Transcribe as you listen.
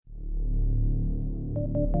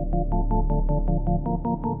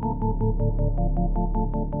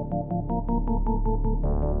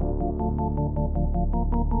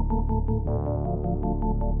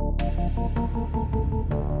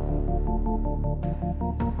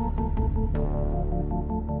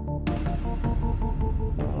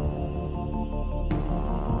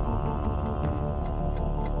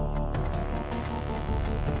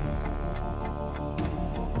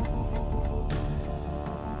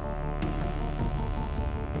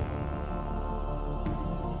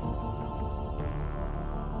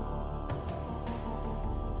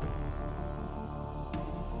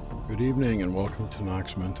Good evening and welcome to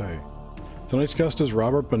Nox Mente. Tonight's guest is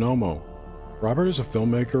Robert Bonomo. Robert is a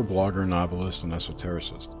filmmaker, blogger, novelist, and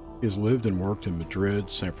esotericist. He has lived and worked in Madrid,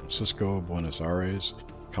 San Francisco, Buenos Aires,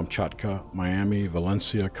 Kamchatka, Miami,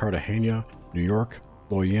 Valencia, Cartagena, New York,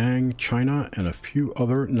 Luoyang, China, and a few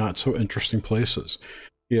other not-so-interesting places.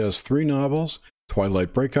 He has 3 novels,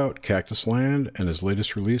 Twilight Breakout, Cactus Land, and his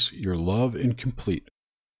latest release, Your Love Incomplete,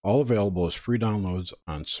 all available as free downloads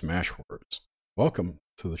on Smashwords. Welcome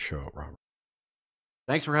to the show, Robert.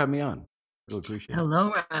 Thanks for having me on. Really appreciate it.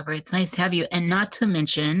 Hello, Robert. It's nice to have you. And not to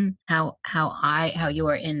mention how you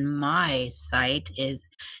are in my site is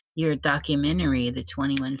your documentary, The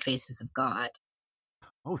 21 Faces of God.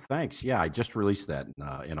 Oh, thanks. Yeah, I just released that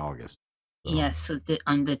in August. Yes, so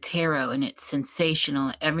on the tarot, and it's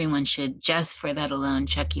sensational. Everyone should, just for that alone,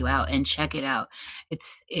 check you out and check it out.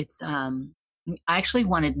 It's I actually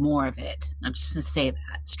wanted more of it. I'm just going to say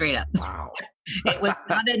that straight up. Wow. It was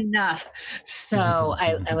not enough. So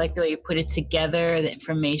I like the way you put it together. The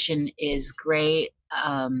information is great.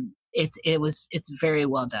 It's very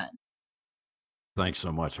well done. Thanks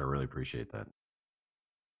so much. I really appreciate that.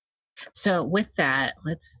 So with that,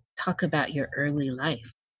 let's talk about your early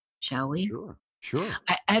life, shall we? Sure.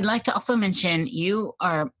 I'd like to also mention you've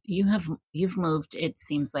moved, it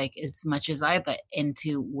seems like, as much as I, but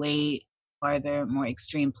into way farther, more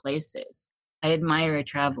extreme places. I admire a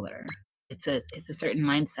traveler. It's a certain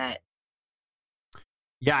mindset.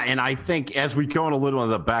 Yeah, and I think as we go in a little of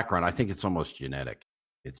the background, I think it's almost genetic.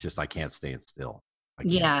 It's just I can't stand still.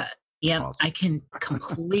 Yeah, I can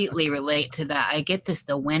completely relate to that. I get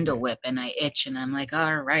the window whip and I itch and I'm like,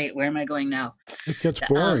 all right, where am I going now? It gets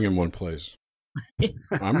boring in one place.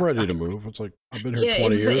 I'm ready to move. It's like I've been here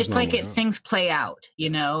 20 years now. It's like things play out, you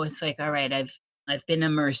know? It's like, all right, I've been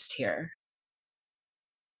immersed here.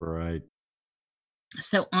 Right.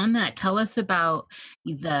 So on that, tell us about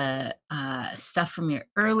the stuff from your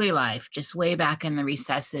early life, just way back in the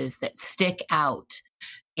recesses that stick out.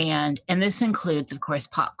 And this includes, of course,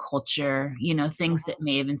 pop culture, things that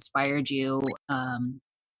may have inspired you,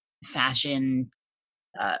 fashion,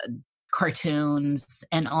 cartoons,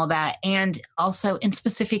 and all that. And also in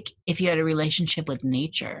specific, if you had a relationship with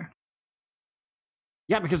nature.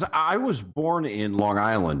 Yeah, because I was born in Long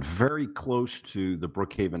Island, very close to the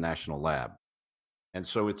Brookhaven National Lab. And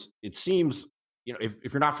so it seems,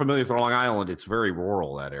 if you're not familiar with Long Island, it's very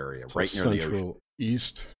rural, that area, it's right near the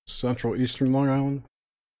ocean. Central Eastern Long Island,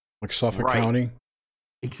 like Suffolk County.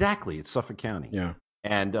 Exactly. It's Suffolk County. Yeah.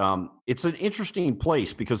 And it's an interesting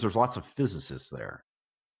place because there's lots of physicists there.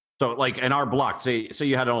 So like in our block, say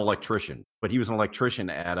you had an electrician, but he was an electrician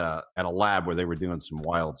at a lab where they were doing some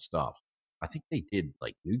wild stuff. I think they did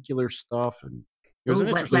like nuclear stuff, and it was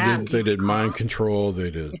interesting. They did mind control. They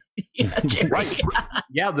did. Right.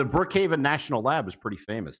 Yeah, the Brookhaven National Lab is pretty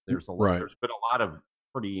famous. There's been a lot of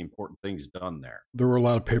pretty important things done there. There were a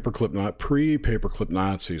lot of pre-paperclip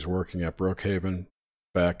Nazis working at Brookhaven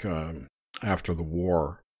back after the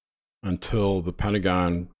war, until the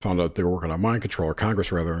Pentagon found out they were working on mind control, or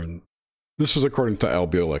Congress rather. And this is according to Al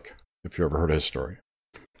Bielek, if you ever heard his story,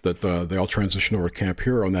 that they all transitioned over to Camp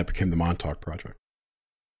Hero, and that became the Montauk Project.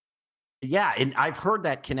 Yeah, and I've heard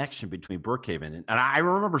that connection between Brookhaven. And I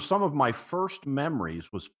remember some of my first memories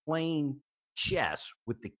was playing chess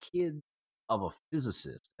with the kid of a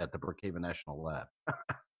physicist at the Brookhaven National Lab.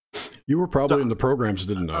 You were probably in the programs,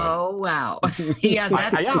 didn't know. Oh, wow. Yeah,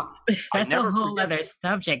 that's a whole other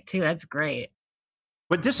subject, too. That's great.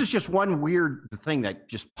 But this is just one weird thing that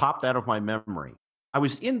just popped out of my memory. I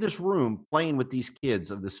was in this room playing with these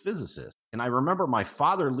kids of this physicist, and I remember my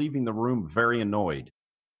father leaving the room very annoyed.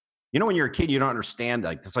 When you're a kid, you don't understand.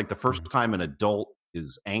 Like, it's like the first time an adult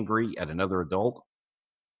is angry at another adult.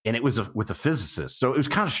 And it was with a physicist. So it was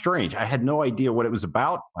kind of strange. I had no idea what it was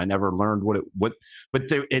about. I never learned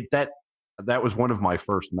that was one of my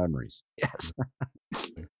first memories. Yes.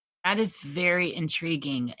 That is very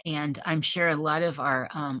intriguing. And I'm sure a lot of our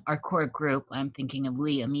core group, I'm thinking of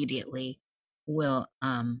Lee immediately, will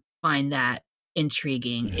find that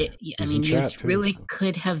intriguing. Yeah. You really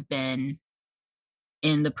could have been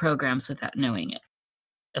in the programs without knowing it.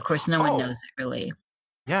 Of course, no one knows it really.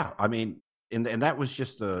 Yeah, I mean, and that was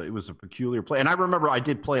just it was a peculiar play. And I remember I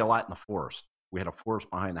did play a lot in the forest. We had a forest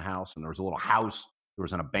behind the house, and there was a little house. There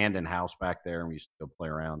was an abandoned house back there, and we used to go play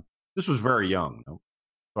around. This was very young,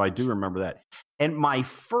 so I do remember that. And my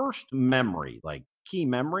first memory, like key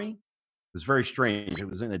memory, was very strange. It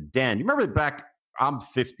was in a den. You remember back? I'm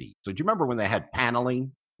 50, so do you remember when they had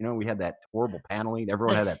paneling? You know, we had that horrible paneling.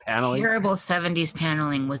 Everyone had that paneling. Terrible 70s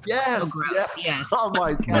paneling was so gross. Yes. Oh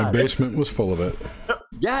my God. My basement was full of it.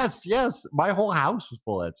 Yes. My whole house was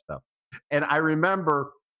full of that stuff. And I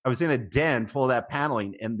remember I was in a den full of that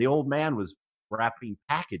paneling, and the old man was wrapping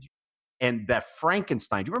packaging. And that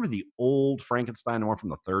Frankenstein, do you remember the old Frankenstein, the one from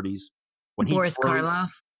the 30s? Boris Karloff?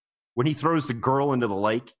 When he throws the girl into the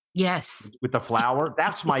lake? Yes. With the flower?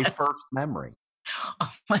 That's my first memory.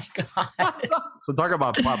 Oh my God. So talk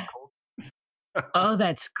about pop culture. Oh,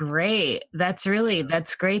 that's great. That's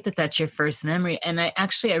great that that's your first memory. And I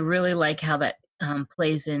really like how that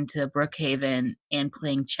plays into Brookhaven and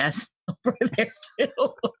playing chess over there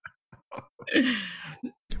too.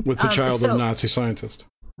 With the child of Nazi scientist.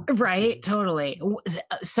 Right, totally.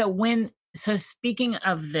 So speaking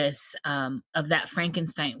of this, of that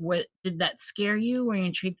Frankenstein, did that scare you? Were you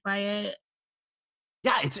intrigued by it?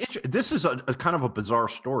 Yeah, this is a kind of a bizarre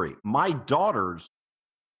story. My daughters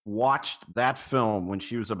watched that film when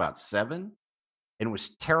she was about 7 and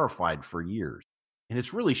was terrified for years. And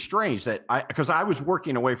it's really strange that because I was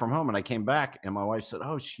working away from home and I came back and my wife said,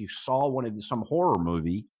 "Oh, she saw some horror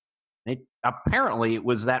movie." And apparently it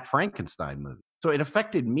was that Frankenstein movie. So it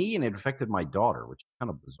affected me and it affected my daughter, which is kind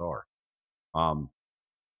of bizarre.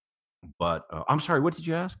 But I'm sorry, what did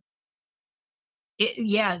you ask?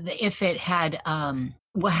 If it had,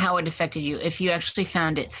 how it affected you, if you actually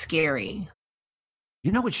found it scary.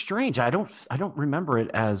 You know, it's strange. I don't remember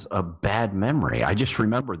it as a bad memory. I just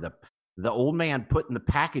remember the old man putting the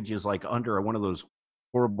packages like under one of those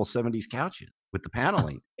horrible 70s couches with the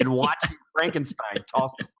paneling and watching Frankenstein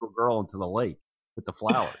toss this little girl into the lake with the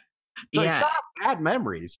flower. So it's not a bad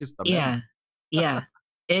memory. It's just a memory. Yeah.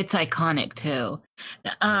 It's iconic too.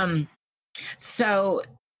 So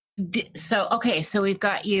we've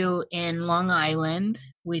got you in Long Island.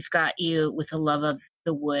 We've got you with a love of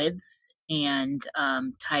the woods and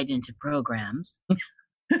tied into programs.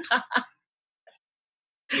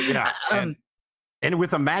 Yeah. And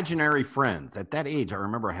with imaginary friends. At that age, I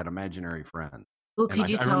remember I had imaginary friends. Oh, could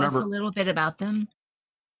you tell us a little bit about them?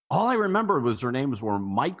 All I remember was their names were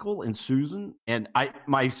Michael and Susan. And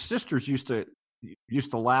my sisters used to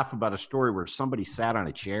laugh about a story where somebody sat on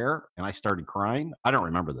a chair and I started crying. I don't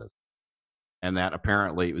remember this. And that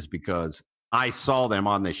apparently it was because I saw them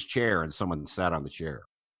on this chair and someone sat on the chair.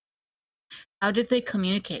 How did they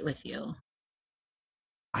communicate with you?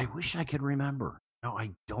 I wish I could remember. No,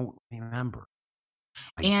 I don't remember.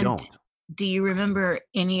 I don't. Do you remember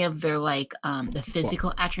any of their the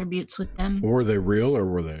physical attributes with them? Were they real or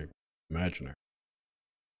were they imaginary?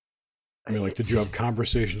 I mean, did you have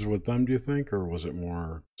conversations with them, do you think, or was it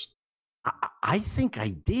more? I think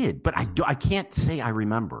I did, but I can't say I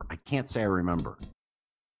remember. I can't say I remember.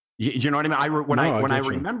 You know what I mean? When I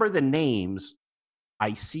remember the names,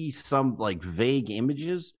 I see some vague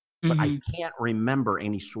images, but I can't remember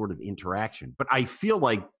any sort of interaction. But I feel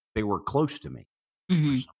like they were close to me.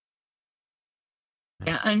 Mm-hmm.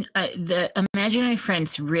 Yeah, and the imaginary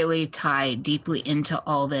friends really tie deeply into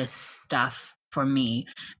all this stuff for me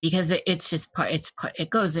because it's just it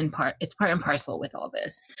goes in part, it's part and parcel with all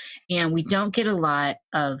this, and we don't get a lot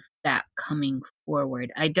of that coming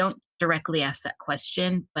forward. I don't directly ask that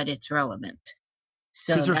question, but it's relevant.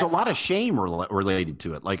 So because there's a lot of shame related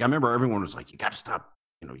to it. Like I remember everyone was like, "You got to stop,"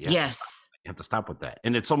 you have to stop with that,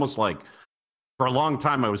 and it's almost like for a long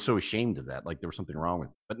time I was so ashamed of that, like there was something wrong with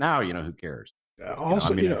it. But now, who cares?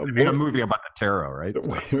 Also, made a movie about the tarot, right? So.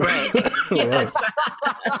 Right.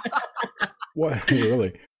 What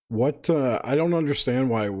really? What I don't understand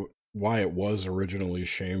why it was originally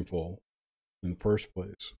shameful in the first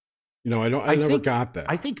place. I never got that.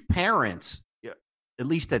 I think parents, at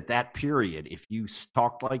least at that period, if you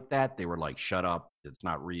talked like that, they were like, "Shut up, it's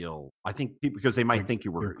not real." I think because they might think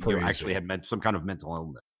you actually had some kind of mental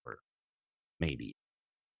illness, or maybe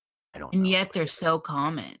I don't know. And yet they're so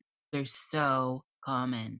common. They're so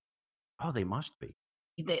common. Oh, they must be.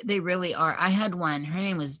 They really are. I had one. Her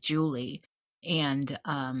name was Julie, and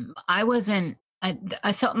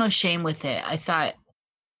I felt no shame with it. I thought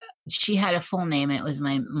she had a full name. And it was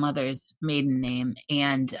my mother's maiden name,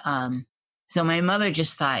 and so my mother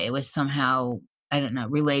just thought it was somehow, I don't know,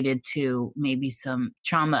 related to maybe some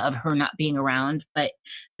trauma of her not being around. But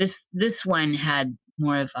this one had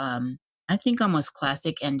more of I think almost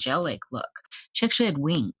classic angelic look. She actually had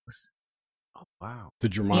wings. Oh, wow.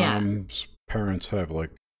 Did your mom's parents have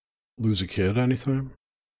like lose a kid anytime?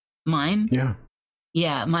 Mine? Yeah.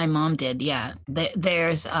 Yeah, my mom did. Yeah.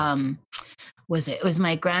 There's it was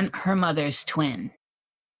her mother's twin.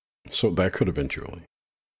 So that could have been Julie.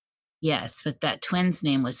 Yes, but that twin's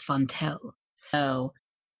name was Fontel. So,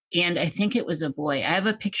 and I think it was a boy. I have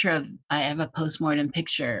a postmortem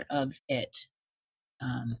picture of it.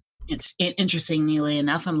 It's interestingly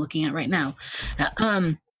enough, I'm looking at right now.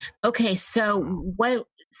 Okay, so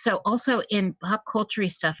also in pop culture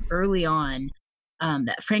stuff early on,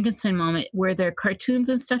 that Frankenstein moment, were there cartoons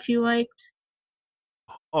and stuff you liked?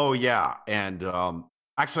 Oh yeah, and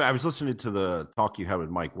actually, I was listening to the talk you had with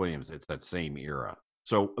Mike Williams. It's that same era.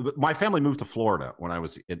 So my family moved to Florida when I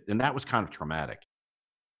was, and that was kind of traumatic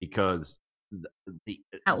because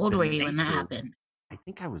how old were you when that happened? I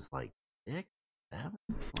think I was like 6, 7.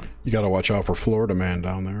 You got to watch out for Florida man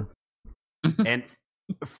down there. And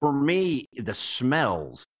for me, the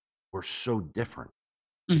smells were so different.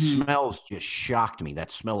 The smells just shocked me. That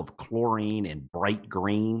smell of chlorine and bright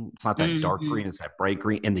green. It's not that dark green, it's that bright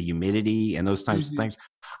green, and the humidity and those types of things.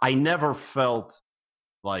 I never felt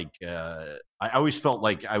like, I always felt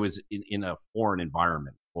like I was in a foreign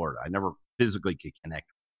environment in Florida. I never physically could connect.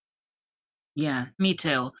 Yeah, me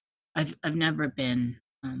too. I've never been,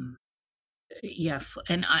 and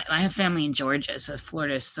I have family in Georgia, so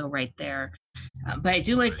Florida is so right there. But I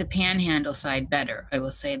do like the Panhandle side better. I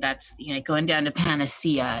will say that's going down to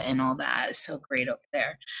Panacea and all that is so great over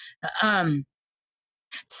there.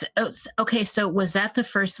 Okay, so was that the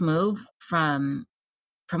first move from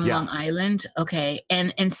Long Island? Okay,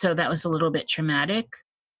 and so that was a little bit traumatic.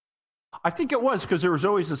 I think it was because there was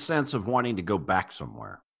always a sense of wanting to go back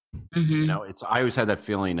somewhere. I always had that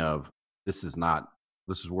feeling of this is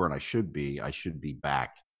where I should be. I should be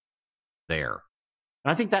back there.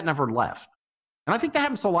 And I think that never left. And I think that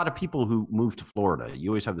happens to a lot of people who move to Florida. You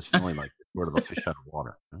always have this feeling like sort of a fish out of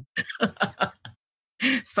water.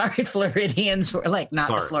 Sorry, Floridians were like not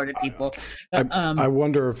the Florida people. I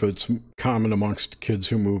wonder if it's common amongst kids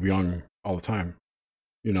who move young all the time,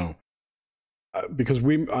 because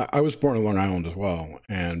I was born in Long Island as well,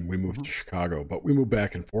 and we moved to Chicago, but we moved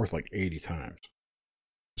back and forth like 80 times.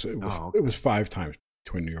 So it was 5 times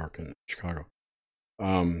between New York and Chicago.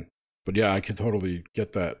 But yeah, I could totally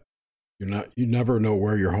get that. You never know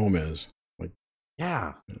where your home is. Like,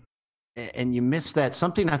 yeah. And you miss that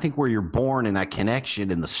something, I think, where you're born and that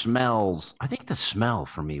connection and the smells. I think the smell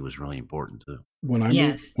for me was really important too. When I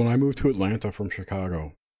moved to Atlanta from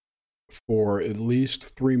Chicago, for at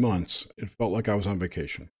least 3 months, it felt like I was on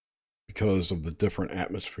vacation because of the different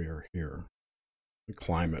atmosphere here, the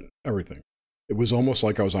climate, everything. It was almost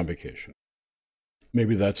like I was on vacation.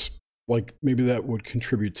 Maybe that would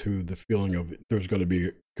contribute to the feeling of there's going to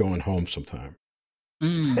be going home sometime.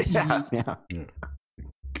 Yeah.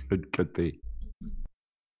 Could be.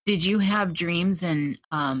 Did you have dreams and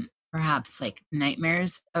perhaps like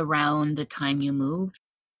nightmares around the time you moved?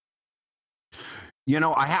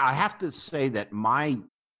 I have to say that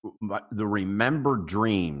the remembered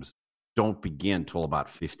dreams don't begin till about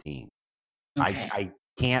 15. Okay. I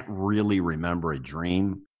can't really remember a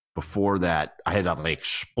dream. Before that, I had an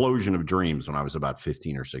explosion of dreams when I was about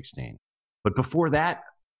 15 or 16. But before that,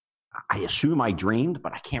 I assume I dreamed,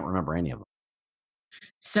 but I can't remember any of them.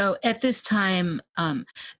 So at this time,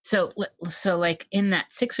 so like in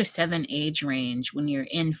that 6 or 7 age range, when you're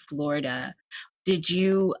in Florida, did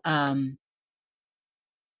you, the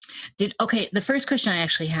first question I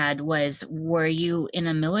actually had was, were you in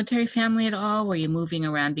a military family at all? Were you moving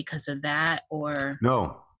around because of that, or?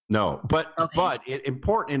 No. But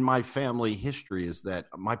important in my family history is that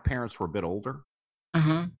my parents were a bit older.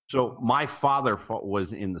 So my father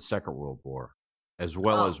was in the Second World War, as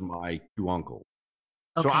well as my 2 uncles.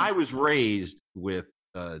 Okay. So I was raised with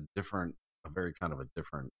a very kind of a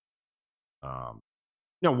different,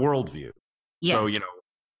 worldview. Yes. So,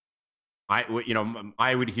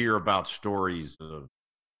 I would hear about stories of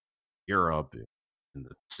Europe and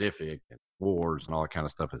the Pacific and wars and all that kind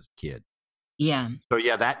of stuff as a kid. Yeah. So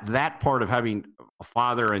yeah, that part of having a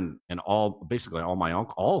father and all of my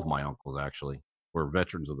uncles actually were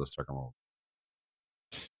veterans of the Second World War.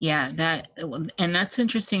 Yeah, and that's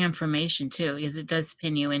interesting information too, because it does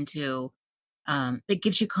pin you into, it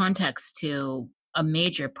gives you context to a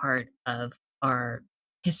major part of our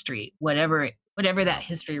history, whatever that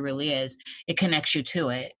history really is. It connects you to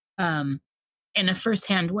it in a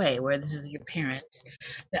firsthand way, where this is your parents.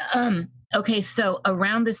 Okay, so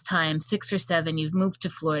around this time, 6 or 7, you've moved to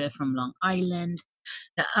Florida from Long Island.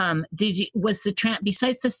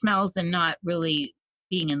 Besides the smells and not really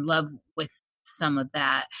being in love with some of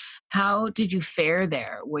that. How did you fare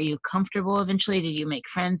there? Were you comfortable eventually? Did you make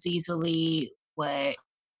friends easily? What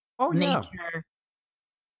Oh yeah. nature?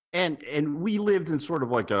 And we lived in sort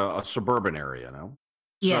of like a suburban area, you know?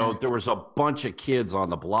 Yeah. So there was a bunch of kids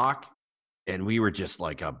on the block, and we were just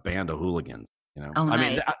like a band of hooligans, you know? Oh, I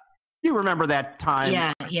mean, nice. you remember that time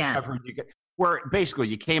Yeah, yeah. I've heard you get, where basically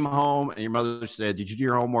you came home and your mother said, "Did you do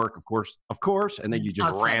your homework?" Of course. And then you just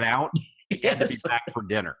Outside. ran out. You had to be Yes. back for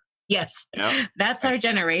dinner. Yes. You know? That's our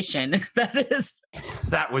generation. That is.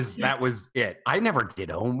 That was it. I never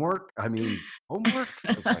did homework. I mean, homework?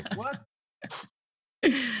 I was like, what?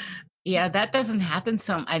 Yeah, that doesn't happen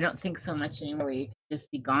I don't think so much anymore. We just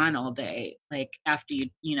be gone all day, like after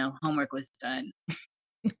homework was done.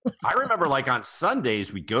 I remember like on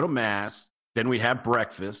Sundays, we'd go to mass, then we'd have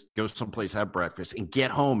breakfast, go someplace, have breakfast, and get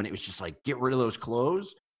home. And it was just like, get rid of those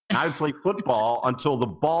clothes. And I would play football until the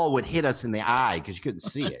ball would hit us in the eye because you couldn't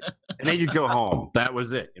see it. And then you'd go home. That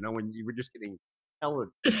was it. You know, when you were just getting hella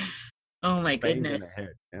Oh my banged in the goodness. head.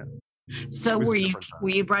 Yeah. So It was a were you different time. were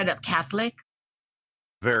you brought up Catholic?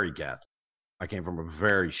 Very Catholic. I came from a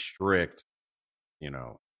very strict,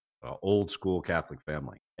 old school Catholic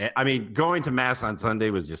family. I mean, going to mass on Sunday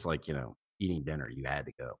was just like, eating dinner. You had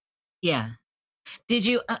to go. Yeah. Did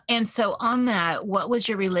you and so on that, what was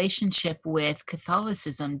your relationship with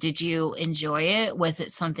Catholicism? Did you enjoy it? Was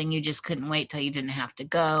it something you just couldn't wait till you didn't have to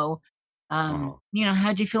go? Uh-huh.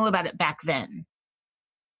 How'd you feel about it back then?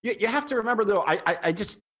 You have to remember, though, I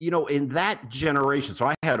just, in that generation, so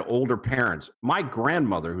I had older parents. My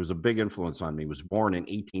grandmother, who's a big influence on me, was born in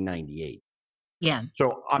 1898. Yeah.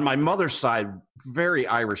 So on my mother's side, very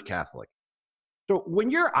Irish Catholic. So when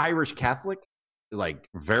you're Irish Catholic, like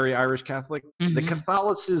very Irish Catholic, the Mhm.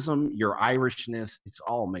 Catholicism, your Irishness, it's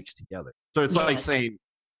all mixed together. So it's like Yes. saying,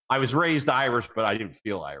 I was raised Irish, but I didn't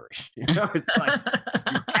feel Irish. It's like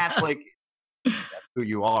you're Catholic, that's who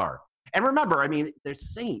you are. And remember, I mean,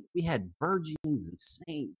 there's saints. We had virgins and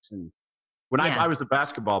saints. And when Yeah. I was a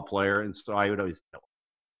basketball player, and so I would always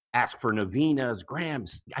ask for novenas.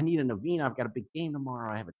 Grams, I need a novena. I've got a big game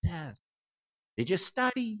tomorrow. I have a test. Did you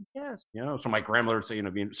study? Yes. So my grandmother would say a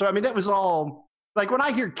novena. So, I mean, that was all, like when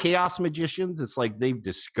I hear chaos magicians, it's like they've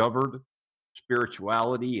discovered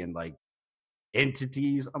spirituality and like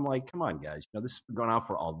entities. I'm like, come on, guys. This has been going on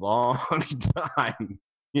for a long time.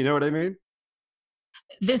 You know what I mean?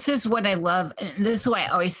 This is what I love, and this is why I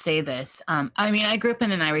always say this. I mean, I grew up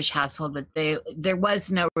in an Irish household, but there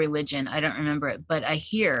was no religion. I don't remember it, but I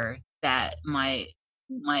hear that my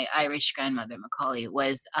Irish grandmother Macaulay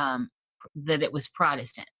was that it was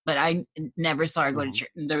Protestant, but I never saw her go to Mhm. church.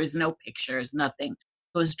 There was no pictures, nothing.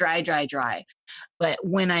 It was dry, dry, dry. But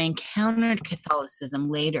when I encountered Catholicism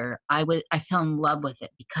later, I fell in love with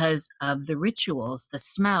it because of the rituals, the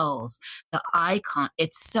smells, the icon.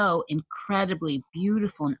 It's so incredibly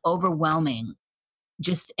beautiful and overwhelming.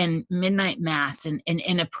 Just in midnight mass and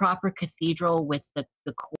in a proper cathedral with the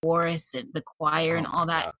chorus and the choir and Oh all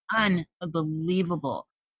my that, God. unbelievable,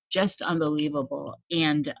 just unbelievable.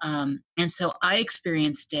 And so I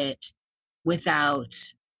experienced it without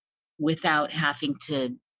having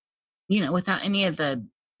to, without any of the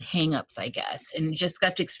hangups, I guess, and just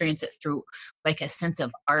got to experience it through like a sense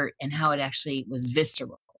of art and how it actually was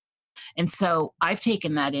visceral. And so I've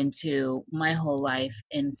taken that into my whole life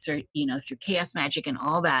and through chaos magic and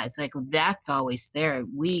all that. It's like, that's always there.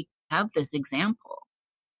 We have this example.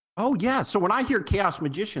 Oh, yeah. So when I hear chaos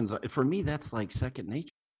magicians, for me, that's like second nature.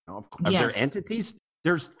 Of course, are there Yes. entities?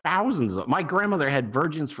 There's thousands of. My grandmother had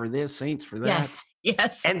virgins for this, saints for that. Yes.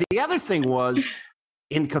 Yes. And the other thing was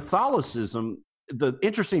in Catholicism,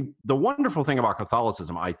 the wonderful thing about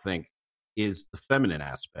Catholicism, I think, is the feminine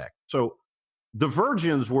aspect. So the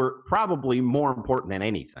virgins were probably more important than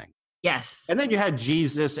anything. Yes. And then you had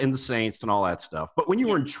Jesus and the saints and all that stuff. But when you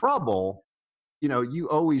were in trouble, you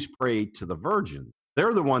always prayed to the virgin.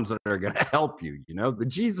 They're the ones that are going to help you. The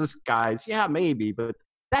Jesus guys, yeah, maybe, but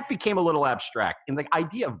that became a little abstract. And the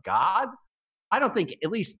idea of God, I don't think, at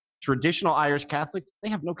least traditional Irish Catholics, they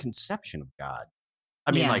have no conception of God.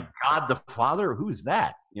 I mean, Yeah. like God the Father, who's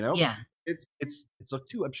that? Yeah. It's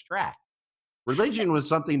too abstract. Religion was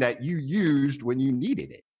something that you used when you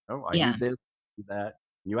needed it. I Yeah. need this, need that.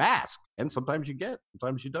 You ask, and sometimes you get,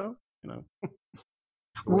 sometimes you don't.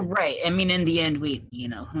 Well, right. I mean, in the end,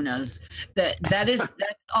 who knows?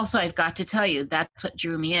 That's also, I've got to tell you, that's what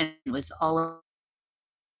drew me in, was all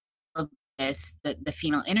of this, the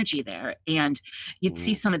female energy there. And you'd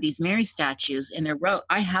see some of these Mary statues in their robe.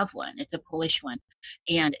 I have one. It's a Polish one.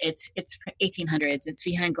 And it's 1800s. It's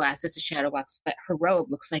behind glass. It's a shadow box, but her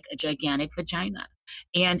robe looks like a gigantic vagina.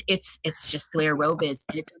 And it's just the way her robe is.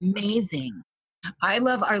 And it's amazing. I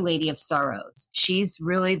love Our Lady of Sorrows. She's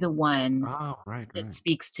really the one Oh, right. that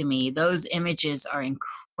speaks to me. Those images are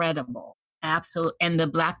incredible. Absolutely. And the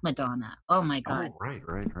Black Madonna. Oh my God. Oh, right.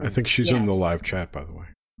 I think she's in the live chat, by the way.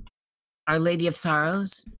 Our Lady of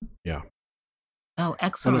Sorrows? Yeah. Oh,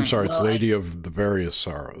 excellent. I'm sorry, it's Lady of the Various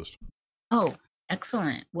Sorrows. Oh,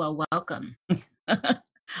 excellent. Well, welcome.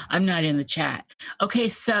 I'm not in the chat. Okay,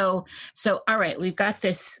 so all right, we've got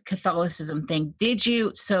this Catholicism thing.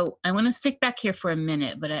 So I want to stick back here for a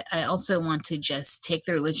minute, but I also want to just take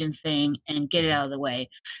the religion thing and get it out of the way.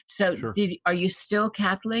 So Sure. are you still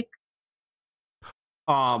Catholic?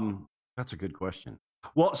 That's a good question.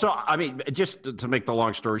 Well, so I mean, just to make the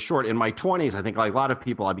long story short, in my 20s, I think like a lot of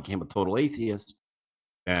people, I became a total atheist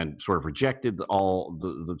and sort of rejected all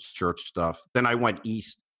the church stuff. Then I went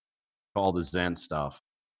east to all the Zen stuff.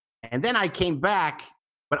 And then I came back,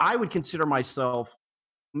 but I would consider myself,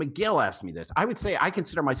 Miguel asked me this, I would say I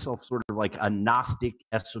consider myself sort of like a Gnostic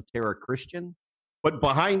esoteric Christian. But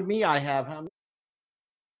behind me, I have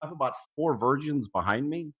about 4 virgins behind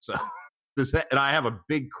me. So and I have a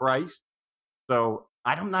big Christ. So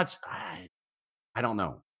I don't know.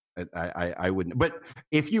 I wouldn't. But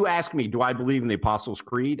if you ask me, do I believe in the Apostles'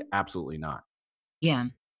 Creed? Absolutely not. Yeah.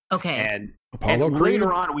 Okay. And Apollo Creed?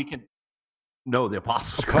 Later on, we can. No, the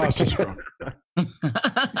Apostles' Creed.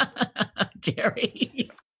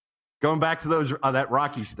 Jerry. Going back to those that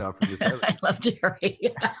Rocky stuff. I love Jerry.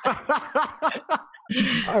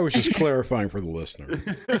 I was just clarifying for the listener.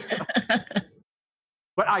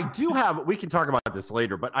 But I do have, we can talk about this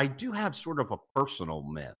later, but I do have sort of a personal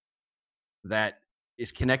myth that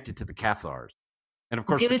is connected to the Cathars. And of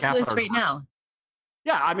course, give it to us right now.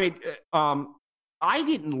 Yeah, I mean, I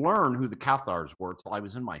didn't learn who the Cathars were until I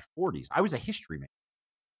was in my 40s. I was a history major.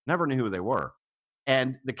 Never knew who they were.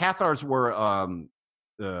 And the Cathars were a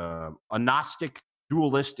Gnostic,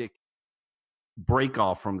 dualistic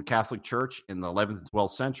breakoff from the Catholic Church in the 11th and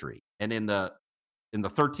 12th century. And in the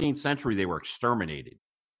 13th century, they were exterminated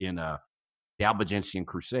in the Albigensian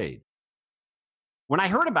Crusade. When I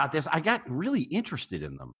heard about this, I got really interested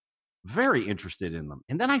in them, very interested in them.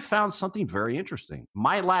 And then I found something very interesting.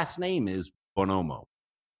 My last name is Bonomo.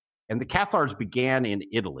 And the Cathars began in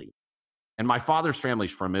Italy. And my father's family's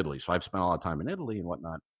from Italy, so I've spent a lot of time in Italy and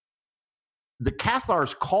whatnot. The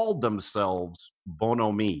Cathars called themselves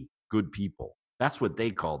Bonomi, good people. That's what they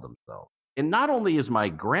called themselves. And not only is my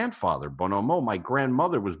grandfather Bonomo, my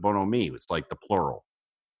grandmother was Bonomi. It's like the plural.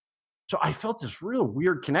 So I felt this real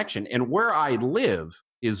weird connection. And where I live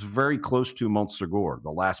is very close to Montsegur,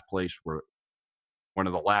 one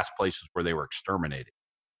of the last places where they were exterminated.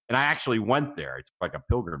 And I actually went there. It's like a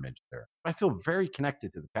pilgrimage there. I feel very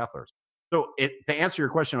connected to the Cathars. So to answer your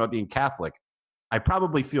question about being Catholic, I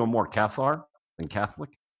probably feel more Cathar than Catholic,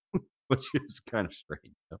 which is kind of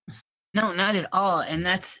strange. No, not at all. And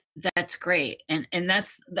that's great. And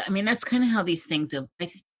that's kind of how these things have, I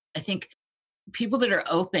think people that are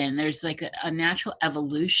open, there's like a natural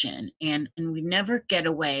evolution, and we never get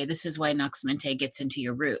away. This is why Nox Mente gets into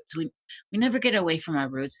your roots. We never get away from our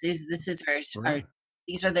roots. This is our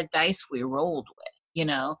these are the dice we rolled with,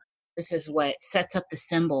 This is what sets up the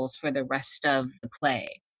symbols for the rest of the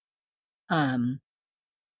play.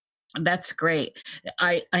 That's great.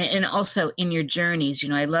 I and also in your journeys,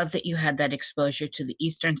 I love that you had that exposure to the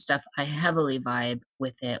Eastern stuff. I heavily vibe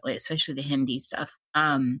with it, especially the Hindi stuff.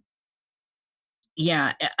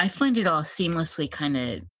 Yeah, I find it all seamlessly kind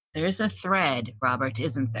of. There's a thread, Robert,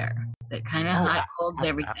 isn't there, that kind of holds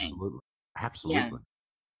everything. Absolutely. Yeah.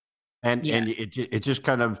 And it just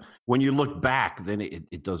kind of, when you look back, then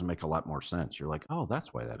it does make a lot more sense. You're like, oh,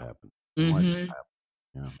 that's why that happened. Mm-hmm. Why this happened.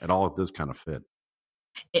 Yeah, it all does kind of fit.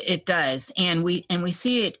 It does, and we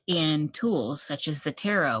see it in tools such as the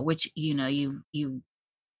tarot, which you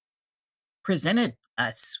presented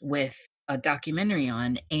us with a documentary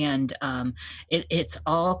on, and it's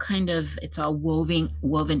all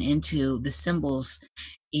woven into the symbols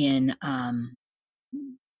in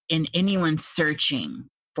anyone searching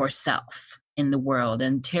for self in the world,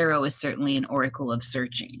 and tarot is certainly an oracle of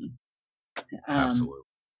searching. Absolutely.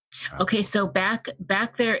 Okay, so back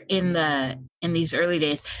there in these early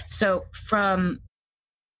days. So from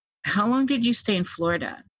how long did you stay in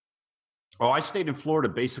Florida? Oh, I stayed in Florida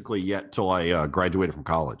basically till I graduated from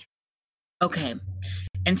college. Okay,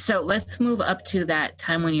 and so let's move up to that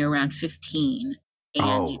time when you're around 15,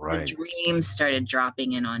 and the dreams started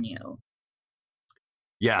dropping in on you.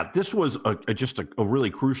 Yeah, this was just a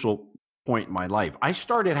really crucial point in my life. I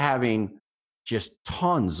started having just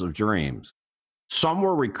tons of dreams. Some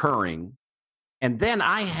were recurring. And then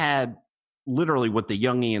I had literally what the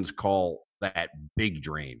Jungians call that big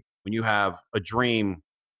dream. When you have a dream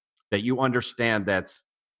that you understand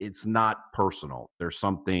it's not personal. There's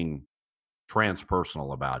something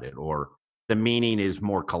transpersonal about it, or the meaning is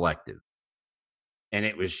more collective. And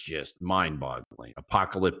it was just mind-boggling,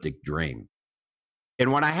 apocalyptic dream.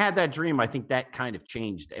 And when I had that dream, I think that kind of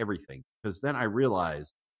changed everything, because then I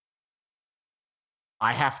realized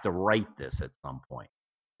I have to write this at some point.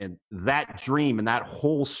 And that dream and that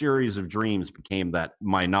whole series of dreams became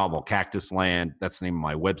my novel, Cactus Land. That's the name of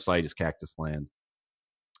my website, is Cactus Land.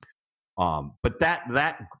 But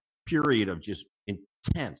that period of just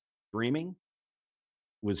intense dreaming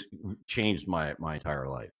changed my entire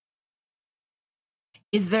life.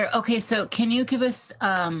 Is there, okay, so can you give us,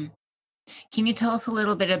 can you tell us a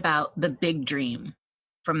little bit about the big dream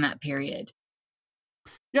from that period?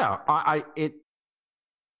 Yeah,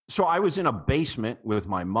 so I was in a basement with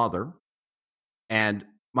my mother, and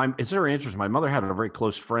it's very interesting. My mother had a very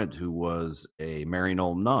close friend who was a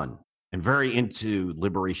Maryknoll nun and very into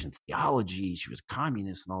liberation theology. She was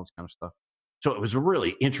communist and all this kind of stuff. So it was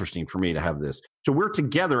really interesting for me to have this. So we're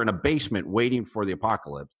together in a basement waiting for the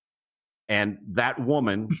apocalypse. And that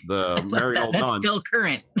woman, the Maryknoll nun, that's still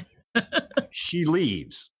current. she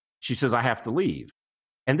leaves. She says, I have to leave.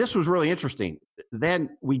 And this was really interesting.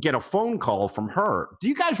 Then we get a phone call from her. Do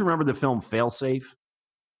you guys remember the film Failsafe?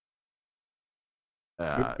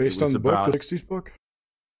 Based on the book, the 60s book?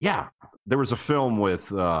 Yeah. There was a film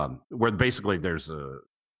with where basically there's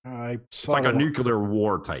it's like a nuclear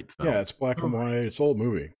war type film. Yeah, it's black and white. It's an old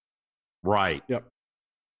movie. Right. Yep.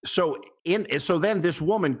 So then this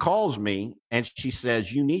woman calls me and she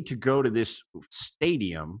says, you need to go to this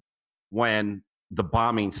stadium when the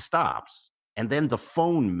bombing stops. And then the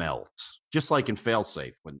phone melts, just like in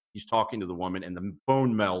Failsafe, when he's talking to the woman and the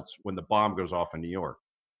phone melts when the bomb goes off in New York.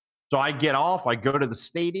 So I get off, I go to the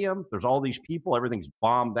stadium, there's all these people, everything's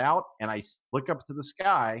bombed out, and I look up to the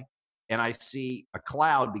sky and I see a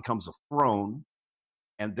cloud becomes a throne,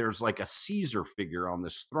 and there's like a Caesar figure on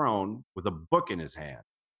this throne with a book in his hand.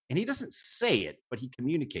 And he doesn't say it, but he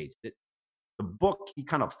communicates it. The book, he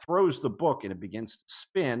kind of throws the book and it begins to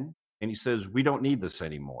spin. And he says, we don't need this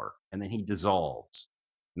anymore. And then he dissolves.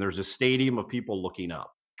 And there's a stadium of people looking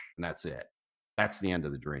up. And that's it. That's the end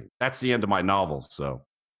of the dream. That's the end of my novel. So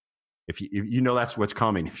if you know that's what's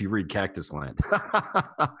coming if you read Cactus Land.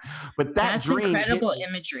 But that's dream, incredible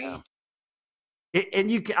imagery.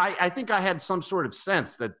 I think I had some sort of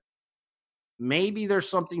sense that maybe there's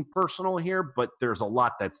something personal here, but there's a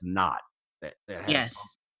lot that's not. That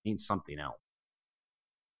means something else.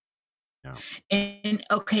 Yeah. And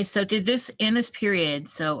okay, so did this in this period,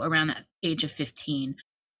 so around the age of 15,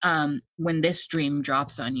 when this dream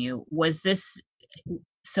drops on you, was this,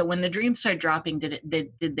 so when the dream started dropping,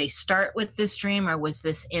 did they start with this dream, or was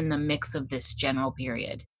this in the mix of this general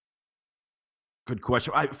period? Good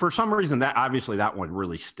question. For some reason, that one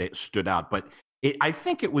really stood out, but I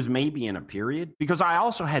think it was maybe in a period, because I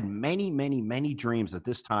also had many, many, many dreams at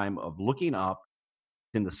this time of looking up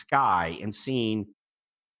in the sky and seeing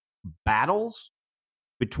battles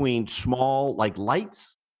between small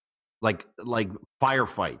lights, like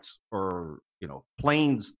firefights, or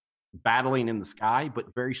planes battling in the sky,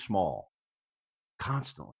 but very small.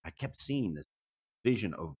 Constantly I kept seeing this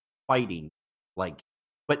vision of fighting,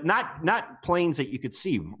 but not planes that you could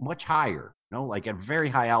see much higher, like at very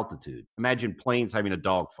high altitude. Imagine planes having a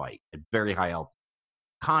dogfight at very high altitude.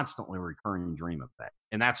 Constantly recurring dream of that.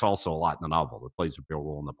 And that's also a lot in the novel. It plays a big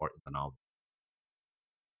role in the novel.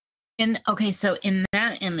 And okay, so in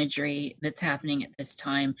that imagery that's happening at this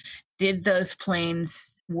time, did those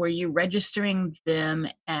planes, were you registering them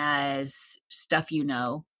as stuff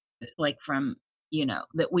like from,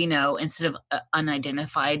 that we know, instead of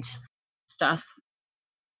unidentified stuff?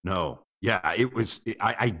 No. Yeah, it was,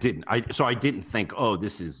 I didn't. So I didn't think, oh,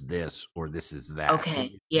 this is this or this is that.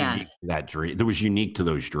 Okay, yeah. That dream, that was unique to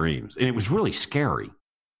those dreams. And it was really scary.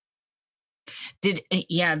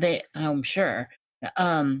 I'm sure.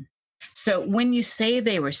 So when you say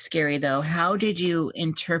they were scary, though, how did you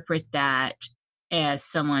interpret that as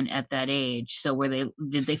someone at that age? So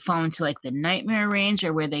did they fall into like the nightmare range,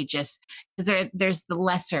 or were they just, because there's the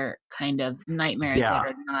lesser kind of nightmares that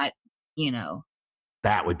are not,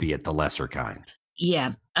 That would be at the lesser kind.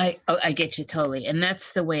 Yeah, I get you totally. And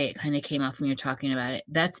that's the way it kind of came off when you're talking about it.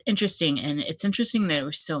 That's interesting. And it's interesting that there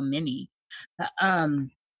were so many.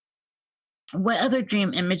 What other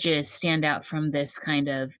dream images stand out from this kind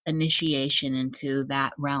of initiation into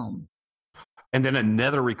that realm? And then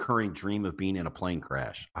another recurring dream of being in a plane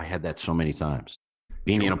crash. I had that so many times.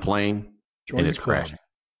 Being in a plane and it's crashing.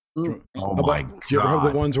 Ooh. Oh my God. Do you ever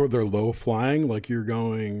have the ones where they're low flying, like you're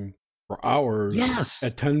going for hours Yes.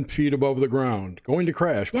 at 10 feet above the ground, going to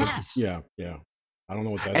crash? Yes. Yeah. I don't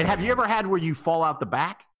know what that. And have you ever had where you fall out the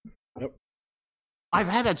back? Yep. I've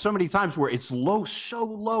had that so many times where it's low, so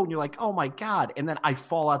low, and you're like, "Oh my god!" And then I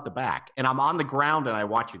fall out the back, and I'm on the ground, and I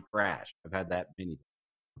watch it crash. I've had that many times.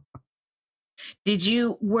 Did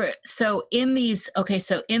you so in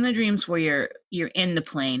the dreams where you're in the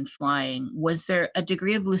plane flying, was there a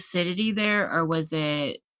degree of lucidity there, or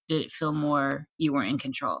did it feel more you were in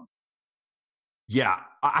control? Yeah,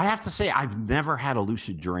 I have to say I've never had a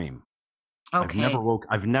lucid dream. Okay.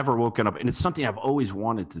 I've never woken up, and it's something I've always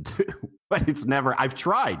wanted to do, but it's never. I've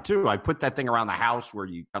tried too. I put that thing around the house where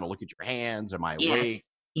you kind of look at your hands. Am I awake?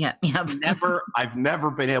 Yeah. I've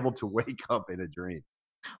never been able to wake up in a dream.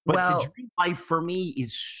 But the dream life for me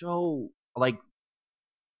is so like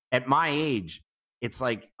at my age, it's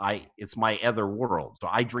like it's my other world. So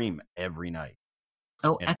I dream every night.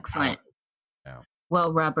 Oh, excellent. Yeah.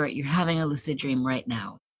 Well, Robert, you're having a lucid dream right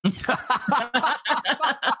now.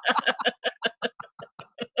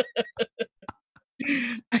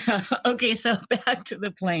 Okay, so back to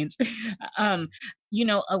the planes. A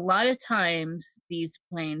lot of times these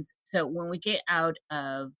planes, so when we get out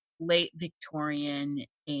of late Victorian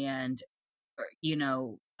and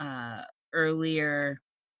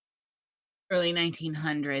early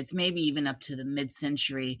 1900s, maybe even up to the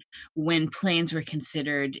mid-century, when planes were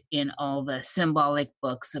considered in all the symbolic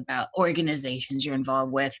books about organizations you're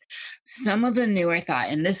involved with. Some of the newer thought,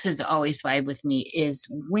 and this has always vibe with me, is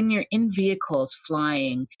when you're in vehicles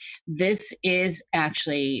flying, this is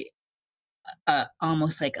actually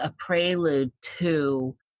almost like a prelude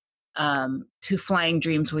to flying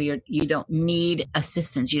dreams where you don't need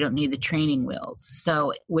assistance, you don't need the training wheels.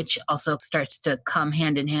 So, which also starts to come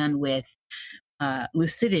hand in hand with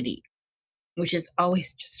lucidity, which is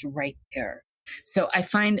always just right there. So I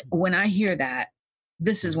find when I hear that,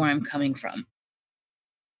 this is where I'm coming from.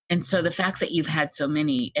 And so the fact that you've had so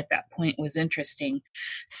many at that point was interesting.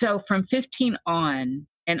 So from 15 on,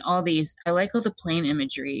 and all these, I like all the plane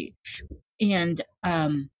imagery. And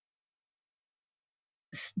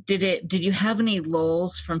did you have any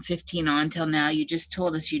lulls from 15 on till now? You just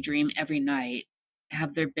told us you dream every night.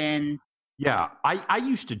 Have there been? Yeah, I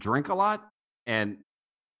used to drink a lot, and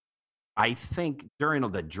I think during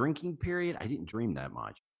the drinking period, I didn't dream that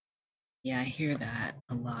much. Yeah, I hear that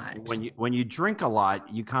a lot. When you drink a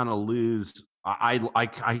lot, you kind of lose. I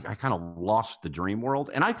kind of lost the dream world,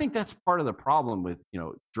 and I think that's part of the problem with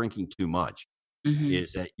drinking too much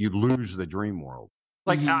is that you lose the dream world.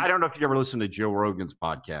 Like I don't know if you ever listen to Joe Rogan's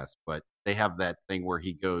podcast, but they have that thing where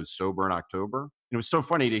he goes sober in October. And it was so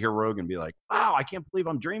funny to hear Rogan be like, "Wow, I can't believe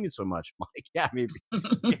I'm dreaming so much." I'm like, yeah, maybe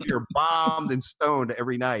if you're bombed and stoned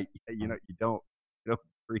every night, you don't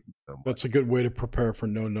dream so much. That's a good way to prepare for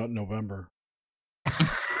No Nut November.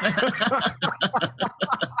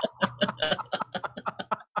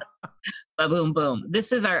 Boom, boom.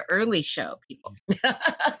 This is our early show, people.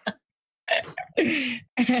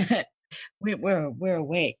 We're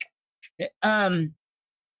awake.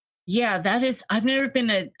 Yeah, that is. I've never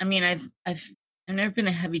been I've never been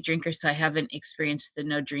a heavy drinker, so I haven't experienced the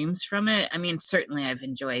no dreams from it. I mean, certainly I've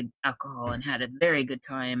enjoyed alcohol and had a very good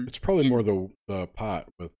time. It's probably more the pot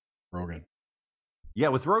with Rogan. Yeah,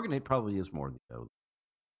 with Rogan, it probably is more the.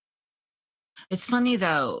 It's funny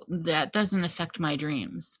though, that doesn't affect my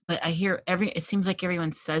dreams, but I hear it seems like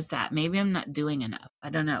everyone says that. Maybe I'm not doing enough. I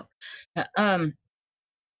don't know.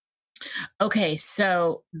 Okay,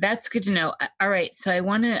 so that's good to know. All right, so I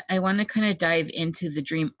want to kind of dive into the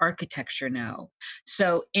dream architecture now.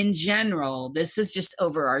 So in general, this is just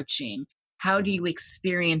overarching. How do you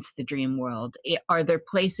experience the dream world? Are there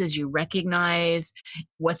places you recognize?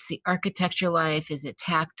 What's the architecture like? Is it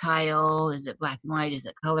tactile? Is it black and white? Is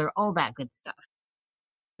it color? All that good stuff.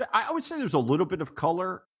 I would say there's a little bit of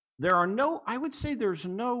color. I would say there's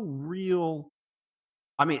no real,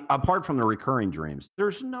 I mean, apart from the recurring dreams,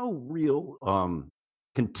 there's no real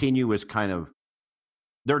continuous kind of,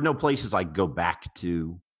 there are no places I go back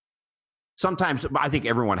to. Sometimes I think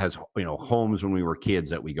everyone has, homes when we were kids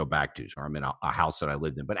that we go back to. So I'm in a house that I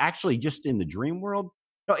lived in, but actually just in the dream world,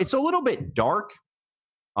 it's a little bit dark.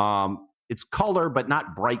 It's color, but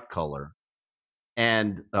not bright color.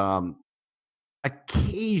 And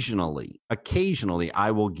occasionally I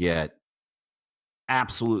will get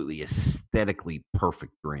absolutely aesthetically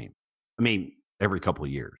perfect dream. I mean, every couple of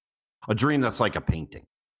years, a dream that's like a painting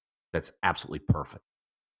that's absolutely perfect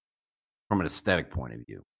from an aesthetic point of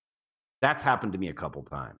view. That's happened to me a couple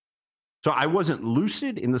times. So I wasn't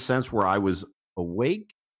lucid in the sense where I was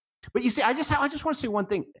awake. But you see, I just want to say one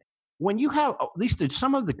thing. When you have, at least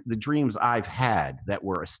some of the dreams I've had that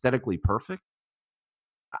were aesthetically perfect,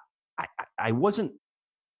 I wasn't,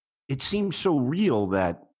 it seemed so real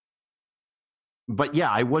that but yeah,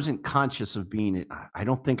 I wasn't conscious of being. I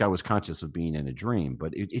don't think I was conscious of being in a dream,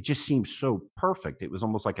 but it just seemed so perfect. It was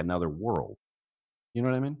almost like another world. You know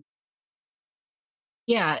what I mean?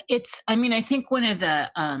 Yeah, I mean, I think one of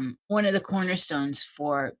the cornerstones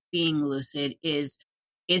for being lucid is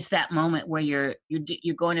that moment where you're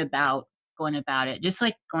going about it just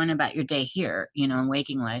like going about your day here, in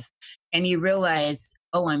waking life, and you realize,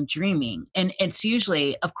 oh, I'm dreaming. And it's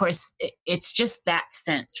usually, of course, it's just that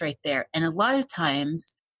sense right there. And a lot of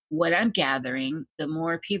times what I'm gathering, the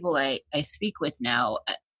more people I speak with now,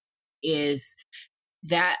 is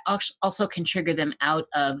that also can trigger them out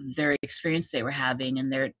of their experience they were having,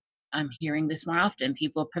 and I'm hearing this more often,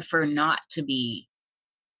 people prefer not to be,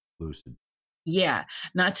 Lucid. yeah,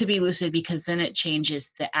 not to be lucid, because then it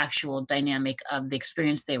changes the actual dynamic of the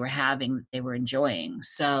experience they were having, that they were enjoying.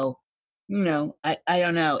 So, I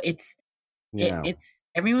don't know, Yeah. it's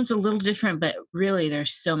everyone's a little different, but really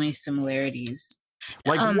there's so many similarities.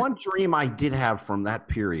 Like um one dream I did have from that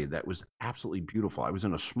period that was absolutely beautiful. I was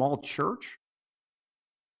in a small church.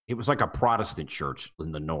 It was like a Protestant church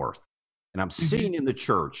in the north. And I'm mhm. sitting in the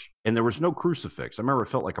church and there was no crucifix. I remember it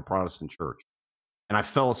felt like a Protestant church. And I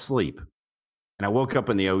fell asleep and I woke up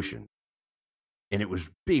in the ocean and it was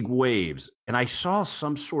big waves. And I saw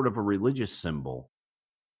some sort of a religious symbol.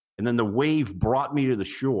 And then the wave brought me to the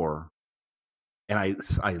shore and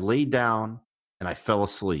I laid down and I fell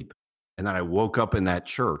asleep. And then I woke up in that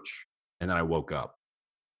church and then I woke up.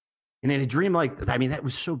 And in a dream like that, I mean, that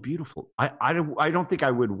was so beautiful. I don't think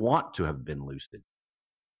I would want to have been lucid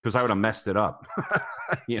because I would have messed it up.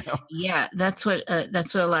 you know? Yeah, that's what a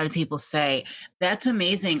lot of people say. That's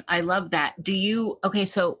amazing. I love that. Okay,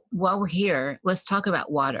 so while we're here, let's talk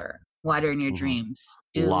about water. Water in your Mhm. dreams.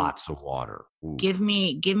 Lots of water. Oof. Give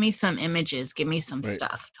me some images, give me some Wait,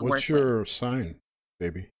 stuff to what's work with. your sign,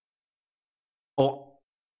 baby? Oh,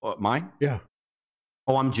 mine? Yeah,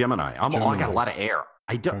 Oh, I'm Gemini. I got a Gemini. lot of air.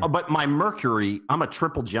 I do, Okay. but my Mercury, I'm a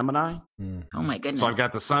triple Gemini. Mm. Oh my So I've goodness.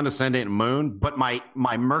 got the sun, ascendant, and moon, but my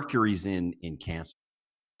Mercury's in Cancer.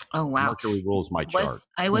 Oh wow. Mercury rules my chart.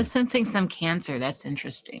 I Hmm. was sensing some Cancer. That's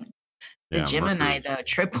interesting. The Yeah, Gemini Mercury. though,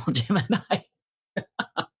 triple Gemini.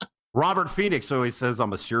 Robert Phoenix always says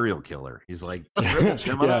I'm a serial killer. He's like triple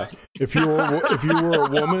Gemini. Yeah, if you were a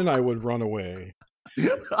woman, I would run away.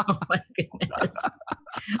 Oh my goodness.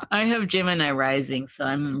 I have Gemini rising, so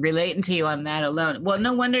I'm relating to you on that alone. Well,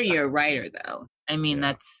 no wonder you're a writer though. I mean,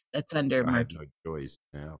 Yeah, that's under I had Mercury. no choice.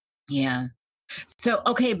 Yeah. Yeah. So,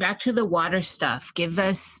 okay, back to the water stuff. Give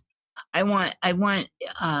us I want I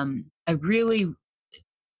really,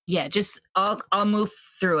 yeah, just I'll move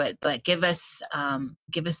through it, but give us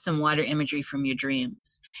some water imagery from your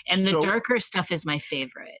dreams. And the So darker stuff is my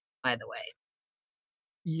favorite, by the way.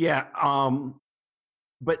 yeah,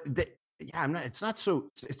 but yeah, I'm not. It's not so.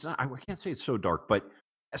 It's not. I can't say it's so dark, but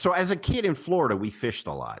so as a kid in Florida, we fished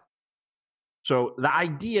a lot. So the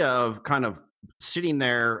idea of kind of sitting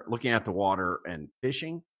there looking at the water and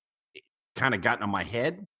fishing kind of got into my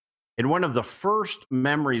head. And one of the first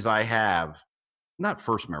memories I have, not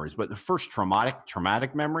first memories, but the first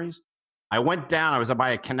traumatic memories, I went down, I was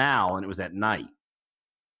by a canal and it was at night.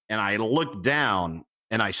 And I looked down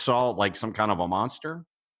and I saw like some kind of a monster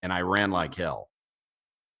and I ran like hell.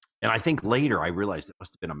 And I think later I realized it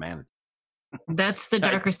must have been a manatee. That's the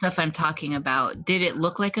I, darker stuff I'm talking about. Did it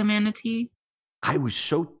look like a manatee? I was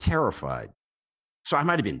so terrified. So I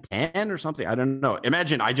might have been 10 or something. I don't know.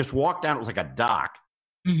 Imagine I just walked down, it was like a dock.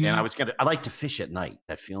 And Hmm. I like to fish at night.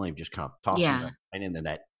 That feeling of just kind of tossing Yeah. the line in the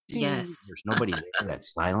net. Ding, Yes. there's nobody there. That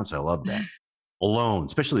silence. I love that. Alone,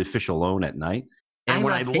 especially to fish alone at night. I And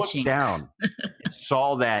when I love looked fishing. down and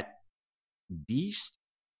saw that beast,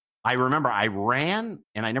 I remember I ran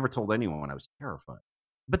and I never told anyone. I was terrified.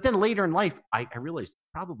 But then later in life, I realized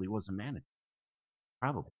it probably was a manatee.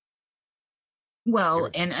 Probably. Well,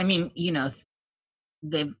 Scary. and I mean,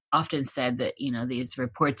 they've often said that, these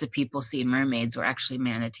reports of people seeing mermaids were actually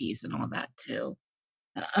manatees and all that too.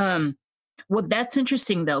 Um, well, that's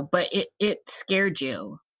interesting though, but it scared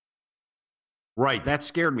you. Right, that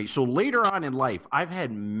scared me. So later on in life, I've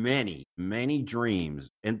had many dreams,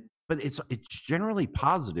 but it's generally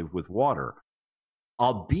positive with water.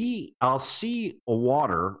 I'll see a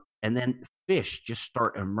water and then fish just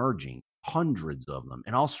start emerging, hundreds of them,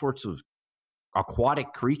 and all sorts of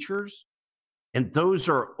aquatic creatures. And those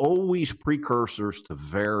are always precursors to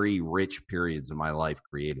very rich periods in my life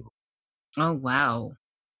creatively. Oh wow.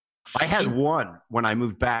 I had And one when I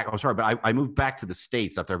moved back. I'm sorry, but I moved back to the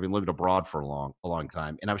States after having lived abroad for a long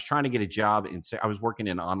time. And I was trying to get a job I was working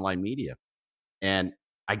in online media. And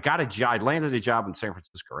I got a job. I landed a job in San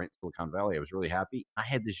Francisco, right in Silicon Valley. I was really happy. I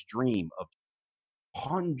had this dream of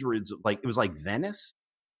hundreds of, like, it was like Venice,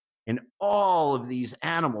 and all of these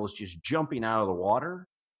animals just jumping out of the water.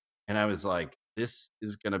 And I was like, this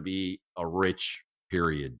is going to be a rich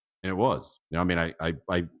period. And it was. I mean, I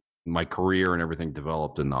my career and everything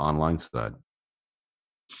developed in the online side.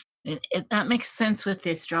 That makes sense with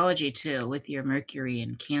the astrology too, with your Mercury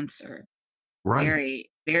and Cancer. Right.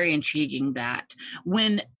 Very, very intriguing that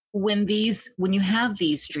when you have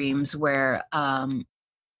these dreams where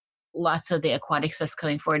lots of the aquatic stuff's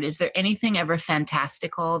coming forward, is there anything ever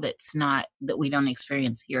fantastical that we don't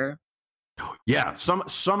experience here? Yeah,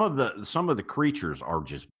 some of the creatures are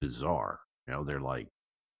just bizarre. They're like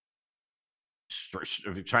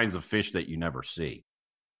kinds of fish that you never see.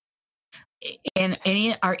 And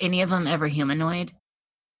are any of them ever humanoid?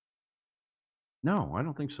 No, I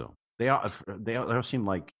don't think so. They all seem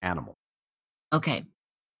like animal. Okay.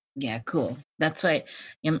 Yeah, cool. That's why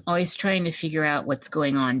I'm always trying to figure out what's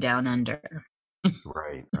going on down under.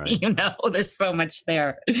 Right. There's so much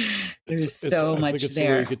there. There's so much I think it's there.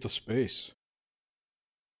 the way you get to space.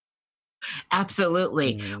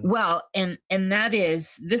 Absolutely. Mhm. Well, and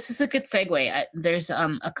this is a good segue. There's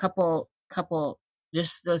a couple.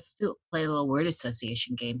 Just let's play a little word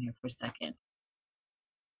association game here for a second.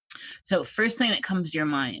 So, first thing that comes to your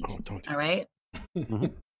mind. Oh, don't do all right.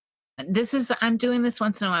 Mhm. I'm doing this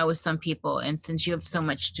once in a while with some people, and since you have so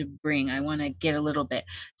much to bring, I want to get a little bit.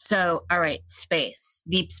 So, all right, space,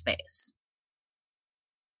 deep space.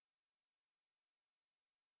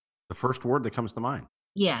 The first word that comes to mind.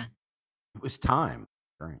 Yeah. It was time.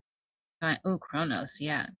 Right. Oh, Chronos.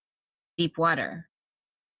 Yeah. Deep water.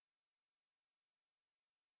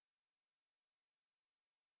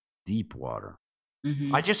 Deep water.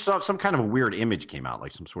 Mm-hmm. I just saw some kind of a weird image came out,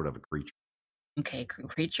 like some sort of a creature. Okay,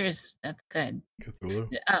 creatures. That's good. Cthulhu.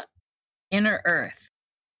 Inner Earth.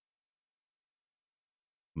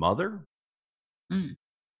 Mother.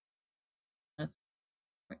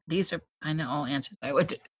 These are kind of all answers I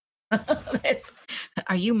would.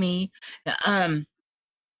 Are you me?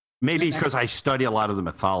 Maybe it's because I study a lot of the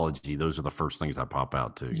mythology. Those are the first things that pop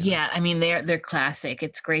out too. Yeah, I mean they're classic.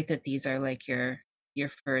 It's great that these are like your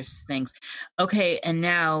first things. Okay, and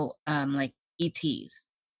now like ETs.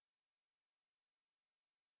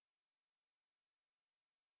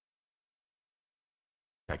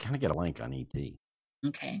 I kind of get a link on ET.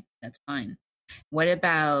 Okay, that's fine. What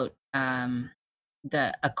about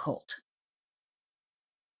the occult?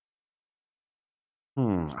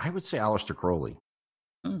 I would say Aleister Crowley.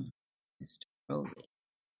 Mr. Crowley.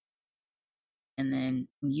 And then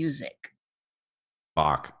music.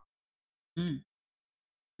 Bach.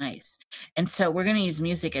 Nice. And so we're going to use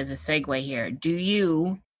music as a segue here. Do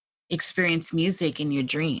you experience music in your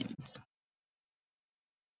dreams?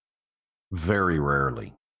 Very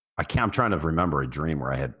rarely. I'm trying to remember a dream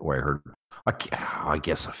where I heard, I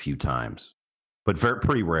guess a few times, but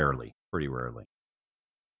pretty rarely.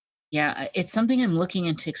 Yeah, it's something I'm looking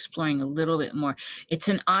into exploring a little bit more. It's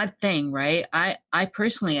an odd thing, right? I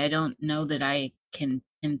personally, I don't know that I can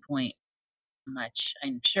pinpoint much.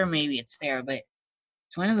 I'm sure maybe it's there, but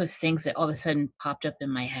it's one of those things that all of a sudden popped up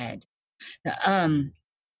in my head.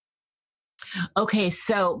 Okay,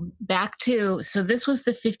 so this was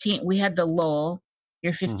the 15. We had the lull.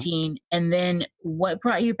 You're 15, and then what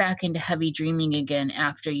brought you back into heavy dreaming again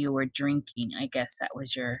after you were drinking? I guess that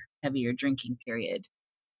was your heavier drinking period.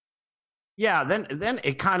 Yeah, then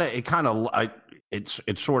it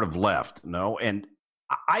sort of left, and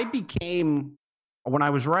I became, when I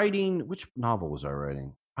was writing, which novel was I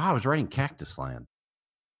writing? I was writing Cactus Land,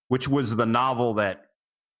 which was the novel that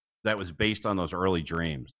was based on those early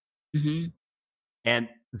dreams. Mm-hmm. And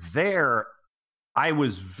there, I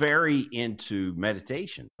was very into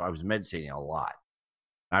meditation. I was meditating a lot.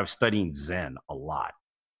 I was studying Zen a lot.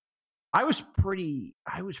 I was pretty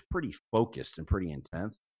focused and pretty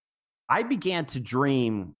intense. I began to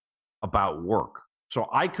dream about work. So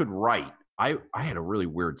I could write. I had a really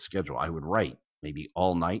weird schedule. I would write maybe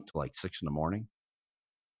all night till like 6 a.m.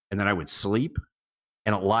 And then I would sleep.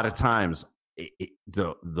 And a lot of times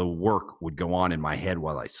the work would go on in my head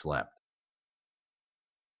while I slept.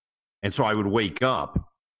 And so I would wake up,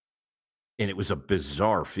 and it was a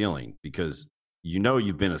bizarre feeling because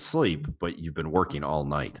you've been asleep, but you've been working all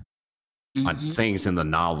night on things in the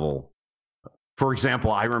novel. For example,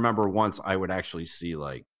 I remember once I would actually see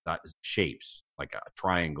like shapes, like a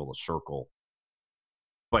triangle, a circle,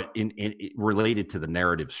 but in related to the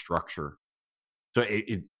narrative structure. So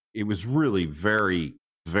it was really very,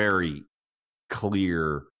 very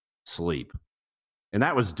clear sleep. And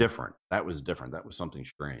that was different. That was something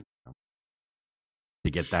strange, to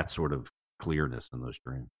get that sort of clearness in those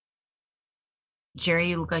dreams. Jerry,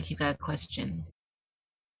 you look like you got a question.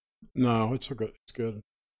 No, it's okay. It's good.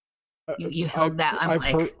 You held that.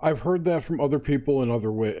 I've heard that from other people in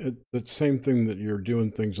other ways. That same thing that you're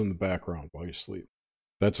doing things in the background while you sleep.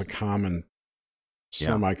 That's a common,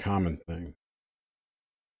 semi-common thing.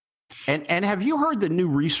 And have you heard the new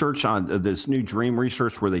research on this new dream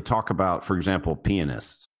research where they talk about, for example,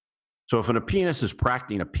 pianists? So if a pianist is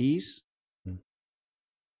practicing a piece,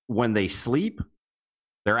 when they sleep,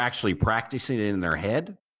 they're actually practicing it in their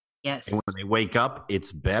head. Yes. And when they wake up,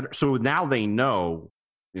 it's better. So now they know,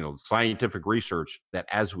 scientific research that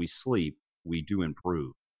as we sleep, we do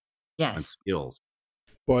improve. Yes. Skills.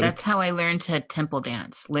 But that's how I learned to temple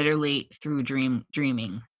dance, literally through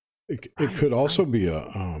dreaming. It could also be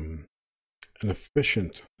an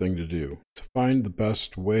efficient thing to do, to find the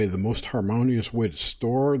best way, the most harmonious way to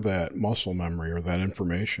store that muscle memory or that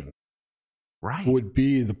information. Right. Would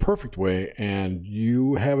be the perfect way, and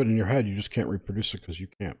you have it in your head. You just can't reproduce it because you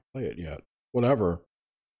can't play it yet. Whatever.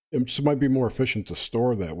 It just might be more efficient to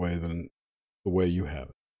store that way than the way you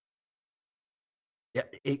have Yeah,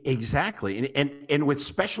 it. exactly. And with,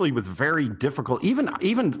 especially with very difficult,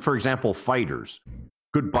 even for example, fighters,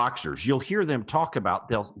 good boxers, you'll hear them talk about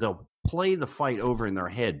they'll play the fight over in their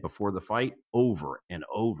head before the fight over and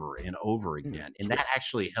over and over again, and that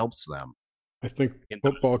actually helps them. I think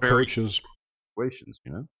football coaches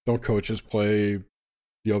don't coaches play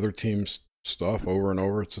the other team's stuff over and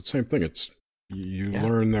over. It's the same thing. It's you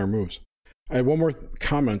learn their moves. I had one more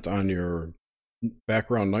comment on your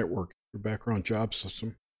background network, your background job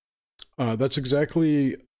system. That's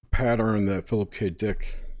exactly a pattern that Philip K.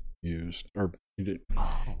 Dick used. Or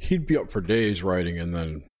he'd be up for days writing and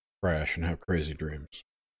then crash and have crazy dreams.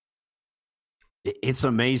 It's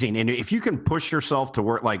amazing. And if you can push yourself to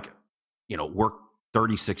work, work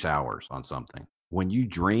 36 hours on something, when you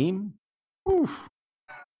dream, oof,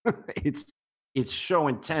 it's so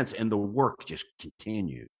intense, and the work just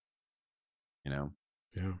continues. Yeah.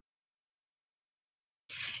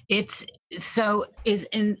 It's so is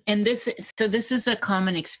and this so this is a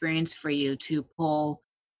common experience for you to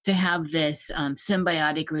have this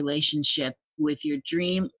symbiotic relationship with your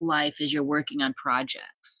dream life as you're working on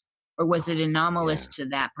projects, or was it anomalous to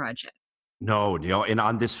that project? No, and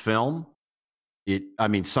on this film,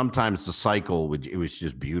 sometimes the cycle it was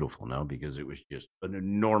just beautiful, because it was just an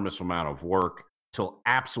enormous amount of work till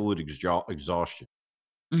absolute exhaustion,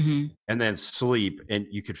 and then sleep, and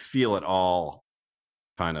you could feel it all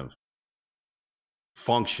kind of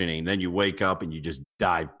functioning. Then you wake up and you just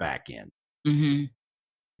dive back in.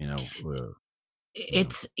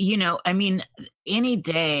 It's any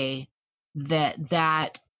day that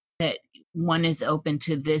one is open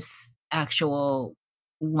to this actual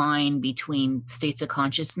line between states of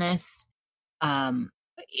consciousness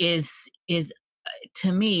is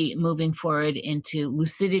to me moving forward into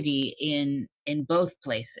lucidity in both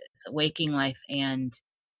places, waking life and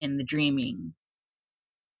in the dreaming.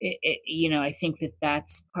 I think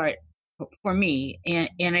that's part for me,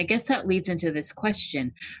 and I guess that leads into this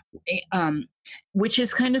question, which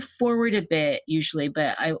is kind of forward a bit usually,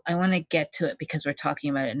 but I want to get to it because we're talking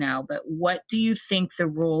about it now. But what do you think the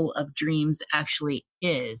role of dreams actually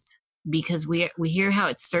is? Because we hear how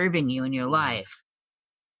it's serving you in your life.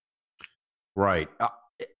 Right.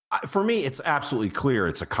 For me, it's absolutely clear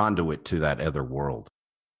it's a conduit to that other world.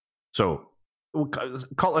 So we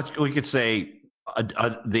could say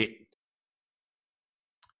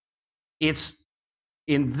it's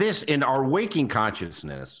in our waking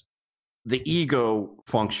consciousness, the ego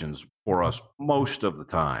functions for us most of the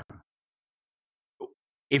time.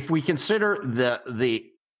 If we consider the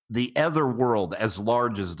other world as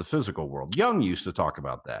large as the physical world, Jung used to talk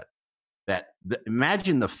about that.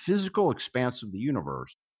 Imagine the physical expanse of the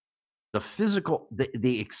universe,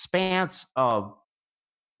 the expanse of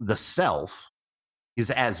the self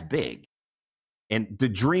is as big, and the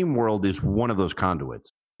dream world is one of those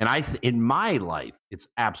conduits. And in my life, it's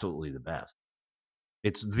absolutely the best.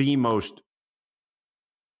 It's the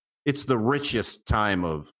richest time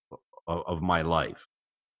of my life.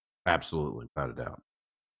 Absolutely, without a doubt.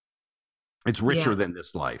 It's richer than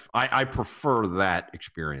this life. I prefer that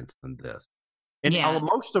experience than this. And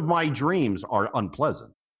most of my dreams are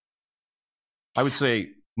unpleasant. I would say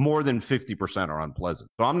more than 50% are unpleasant.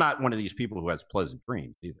 So I'm not one of these people who has pleasant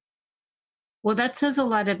dreams either. Well, that says a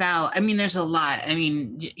lot about, there's a lot.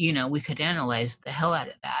 We could analyze the hell out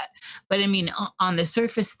of that. But on the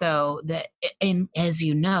surface, though, as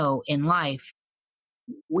you know, in life,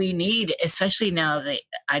 we need, especially now that,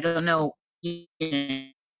 I don't know,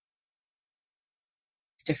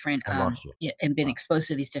 different and been exposed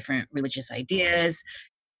to these different religious ideas,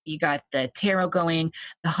 you got the tarot going.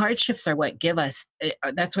 The hardships are what give us,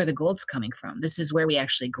 that's where the gold's coming from. This is where we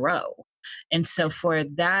actually grow. And so for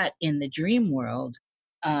that in the dream world,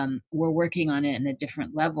 we're working on it in a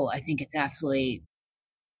different level. I think it's absolutely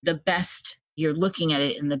the best. You're looking at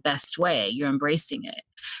it in the best way. You're embracing it.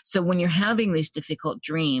 So when you're having these difficult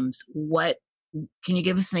dreams, what can you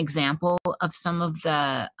give us an example of some of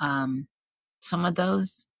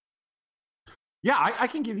those? Yeah, I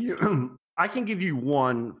can give you I can give you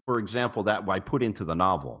one, for example, that I put into the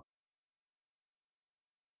novel.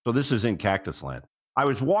 So this is in Cactus Land. I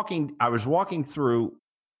was walking through,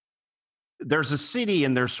 there's a city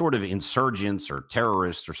and there's sort of insurgents or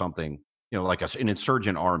terrorists or something, like an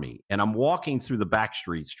insurgent army. And I'm walking through the back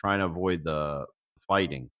streets trying to avoid the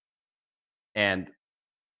fighting. And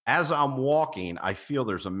as I'm walking, I feel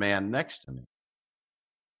there's a man next to me.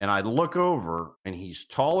 And I look over, and he's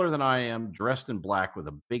taller than I am, dressed in black with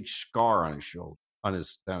a big scar on his shoulder,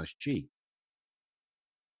 down his cheek.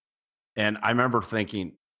 And I remember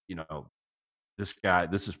thinking, this guy,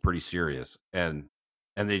 this is pretty serious. And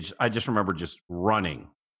I just remember just running.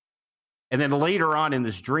 And then later on in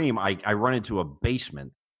this dream, I run into a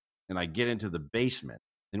basement, and I get into the basement,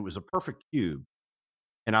 and it was a perfect cube.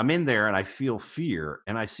 And I'm in there, and I feel fear,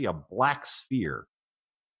 and I see a black sphere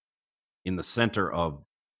in the center of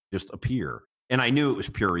just appear. And I knew it was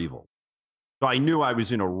pure evil. So I knew I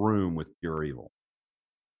was in a room with pure evil,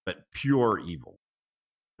 but pure evil.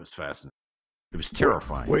 It was fascinating. It was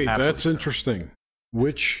terrifying. Wait, Absolutely that's terrifying. Interesting.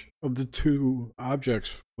 Which of the two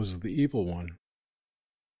objects was the evil one?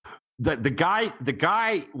 The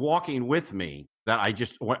guy walking with me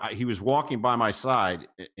he was walking by my side,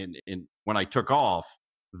 and when I took off,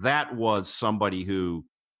 that was somebody who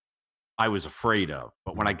I was afraid of.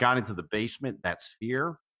 But when I got into the basement, that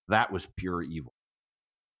sphere, that was pure evil.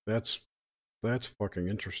 That's fucking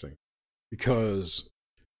interesting, because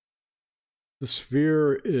the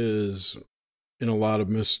sphere is, in a lot of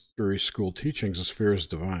mystery school teachings, the sphere is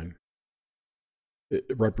divine. It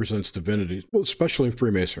represents divinity, well, especially in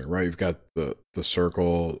Freemasonry, right? You've got the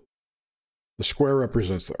circle. The square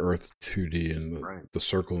represents the earth, 2D, and the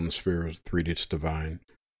circle and the sphere is 3D. It's divine.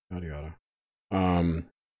 Yada yada.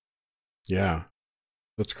 Yeah,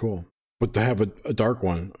 that's cool. But to have a dark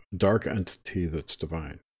one, a dark entity that's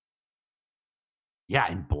divine. Yeah,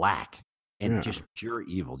 in black. And just pure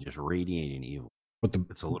evil, just radiating evil. But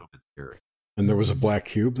it's a little bit scary. And there was a black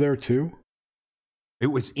cube there too? It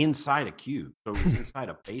was inside a cube. So it was inside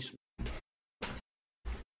a basement.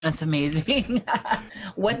 That's amazing.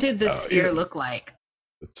 What did the sphere look like?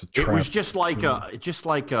 It's a trap. It was just like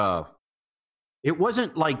it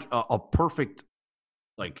wasn't like a perfect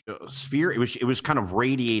sphere. It was kind of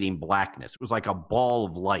radiating blackness. It was like a ball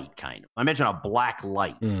of light, kind of. I imagine a black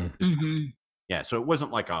light. Mm-hmm. Yeah, so it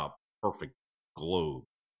wasn't like a perfect globe.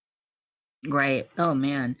 Right. Oh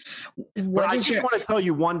man. But I just want to tell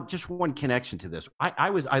you one connection to this. I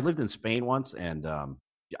lived in Spain once, and I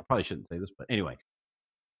probably shouldn't say this, but anyway,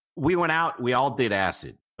 we went out. We all did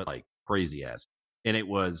acid, but like crazy acid, and it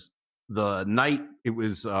was the night. It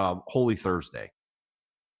was Holy Thursday.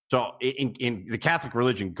 So in the Catholic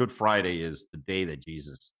religion, Good Friday is the day that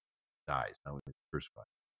Jesus dies. That was crucified.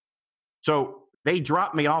 So they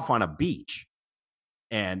dropped me off on a beach,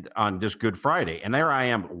 and on this Good Friday, and there I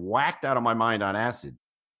am, whacked out of my mind on acid,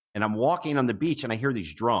 and I'm walking on the beach, and I hear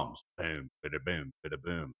these drums, boom, bada boom, bada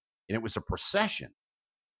boom, and it was a procession.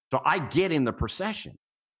 So I get in the procession.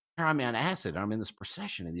 Here I'm on acid, and I'm in this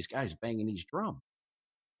procession, and these guys banging these drums.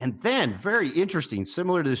 And then, very interesting,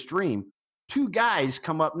 similar to this dream, two guys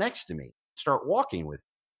come up next to me, start walking with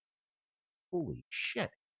me. Holy shit.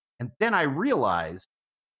 And then I realized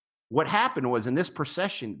what happened was, in this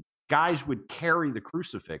procession, guys would carry the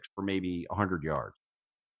crucifix for maybe 100 yards.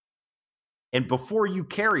 And before you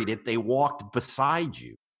carried it, they walked beside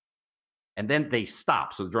you. And then they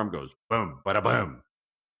stopped. So the drum goes boom, bada boom.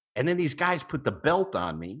 And then these guys put the belt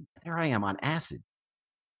on me. There I am on acid,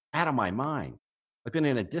 out of my mind. I've been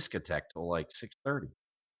in a discotheque till like 6:30.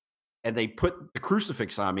 And they put the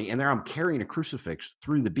crucifix on me, and there I'm carrying a crucifix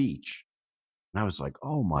through the beach. And I was like,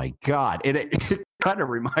 oh my God. And it kind of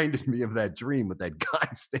reminded me of that dream with that guy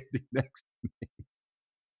standing next to me.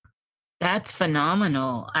 That's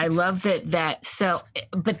phenomenal. I love that. So,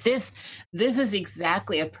 but this is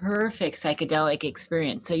exactly a perfect psychedelic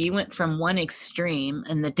experience. So you went from one extreme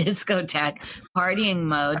in the discotheque partying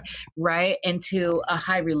mode, right, into a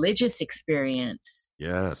high religious experience.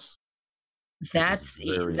 Yes. That's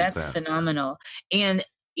phenomenal. And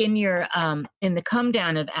in your in the come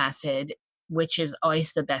down of acid, which is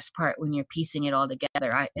always the best part when you're piecing it all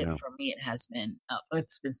together. And for me, it has been,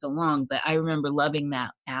 it's been so long, but I remember loving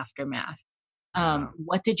that aftermath.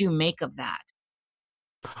 What did you make of that?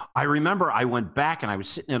 I remember I went back and I was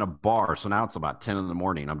sitting in a bar. So now it's about 10 in the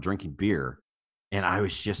morning. I'm drinking beer, and I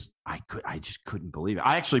just couldn't believe it.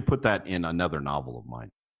 I actually put that in another novel of mine.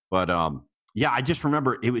 But yeah, I just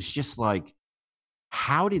remember it was just like,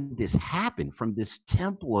 how did this happen from this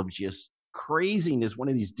temple of just craziness? One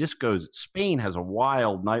of these discos. Spain has a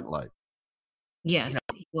wild nightlife. Yes.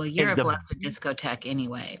 Well, Europe loves a discotheque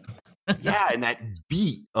anyway. Yeah, and that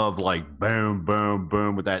beat of like boom, boom,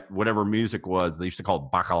 boom with that whatever music was, they used to call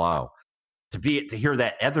it bacalao. To hear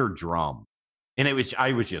that other drum, and I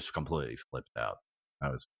was just completely flipped out. I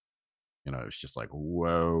was, it was just like,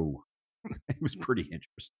 whoa. It was pretty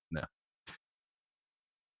interesting. No.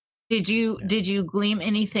 Did you glean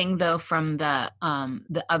anything though from the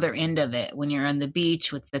other end of it when you're on the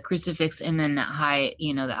beach with the crucifix and then that high,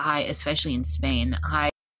 especially in Spain, high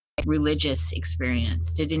religious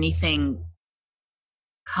experience? Did anything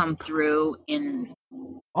come through in?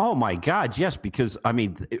 Oh my God, yes, because I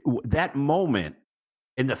mean that moment,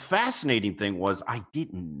 and the fascinating thing was I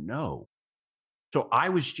didn't know. So I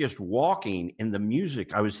was just walking, and the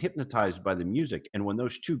music, I was hypnotized by the music, and when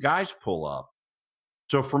those two guys pull up,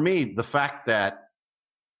 so for me, the fact that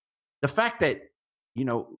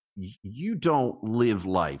you don't live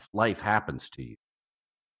life happens to you,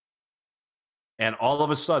 and all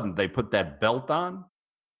of a sudden they put that belt on,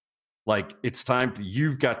 like it's time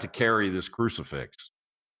you've got to carry this crucifix.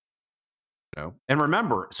 And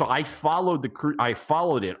remember, so I followed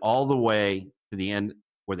it all the way to the end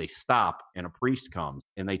where they stop and a priest comes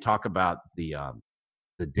and they talk about the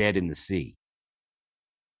dead in the sea.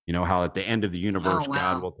 You know how at the end of the universe,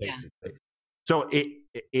 God will take this thing. So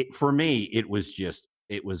it for me, it was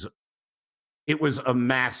a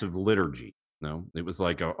massive liturgy. It was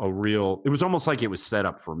like a real. It was almost like it was set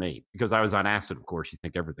up for me because I was on acid. Of course, you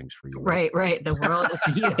think everything's for you, right? The world is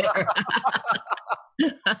you there.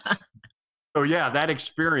 So yeah, that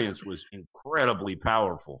experience was incredibly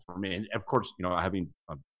powerful for me, and of course,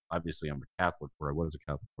 obviously I'm a Catholic, or I was a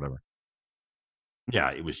Catholic, whatever.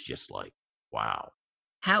 Yeah, it was just like, wow.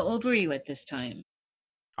 How old were you at this time?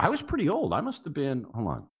 I was pretty old. I must have been. Hold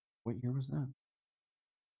on, what year was that?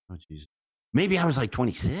 Oh, Jesus. Maybe I was like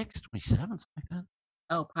 26, 27, something like that.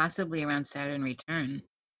 Oh, possibly around Saturn Return.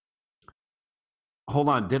 Hold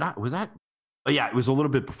on. Was that? Oh, yeah, it was a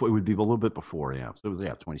little bit before. It would be a little bit before, yeah. So it was,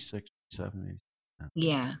 26, 27, maybe.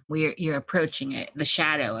 Yeah, you're approaching it, the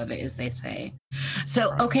shadow of it, as they say.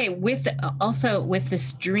 So, okay, with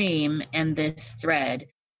this dream and this thread,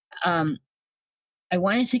 I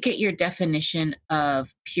wanted to get your definition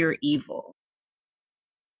of pure evil.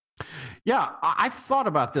 Yeah, I've thought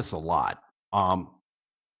about this a lot. I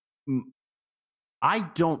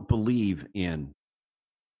don't believe in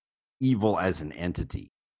evil as an entity.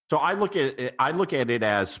 So I look at it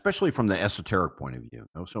as, especially from the esoteric point of view.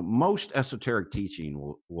 So most esoteric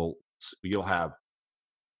teaching you'll have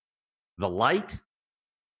the light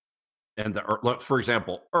and the earth. For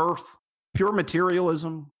example, earth, pure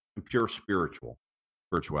materialism, and pure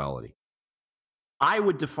spirituality. I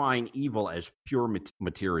would define evil as pure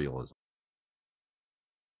materialism,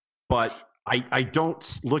 but I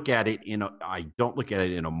don't look at it in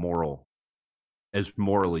a moral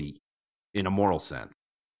sense.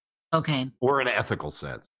 Okay. Or in an ethical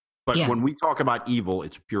sense. But when we talk about evil,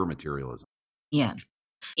 it's pure materialism. Yeah.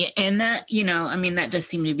 And that, that does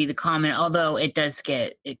seem to be the common, although it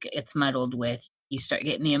gets muddled with, you start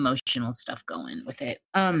getting the emotional stuff going with it.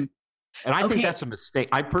 And I think that's a mistake.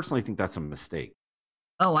 I personally think that's a mistake.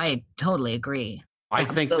 Oh, I totally agree. I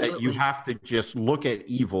think that you have to just look at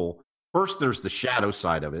evil. First, there's the shadow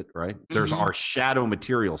side of it, right? Mm-hmm. There's our shadow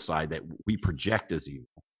material side that we project as evil.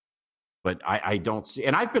 But I don't see,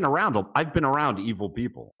 and I've been around evil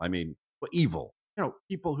people. I mean, evil,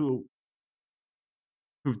 people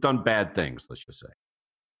who've done bad things, let's just say.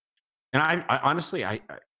 And I honestly,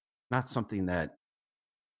 not something that,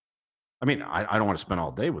 I mean, I don't want to spend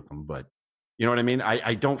all day with them, but you know what I mean?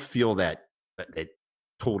 I don't feel that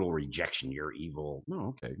total rejection, you're evil.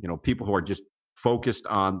 No, okay. People who are just focused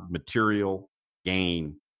on material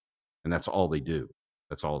gain, and that's all they do.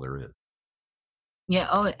 That's all there is. Yeah.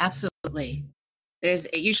 Oh, absolutely.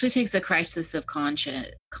 It usually takes a crisis of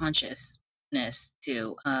consciousness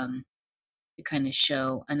to kind of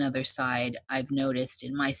show another side. I've noticed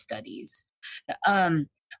in my studies.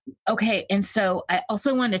 Okay, and so I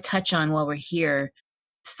also want to touch on, while we're here,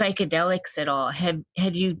 psychedelics at all. Had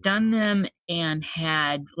you done them and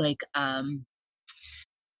had like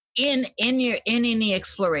in any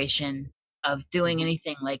exploration of doing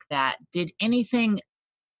anything like that, did anything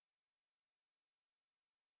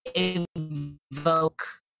evoke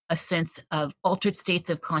a sense of altered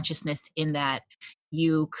states of consciousness in that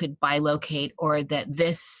you could bilocate, or that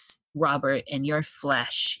this Robert in your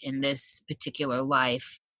flesh in this particular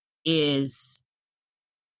life is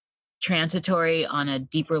transitory on a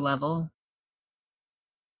deeper level?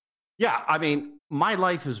 Yeah, I mean, my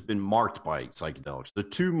life has been marked by psychedelics. The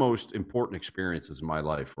two most important experiences in my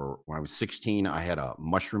life were when I was 16, I had a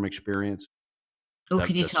mushroom experience. Oh, That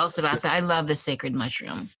could you just tell us about that? I love the sacred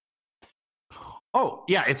mushroom. Oh,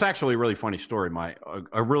 yeah, it's actually a really funny story.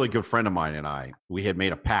 A really good friend of mine and I, we had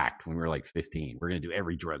made a pact when we were like 15. We're going to do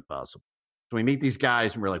every drug possible. So we meet these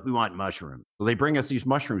guys and we're like, we want mushrooms. So they bring us these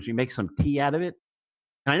mushrooms. We make some tea out of it.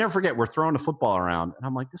 And I never forget, we're throwing the football around. And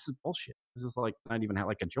I'm like, this is bullshit. This is like not even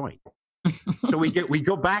like a joint. So we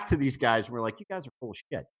go back to these guys and we're like, you guys are full of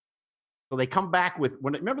shit. So they come back with,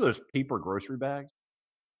 remember those paper grocery bags?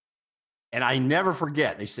 And I never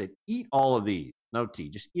forget, they said, eat all of these. No tea,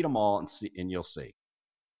 just eat them all and see, and you'll see.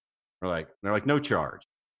 They're like, no charge.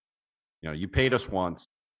 You paid us once.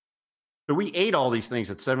 So we ate all these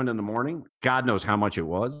things at 7 a.m. God knows how much it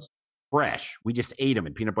was. Fresh. We just ate them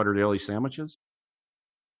in peanut butter jelly sandwiches.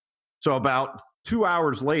 So about 2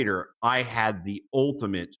 hours later, I had the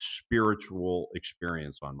ultimate spiritual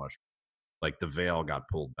experience on mushrooms. Like the veil got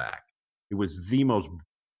pulled back. It was the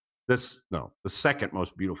second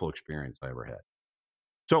most beautiful experience I ever had.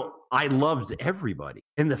 So I loved everybody.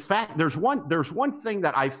 And the fact there's one thing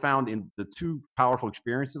that I found in the two powerful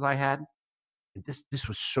experiences I had. This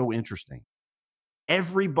was so interesting.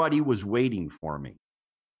 Everybody was waiting for me.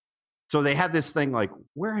 So they had this thing like,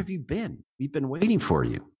 where have you been? We've been waiting for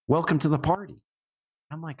you. Welcome to the party.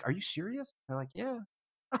 I'm like, are you serious? They're like, yeah.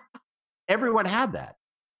 Everyone had that.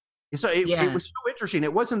 So it was so interesting.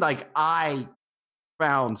 It wasn't like I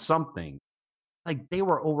found something. Like they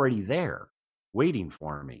were already there waiting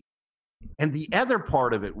for me. And the other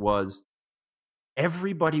part of it was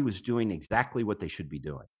everybody was doing exactly what they should be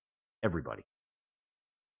doing. Everybody.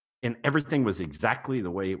 And everything was exactly the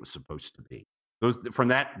way it was supposed to be. Those from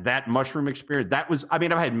that mushroom experience, I've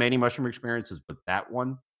had many mushroom experiences, but that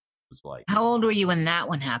one was like. How old were you when that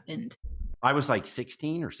one happened? I was like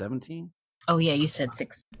 16 or 17. Oh, yeah, you said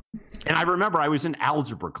 16. And I remember I was in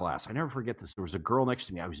algebra class. I never forget this. There was a girl next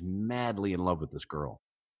to me. I was madly in love with this girl.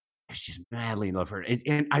 I was just madly in love with her.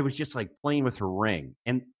 And I was just like playing with her ring.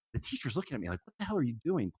 And the teacher's looking at me like, what the hell are you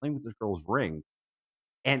doing playing with this girl's ring?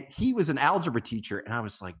 And he was an algebra teacher. And I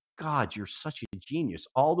was like, God, you're such a genius.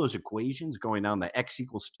 All those equations going down the x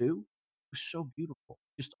equals 2 was so beautiful.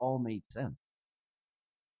 Just all made sense.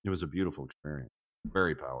 It was a beautiful experience.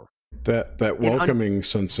 Very powerful. That welcoming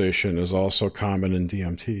sensation is also common in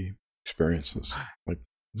DMT experiences. Like,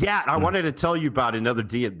 yeah, I wanted to tell you about another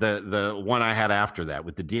the one I had after that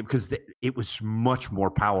with the DMT, because it was much more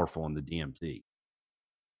powerful in the DMT.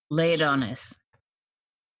 Lay it on us.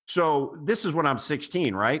 So this is when I'm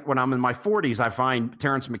 16, right? When I'm in my 40s, I find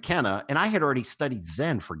Terence McKenna, and I had already studied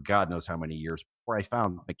Zen for God knows how many years before I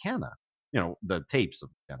found McKenna, the tapes of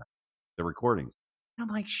McKenna, the recordings. And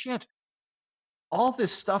I'm like, shit, all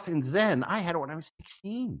this stuff in Zen, I had it when I was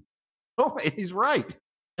 16. Oh, he's right.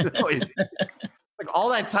 Like all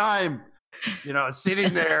that time,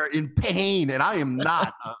 sitting there in pain, and I am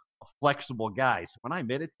not a flexible guy. So when I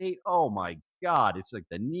meditate, oh my God, it's like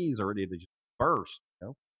the knees are ready to just burst,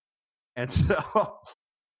 And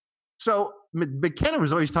so McKenna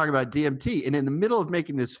was always talking about DMT. And in the middle of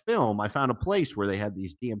making this film, I found a place where they had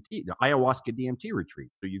these the ayahuasca DMT retreat.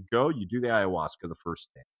 So you go, you do the ayahuasca the first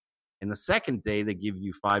day. And the second day, they give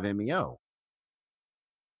you 5-MeO.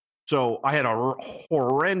 So I had a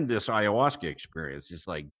horrendous ayahuasca experience, just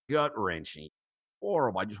like gut-wrenching,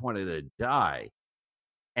 horrible. I just wanted to die.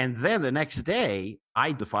 And then the next day, I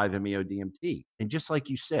did the 5-MeO DMT. And just like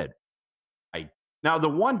you said, now the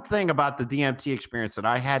one thing about the DMT experience that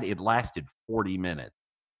I had, it lasted 40 minutes.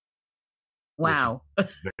 Wow.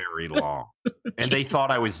 Very long. And they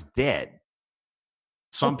thought I was dead.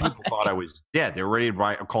 Some people thought I was dead. They were ready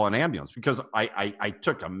to call an ambulance because I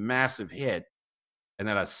took a massive hit and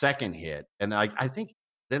then a second hit. And I think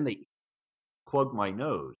then they plugged my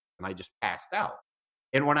nose and I just passed out.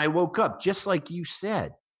 And when I woke up, just like you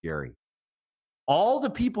said, Jerry, all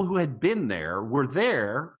the people who had been there were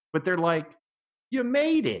there, but they're like, you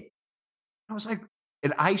made it. I was like,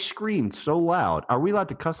 and I screamed so loud. Are we allowed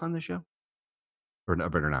to cuss on this show? Or no,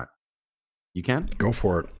 better not. You can? Go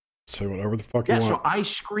for it. Say whatever the fuck you want. So I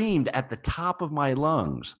screamed at the top of my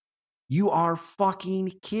lungs. You are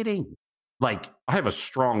fucking kidding. Like, I have a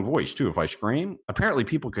strong voice too. If I scream, apparently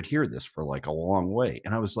people could hear this for like a long way.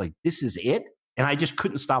 And I was like, this is it? And I just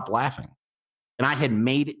couldn't stop laughing. And I had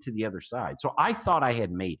made it to the other side. So I thought I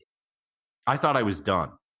had made it. I thought I was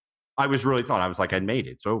done. I was really thought I was like, I made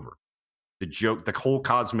it. It's over. The joke, the whole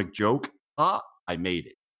cosmic joke, I made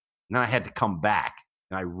it. And then I had to come back.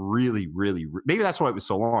 And I really, really, maybe that's why it was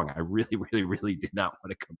so long. I really, really, really did not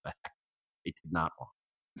want to come back. I did not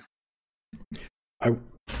want.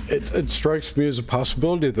 It strikes me as a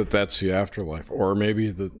possibility that that's the afterlife, or maybe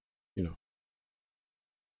that, you know,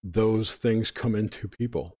 those things come into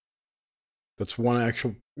people. That's one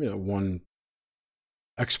actual, you know, one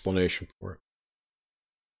explanation for it.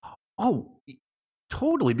 Oh,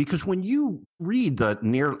 totally. Because when you read what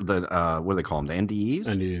do they call them? The NDEs?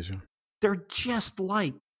 NDEs, yeah. They're just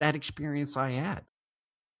like that experience I had.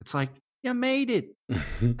 It's like, you made it.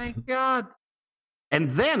 Thank God.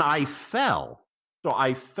 And then I fell. So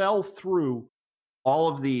I fell through all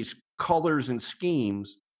of these colors and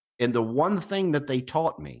schemes. And the one thing that they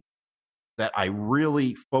taught me that I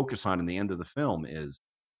really focus on in the end of the film is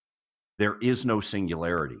there is no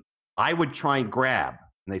singularity. I would try and grab,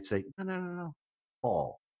 and they'd say, no,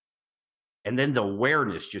 fall. And then the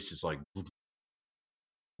awareness just is like,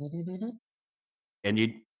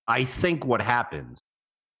 and I think what happens,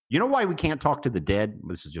 you know why we can't talk to the dead?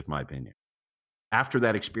 This is just my opinion. After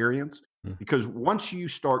that experience, because once you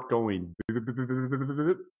start going,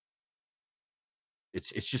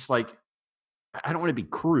 it's just like, I don't want to be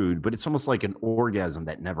crude, but it's almost like an orgasm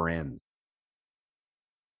that never ends.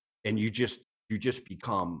 And you just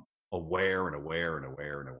become aware and aware and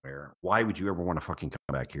aware and aware. Why would you ever want to fucking come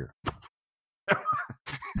back here?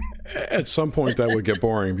 At some point that would get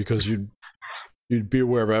boring because you'd be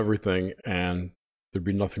aware of everything and there'd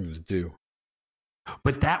be nothing to do.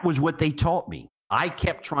 But that was what they taught me. I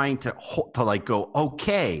kept trying to like go,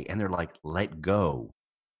 okay. And they're like, let go.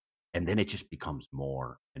 And then it just becomes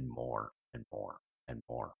more and more and more and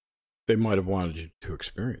more. They might have wanted you to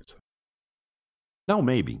experience that. No,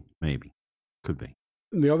 maybe. Could be.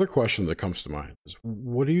 And the other question that comes to mind is,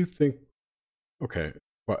 what do you think? Okay,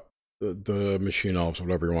 what the machine elves,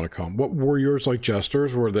 whatever you want to call them, what were yours like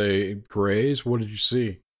jesters? Were they grays? What did you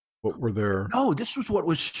see? What were their? No, this was what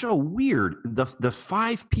was so weird. The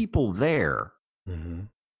 5 people there,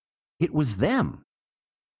 it was them.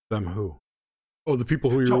 Them who? Oh, the people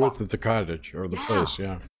who you were with at the cottage or the place,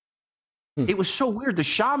 yeah. It was so weird. The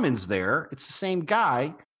shaman's there. It's the same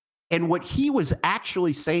guy. And what he was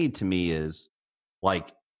actually saying to me is,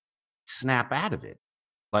 like, snap out of it.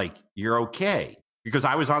 Like, you're okay. Because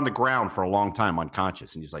I was on the ground for a long time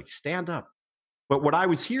unconscious. And he's like, stand up. But what I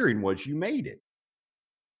was hearing was, you made it.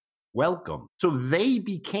 Welcome. So they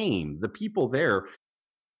became, the people there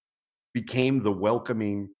became the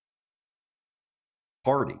welcoming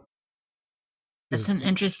party. That's an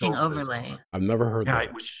interesting overlay. I've never heard that.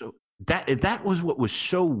 It was so that was what was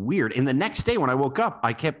so weird. And the next day when I woke up,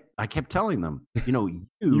 I kept telling them, you know,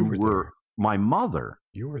 you were my mother.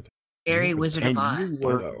 You were there. Fairy Wizard of Oz.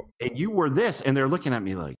 And you were this. And they're looking at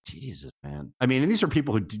me like, Jesus, man. I mean, and these are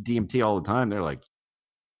people who do DMT all the time. They're like,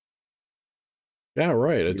 yeah,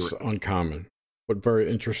 right. It's uncommon, but very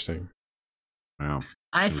interesting. Wow.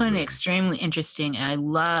 I find it extremely interesting. And I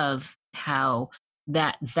love how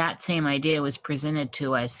that same idea was presented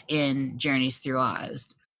to us in Journeys Through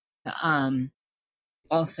Oz.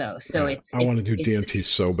 Also, so I want to do DMT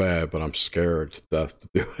so bad, but I'm scared to death to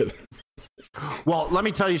do it. Well, let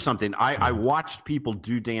me tell you something. I watched people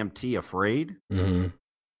do DMT afraid,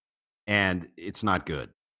 and it's not good.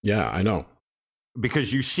 Yeah, I know.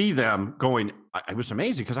 Because you see them going, it was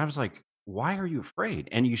amazing because I was like, why are you afraid?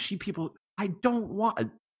 And you see people, I don't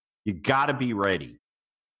want, you got to be ready.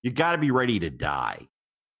 You got to be ready to die.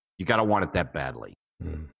 You got to want it that badly.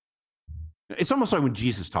 It's almost like when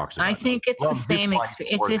Jesus talks about it. I think it's the same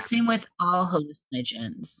experience. It's the same with all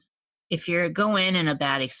hallucinogens. If you're going in a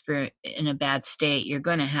bad experience, in a bad state, you're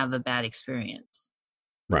going to have a bad experience.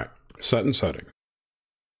 Right. Set and setting.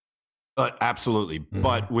 Absolutely.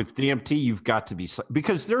 But with DMT, you've got to be,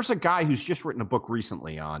 because there's a guy who's just written a book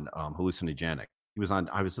recently on hallucinogenic.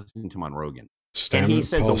 I was listening to him on Rogan. Stamets, and he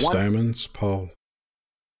said Paul Stamets, Paul.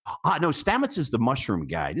 No, Stamets is the mushroom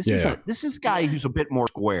guy. This is a guy who's a bit more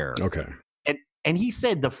square. Okay. And he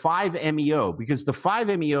said the 5-MeO, because the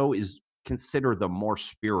 5-MeO is considered the more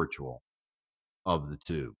spiritual of the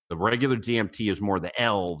two. The regular DMT is more the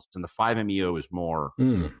elves, and the 5-MeO is more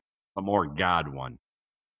a more God one.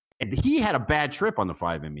 And he had a bad trip on the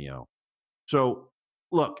 5-MeO. So,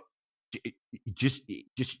 look, you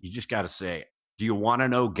just got to say, do you want to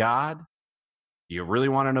know God? Do you really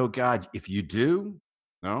want to know God? If you do,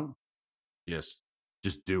 no,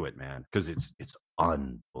 just do it, man, because it's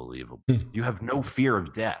unbelievable. You have no fear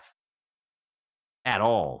of death at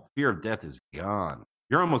all. Fear of death is gone.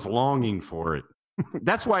 You're almost longing for it.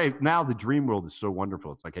 That's why now the dream world is so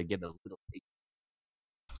wonderful. It's like I get a little taste.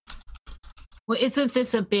 Well, isn't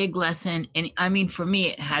this a big lesson? And I mean, for me,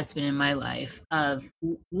 it has been in my life of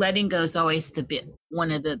letting go is always one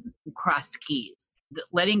of the cross keys.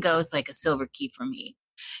 Letting go is like a silver key for me.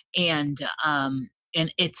 And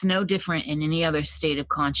it's no different in any other state of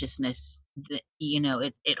consciousness that,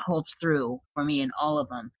 it holds through for me in all of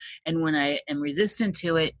them. And when I am resistant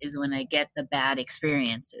to it is when I get the bad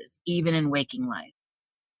experiences, even in waking life.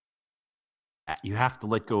 You have to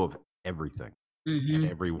let go of everything and Mm-hmm.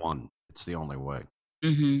 everyone. It's the only way.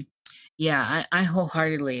 Mm-hmm. Yeah, I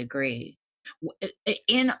wholeheartedly agree.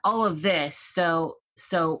 In all of this,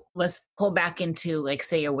 so let's pull back into, like,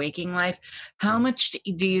 say, your waking life. How much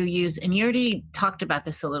do you use? And you already talked about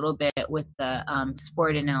this a little bit with the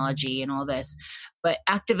sport analogy and all this, but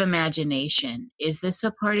active imagination, is this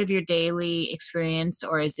a part of your daily experience,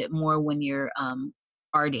 or is it more when you're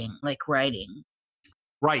arting, like writing?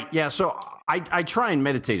 Right. Yeah. So I try and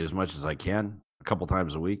meditate as much as I can, a couple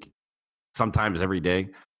times a week, sometimes every day.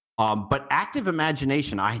 But active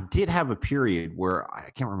imagination, I did have a period where I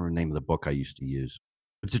can't remember the name of the book I used to use,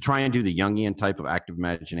 but to try and do the Jungian type of active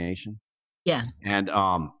imagination. Yeah. And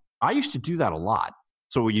I used to do that a lot.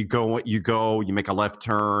 So you make a left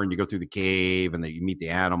turn, you go through the cave, and then you meet the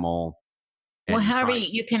animal. Well, And however,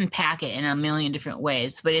 you can pack it in a million different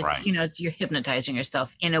ways, but it's, Right. it's you're hypnotizing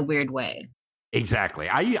yourself in a weird way. Exactly.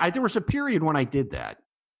 There was a period when I did that,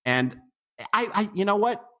 and you know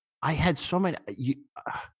what? I had so many. The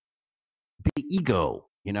ego,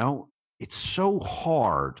 it's so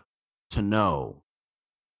hard to know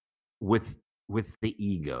with the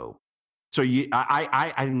ego. So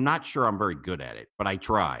I'm not sure I'm very good at it, but I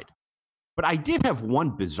tried. But I did have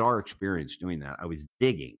one bizarre experience doing that. I was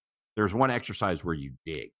digging. There's one exercise where you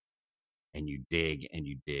dig and you dig and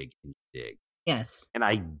you dig and you dig. Yes. And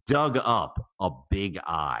I dug up a big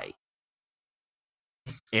eye,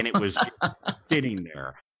 and it was just sitting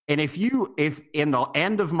there. And if in the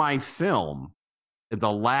end of my film,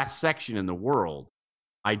 the last section in the world,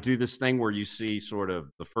 I do this thing where you see sort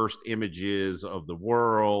of the first images of the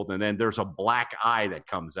world, and then there's a black eye that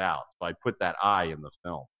comes out. So I put that eye in the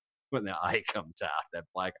film. When the eye comes out, that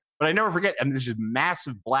black. But I never forget. And there's this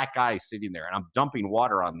massive black eye sitting there, and I'm dumping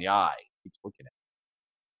water on the eye. Keeps looking at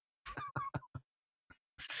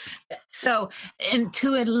So, and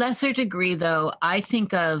to a lesser degree, though, I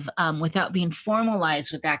think of, without being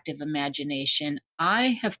formalized with active imagination,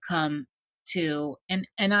 I have come to,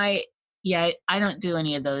 I don't do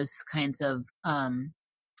any of those kinds of,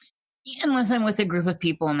 unless I'm with a group of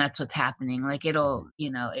people and that's what's happening. Like it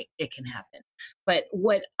can happen. But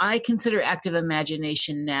what I consider active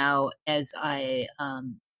imagination now, as I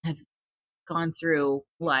have gone through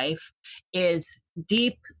life, is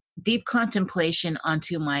deep contemplation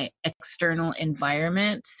onto my external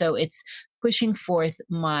environment. So it's pushing forth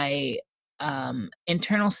my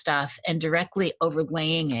internal stuff and directly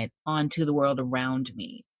overlaying it onto the world around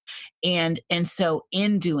me. And so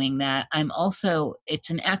in doing that, it's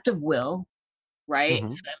an act of will, right?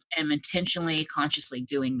 Mhm. So I'm intentionally, consciously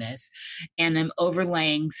doing this, and I'm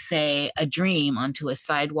overlaying, say, a dream onto a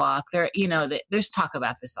sidewalk. There's talk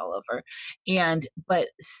about this all over. But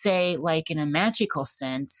say, like, in a magical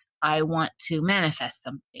sense, I want to manifest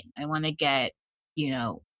something. I want to get,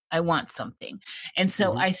 I want something. And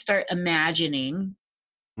so Mhm. I start imagining,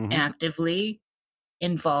 Mhm. actively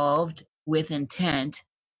involved with intent,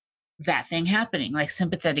 that thing happening, like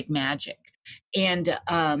sympathetic magic. And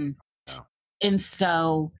Yeah. and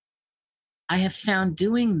so I have found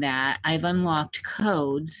doing that, I've unlocked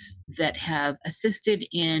codes that have assisted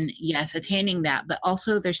in, yes, attaining that, but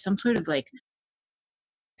also there's some sort of, like,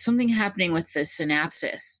 something happening with the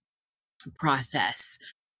synapses process,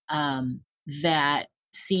 that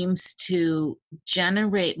seems to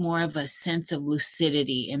generate more of a sense of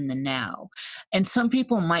lucidity in the now. And some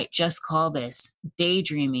people might just call this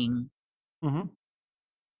daydreaming. Mhm.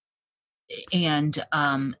 And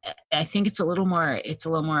I think it's a little more,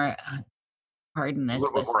 pardon A this,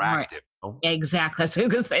 little but bit it's a more little more. active. Exactly. So I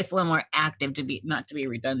was gonna say it's a little more active, to be not to be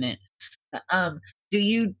redundant. Um, do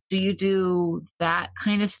you do that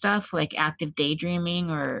kind of stuff, like active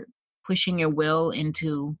daydreaming or pushing your will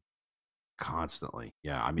into? Constantly.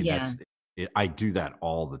 Yeah. I mean, Yeah. I do that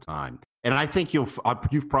all the time. And I think you've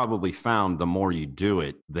probably found the more you do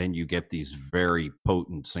it, then you get these very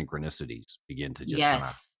potent synchronicities begin to just come out.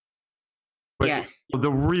 Yes. But Yes.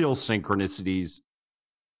 the real synchronicities,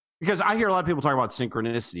 because I hear a lot of people talk about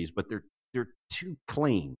synchronicities, but they're too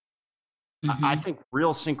clean. I Hmm. think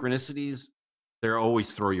real synchronicities, they're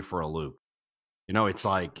always throw you for a loop. It's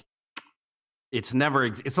like it's never.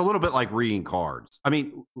 It's a little bit like reading cards. I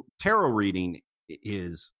mean, tarot reading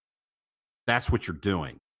is that's what you're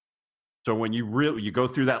doing. So when you go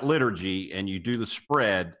through that liturgy and you do the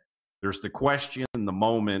spread, there's the question, the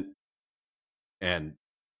moment, and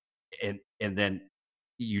then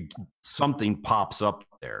something pops up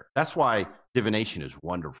there. That's why divination is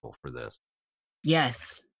wonderful for this.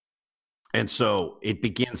 Yes. And so it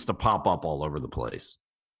begins to pop up all over the place.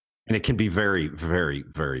 And it can be very, very,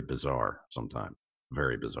 very bizarre sometimes.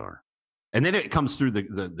 Very bizarre. And then it comes through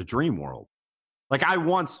the dream world. Like I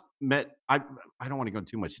once met, I don't want to go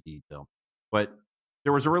into too much detail, but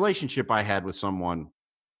there was a relationship I had with someone,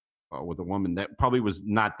 with a woman that probably was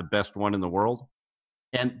not the best one in the world.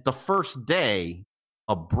 And the first day,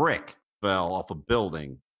 a brick fell off a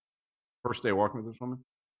building. First day walking with this woman,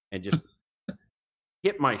 and just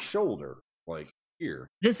hit my shoulder, like here.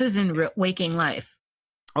 This is in waking life.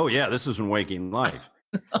 Oh, yeah, this is in waking life.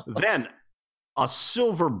 Then a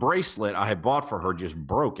silver bracelet I had bought for her just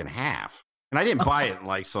broke in half. And I didn't buy it in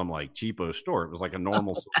like some like cheapo store. It was like a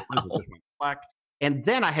normal silver bracelet. Just went black. And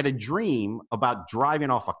then I had a dream about driving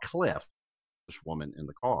off a cliff, this woman in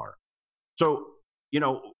the car. So, you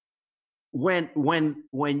know, when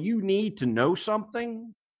you need to know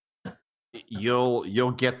something,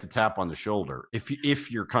 you'll get the tap on the shoulder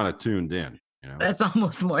if you're kind of tuned in. You know? That's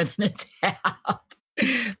almost more than a tap.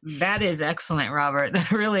 That is excellent, Robert.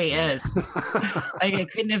 That really is. Like it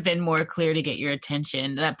couldn't have been more clear to get your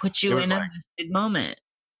attention. That puts you in a lucid moment.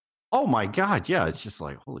 Oh my God! Yeah, it's just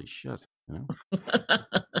like holy shit. You know?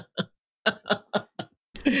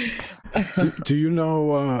 do you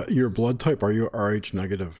know your blood type? Are you Rh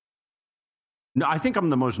negative? No, I think I'm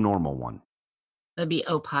the most normal one. That'd be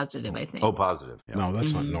O positive, I think. O positive. Yeah. No,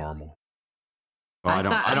 that's not normal. Well,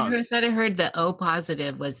 I thought I heard that O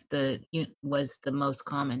positive was the most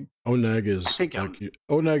common. O neg is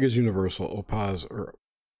O neg is universal. O pos or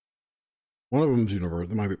one of them is universal.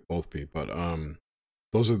 They might both be, but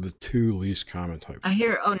those are the two least common types. I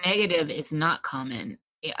hear O negative is not common.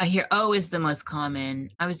 I hear O is the most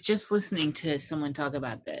common. I was just listening to someone talk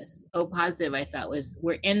about this. O positive, I thought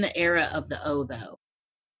we're in the era of the O though.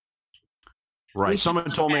 Right.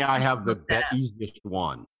 Someone told me I have the easiest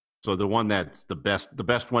one. So the one that's the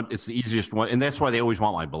best one, it's the easiest one. And that's why they always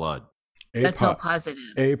want my blood. That's O positive.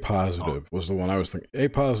 A positive was the one I was thinking. A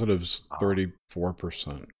positive's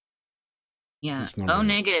 34%. Yeah. O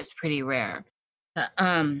negative is pretty rare.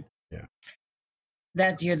 Yeah.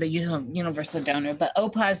 That you're the universal donor, but O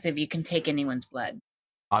positive, you can take anyone's blood.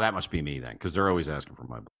 Oh, that must be me then, because they're always asking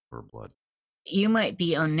for blood. You might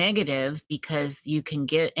be O negative because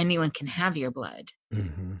anyone can have your blood.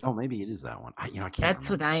 Mm-hmm. Oh, maybe it is that one. I can't. That's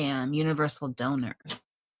remember. What I am, universal donor.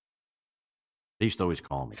 They used to always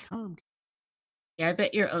call me. Come. Yeah, I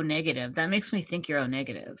bet you're O negative. That makes me think you're O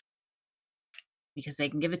negative because they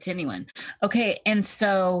can give it to anyone. Okay, and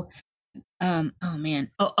so, oh man.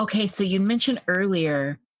 Oh, okay. So you mentioned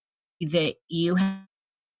earlier that you have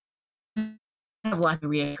lots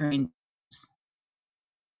of reoccurring.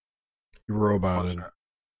 You roboted.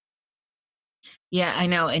 Yeah, I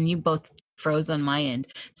know, and you both froze on my end.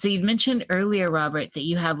 So you mentioned earlier, Robert, that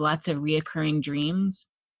you have lots of reoccurring dreams.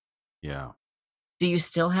 Yeah. Do you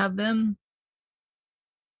still have them?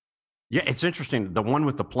 Yeah, it's interesting. The one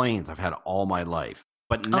with the planes I've had all my life,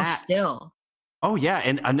 but not still. Oh yeah,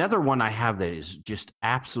 and another one I have that is just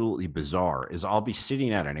absolutely bizarre is I'll be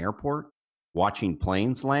sitting at an airport watching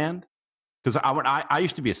planes land. Because I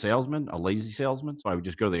used to be a salesman, a lazy salesman, so I would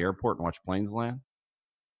just go to the airport and watch planes land.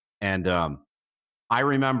 And I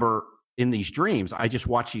remember in these dreams, I just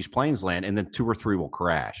watch these planes land, and then 2 or 3 will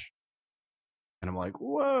crash. And I'm like,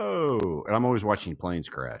 whoa. And I'm always watching planes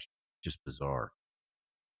crash. Just bizarre.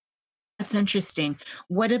 That's interesting.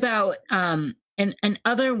 What about and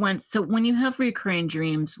other ones? So when you have recurring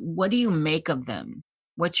dreams, what do you make of them?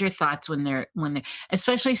 What's your thoughts when they're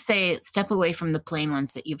especially say step away from the plain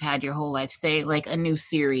ones that you've had your whole life, say like a new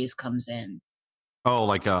series comes in? Oh,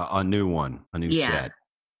 like a new one, a new set.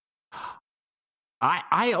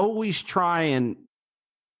 I always try and,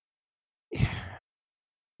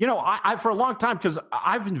 I for a long time, because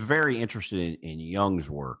I've been very interested in Jung's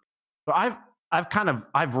work. So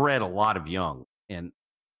I've read a lot of Jung, and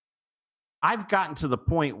I've gotten to the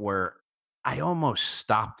point where I almost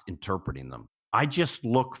stopped interpreting them. I just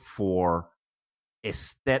look for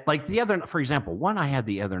that. Like for example, one I had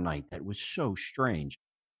the other night that was so strange.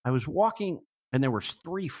 I was walking and there was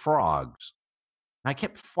 3 frogs. And I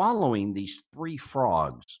kept following these 3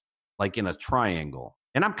 frogs, like in a triangle.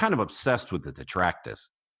 And I'm kind of obsessed with the Detritus.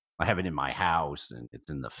 I have it in my house and it's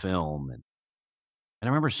in the film. And I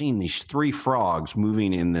remember seeing these 3 frogs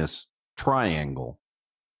moving in this triangle.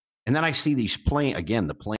 And then I see these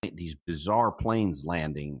these bizarre planes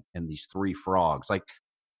landing and these 3 frogs. Like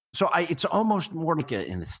So it's almost more like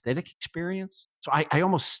an aesthetic experience. So I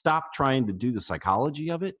almost stopped trying to do the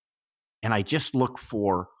psychology of it, and I just look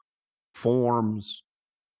for forms,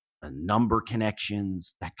 number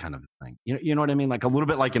connections, that kind of thing. You know what I mean? Like a little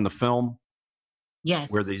bit like in the film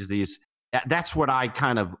where Yes. these that's what I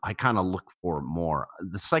kind of look for more.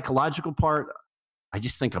 The psychological part, I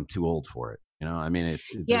just think I'm too old for it. I mean,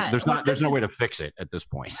 Yeah. there's Well, not there's no way to fix it at this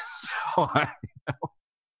point. So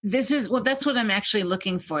that's what I'm actually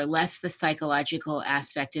looking for, less the psychological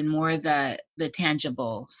aspect and more the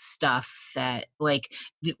tangible stuff that, like,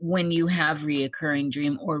 when you have reoccurring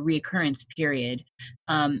dream or reoccurrence period,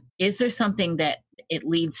 is there something that it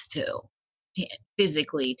leads to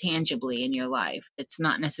physically, tangibly in your life? It's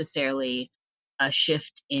not necessarily a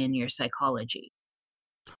shift in your psychology.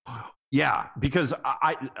 yeah, because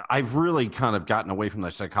I've really kind of gotten away from the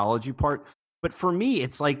psychology part. But for me,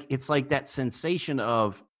 it's like that sensation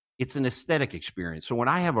of it's an aesthetic experience. So when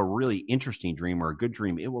I have a really interesting dream or a good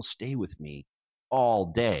dream, it will stay with me all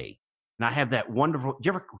day. And I have that wonderful. Do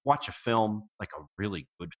you ever watch a film, like a really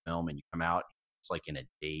good film, and you come out, it's like in a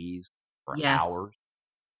daze for Yes. hours?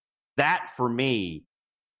 That for me,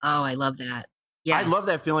 Oh, I love that. I love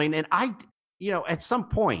that Yes. feeling. And at some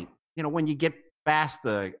point, when you get past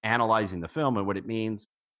the analyzing the film and what it means,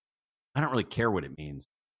 I don't really care what it means.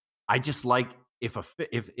 I just like if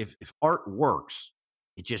if art works,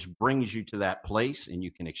 it just brings you to that place and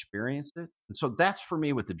you can experience it. And so that's for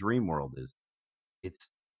me what the dream world is. It's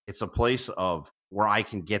it's a place of where I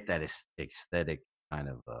can get that aesthetic kind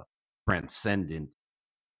of transcendent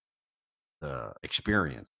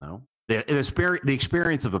experience. No, the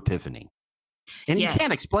experience of epiphany. And you can't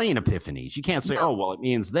Yes. explain epiphanies. You can't say, No. "Oh, well, it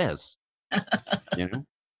means this." You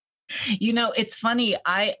know? It's funny.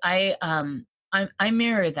 I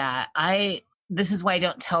mirror that. This is why I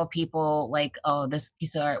don't tell people, like, oh, this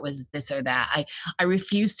piece of art was this or that. I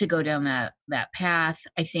refuse to go down that path.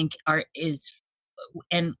 I think art is,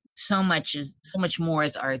 and so much more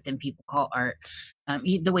is art than people call art.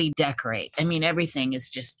 The way you decorate. I mean, everything is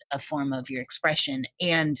just a form of your expression.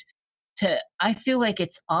 And I feel like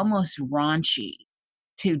it's almost raunchy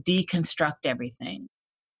to deconstruct everything.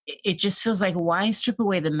 It just feels like, why strip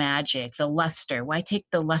away the magic, the luster? Why take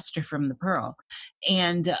the luster from the pearl?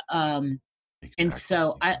 And Exactly.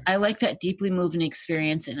 so I like that deeply moving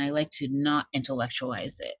experience, and I like to not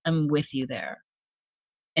intellectualize it. I'm with you there.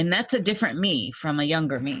 And that's a different me from a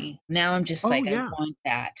younger me. Now I'm just Oh like, I yeah. want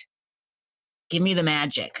that. Give me the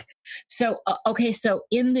magic. So, okay, so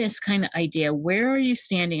in this kind of idea, where are you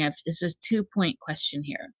standing? This is a 2 point question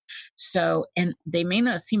here. So, and they may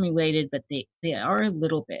not seem related, but they are a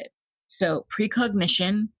little bit. So,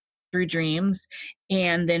 precognition through dreams,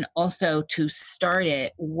 and then also to start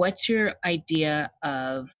it, what's your idea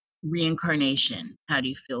of reincarnation? How do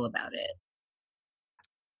you feel about it?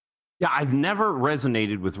 Yeah, I've never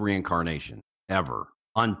resonated with reincarnation ever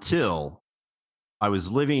until I was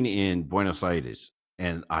living in Buenos Aires,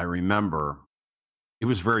 and I remember it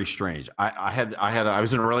was very strange. I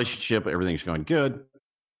was in a relationship, everything's going good, and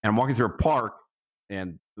I'm walking through a park,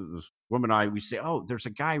 and this woman and I we say, "Oh, there's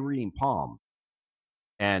a guy reading palm,"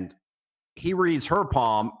 and he reads her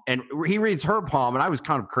palm, and I was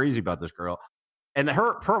kind of crazy about this girl, and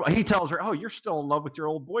he tells her, "Oh, you're still in love with your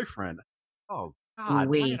old boyfriend." Oh God,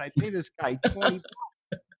 why did We. I pay this guy 20?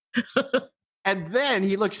 And then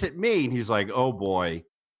he looks at me and he's like, "Oh boy."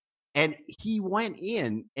 And he went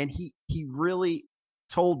in and he really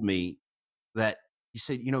told me that he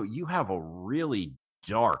said, "You have a really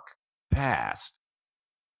dark past,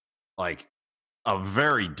 like a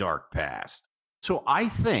very dark past." So I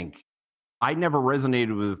think I never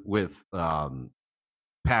resonated with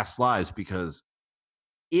past lives because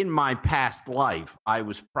in my past life I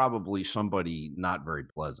was probably somebody not very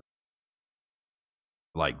pleasant,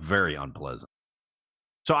 like very unpleasant.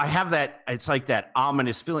 So I have that, it's like that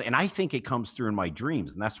ominous feeling, and I think it comes through in my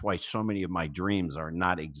dreams, and that's why so many of my dreams are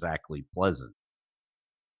not exactly pleasant.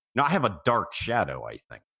 Now I have a dark shadow, I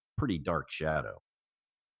think, pretty dark shadow.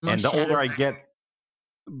 And Most the older shadows I get,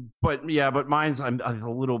 but yeah, but I'm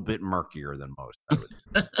a little bit murkier than most, I would say.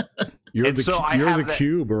 are. You're And the so I you're the have that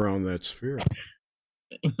cube around that sphere.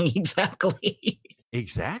 Exactly.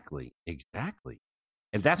 exactly, exactly.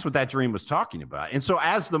 And that's what that dream was talking about. And so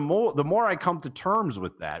as the more I come to terms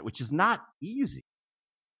with that, which is not easy,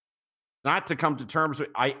 not to come to terms with,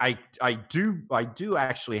 I do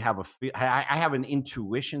actually have I have an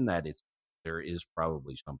intuition that there is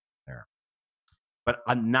probably something there, but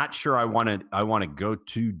I'm not sure I want to go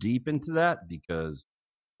too deep into that because,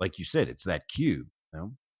 like you said, it's that cube.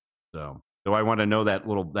 So do I want to know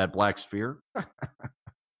that black sphere?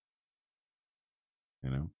 you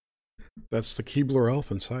know That's the Keebler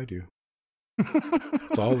elf inside you.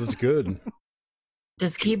 It's all that's good.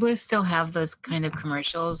 Does Keebler still have those kind of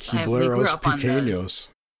commercials? We grew Keebleros up on those.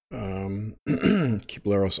 pequeños.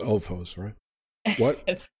 Keebleros elfos, right? What?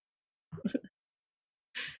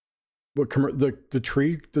 The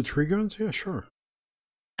tree guns? Yeah, sure.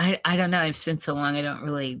 I don't know. It's been so long. I don't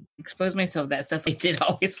really expose myself to that stuff. I did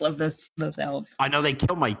always love those elves. I know they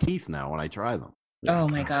kill my teeth now when I try them. Oh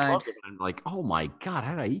my God. I'm like, oh my God,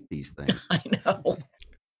 how do I eat these things? I know.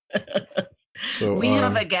 So, we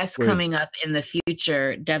have a guest coming up in the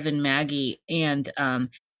future, Devin Maggie, and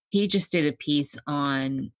he just did a piece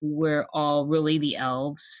on where all really the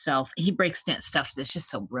elves he breaks down stuff that's just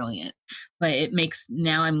so brilliant. But it makes,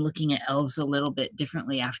 now I'm looking at elves a little bit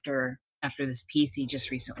differently after this piece he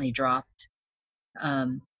just recently dropped.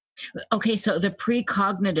 Okay, so the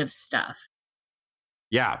precognitive stuff.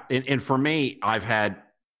 Yeah, and for me, I've had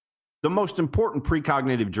the most important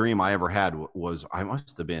precognitive dream I ever had was,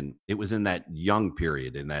 it was in that young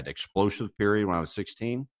period, in that explosive period when I was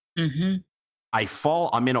 16. Mm-hmm.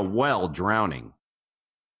 I'm in a well drowning,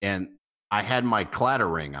 and I had my clatter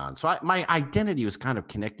ring on. So my identity was kind of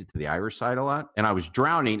connected to the Irish side a lot. And I was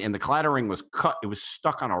drowning, and the clatter ring was cut. It was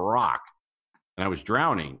stuck on a rock, and I was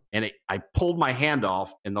drowning. And I pulled my hand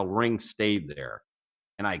off, and the ring stayed there.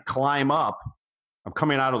 And I climb up. I'm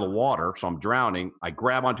coming out of the water, so I'm drowning. I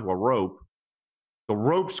grab onto a rope. The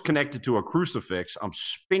rope's connected to a crucifix. I'm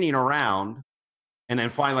spinning around, and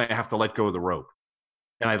then finally I have to let go of the rope,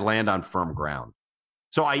 and I land on firm ground.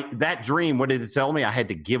 So that dream, what did it tell me? I had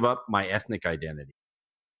to give up my ethnic identity.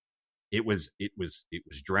 It was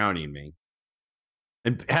drowning me,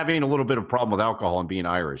 and having a little bit of problem with alcohol and being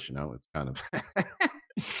Irish. It's kind of.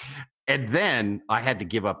 And then I had to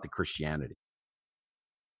give up the Christianity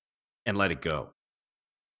and let it go.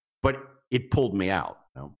 But it pulled me out,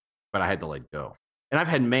 but I had to let go. And I've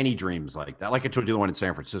had many dreams like that. Like I told you, the one in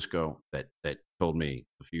San Francisco that told me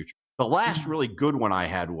the future. The last really good one I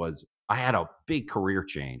had was, I had a big career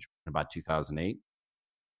change in about 2008.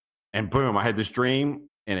 And boom, I had this dream,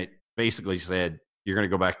 and it basically said, you're going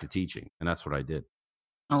to go back to teaching. And that's what I did.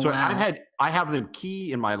 Oh, so wow. I have the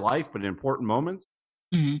key in my life, but in important moments,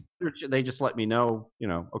 they just let me know,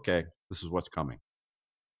 okay, this is what's coming.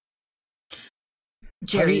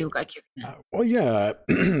 Jerry, you look like you're well, yeah,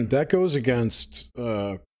 that goes against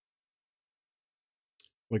like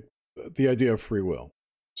the idea of free will.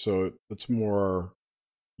 So it's more,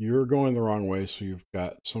 you're going the wrong way, so you've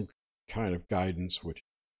got some kind of guidance which is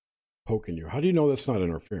poking you. How do you know that's not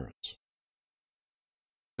interference?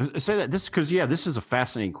 Say that because this is a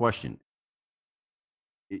fascinating question.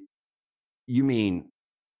 You mean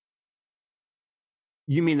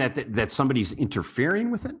that somebody's interfering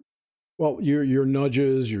with it? Well, your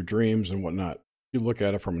nudges, your dreams, and whatnot. You look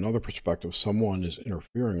at it from another perspective. Someone is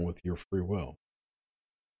interfering with your free will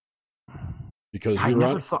because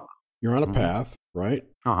you're on a path, right?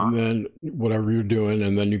 Uh-huh. And then whatever you're doing,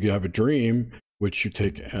 and then you have a dream which you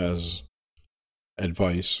take as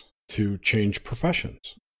advice to change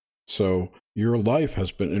professions. So your life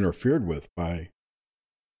has been interfered with by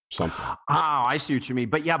something. Oh, I see what you mean.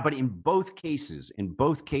 But in both cases,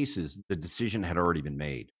 the decision had already been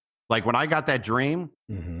made. Like when I got that dream,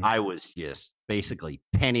 I was just basically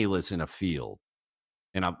penniless in a field.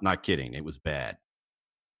 And I'm not kidding. It was bad.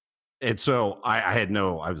 And so I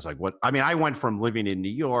was like, what? I mean, I went from living in New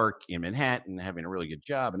York, in Manhattan, having a really good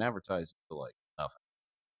job in advertising to like nothing.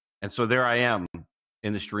 And so there I am.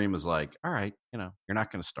 And this dream was like, all right, you're not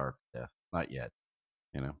going to starve to death. Not yet,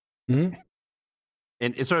 Mm-hmm.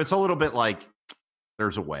 And so it's a little bit like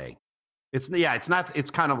there's a way. It's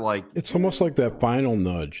kind of like. It's almost like that final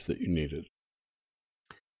nudge that you needed.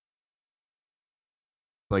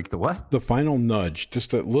 Like the what? The final nudge,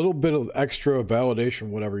 just a little bit of extra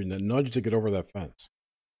validation, whatever, the nudge to get over that fence.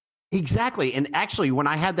 Exactly. And actually, when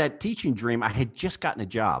I had that teaching dream, I had just gotten a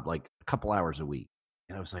job, like a couple hours a week.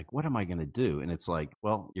 And I was like, what am I going to do? And it's like,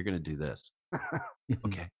 well, you're going to do this.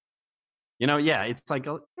 Okay. It's like,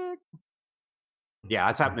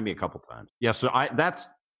 it's happened to me a couple times. Yeah. So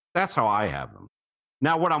that's how I have them.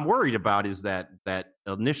 Now, what I'm worried about is that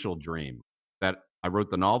initial dream that I wrote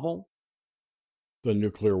the novel. The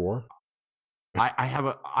nuclear war. In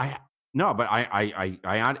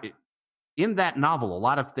that novel, a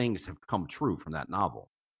lot of things have come true from that novel.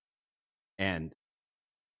 And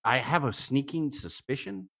I have a sneaking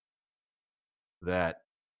suspicion that,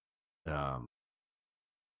 that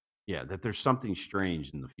there's something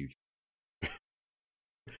strange in the future.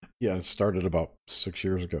 Yeah, it started about 6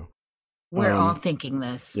 years ago. We're all thinking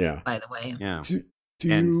this, by the way. Yeah. Do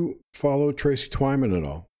you follow Tracy Twyman at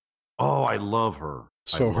all? Oh, I love her.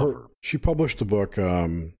 So she published a book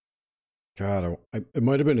God, it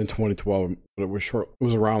might have been in 2012, but it was short. It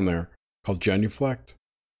was around there, called Genuflect,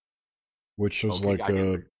 which was like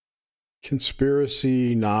a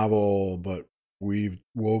conspiracy novel, but we've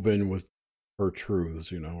woven with her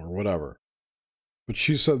truths, or whatever. But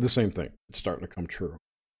she said the same thing. It's starting to come true.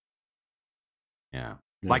 Yeah.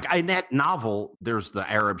 Like in that novel, there's the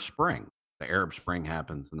Arab Spring. The Arab Spring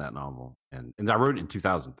happens in that novel. And I wrote it in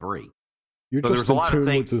 2003. You're just in tune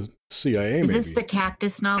with the CIA, Is this the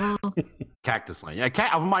Cactus novel? Cactus Land. Yeah,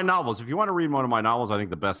 of my novels. If you want to read one of my novels, I think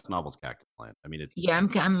the best novel is Cactus Land. I mean, it's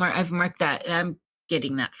I've marked that. I'm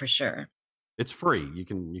getting that for sure. It's free. You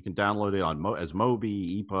can download it on as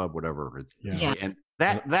Mobi, EPUB, whatever. It's yeah. And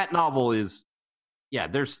that novel is,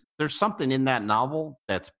 there's something in that novel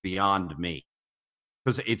that's beyond me,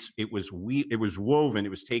 because it was woven. It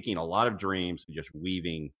was taking a lot of dreams and just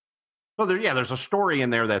weaving. So there's a story in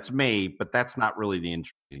there that's made, but that's not really the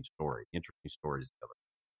interesting story. The interesting story is the other.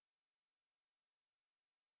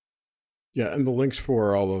 Yeah, and the links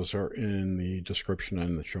for all those are in the description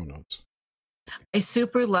and the show notes. I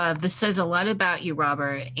super love this. Says a lot about you,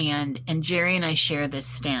 Robert, and Jerry and I share this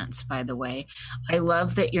stance. By the way, I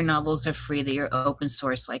love that your novels are free, that you're open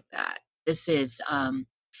source like that. This is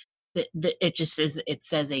it just is. It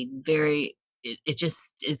says a very. It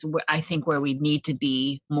just is. I think where we need to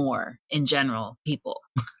be more in general, people.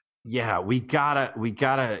 Yeah, we gotta walk.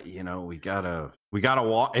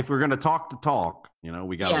 If we're gonna talk the talk,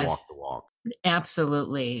 we gotta walk the walk.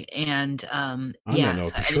 Absolutely. And on that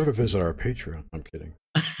note, be sure to visit our Patreon. I'm kidding.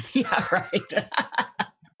 Yeah, right.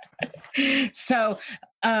 So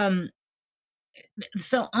on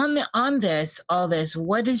all this,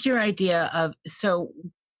 what is your idea of?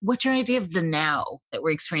 What's your idea of the now that we're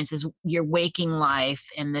experiencing? Your waking life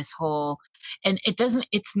and this whole, and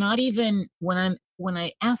it's not even when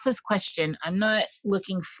I ask this question, I'm not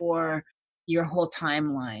looking for your whole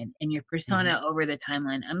timeline and your persona over the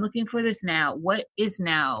timeline. I'm looking for this now. What is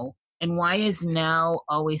now, and why is now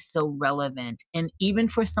always so relevant? And even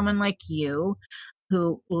for someone like you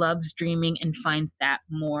who loves dreaming and finds that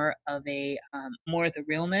more of the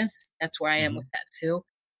realness, that's where I am with that too.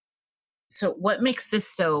 So what makes this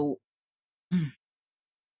so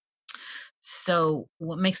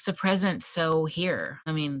what makes the present so here?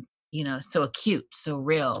 I mean, so acute, so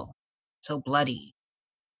real, so bloody.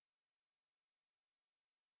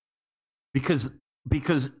 Because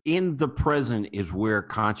in the present is where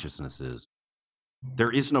consciousness is.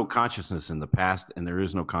 There is no consciousness in the past, and there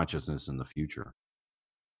is no consciousness in the future.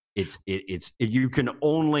 You can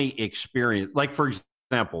only experience, like, for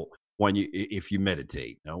example, if you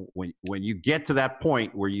meditate, when you get to that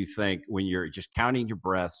point where you think, when you're just counting your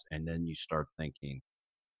breaths, and then you start thinking,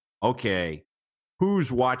 okay,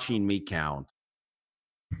 who's watching me count?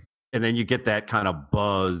 And then you get that kind of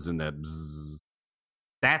buzz and that bzz.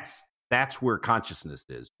 That's where consciousness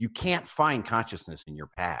is. You can't find consciousness in your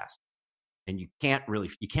past, and you can't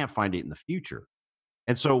find it in the future.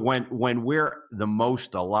 And so when we're the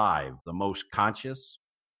most alive, the most conscious,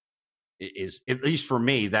 is, at least for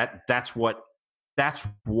me, that's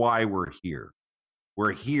why we're here.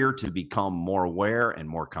 We're here to become more aware and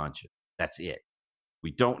more conscious. That's it.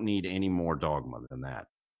 We don't need any more dogma than that.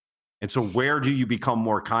 And so where do you become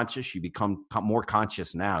more conscious? You become more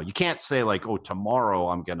conscious now. You can't say like, oh, tomorrow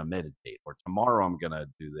I'm going to meditate, or tomorrow I'm going to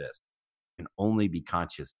do this. You can only be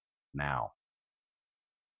conscious now.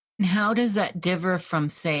 And how does that differ from,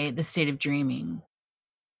 say, the state of dreaming?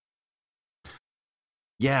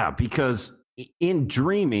 Yeah, because in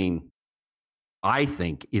dreaming, I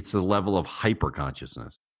think it's the level of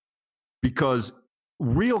hyper-consciousness. Because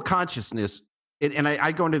real consciousness, and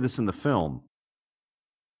I go into this in the film,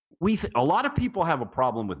 a lot of people have a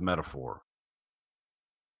problem with metaphor.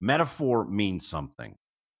 Metaphor means something,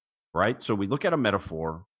 right? So we look at a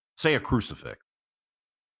metaphor, say a crucifix,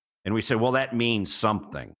 and we say, well, that means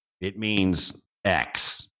something. It means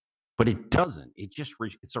X, but it doesn't.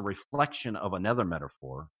 It's a reflection of another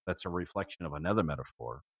metaphor. That's a reflection of another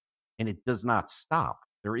metaphor, and it does not stop.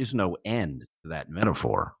 There is no end to that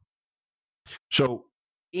metaphor. So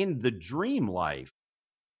in the dream life,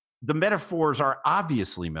 the metaphors are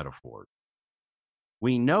obviously metaphors.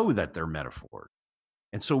 We know that they're metaphors.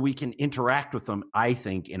 And so we can interact with them, I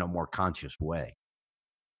think, in a more conscious way.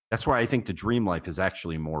 That's why I think the dream life is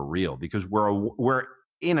actually more real, because we're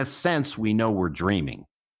in a sense, we know we're dreaming,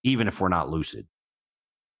 even if we're not lucid.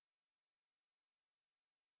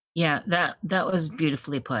 Yeah, that was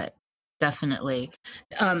beautifully put. Definitely.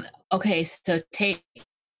 Okay, so take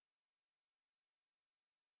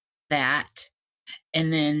that.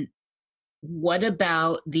 And then what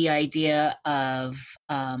about the idea of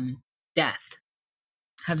death?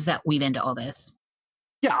 How does that weave into all this?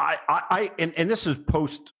 Yeah, and this is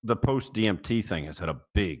the post DMT thing has had a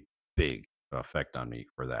big effect on me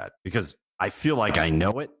for that because I feel like I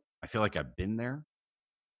know it. I feel like I've been there.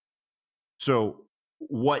 So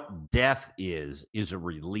what death is a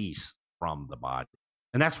release from the body.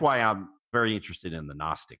 And that's why I'm very interested in the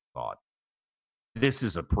Gnostic thought. This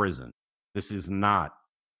is a prison. This is not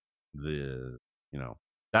the,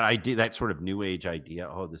 that idea, that sort of new age idea.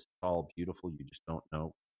 Oh, this is all beautiful. You just don't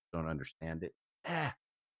know, don't understand it.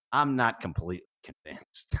 I'm not completely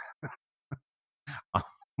convinced.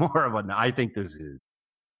 More of I think this is,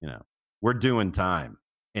 we're doing time,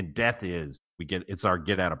 and death is it's our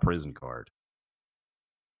get out of prison card.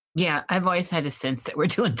 Yeah, I've always had a sense that we're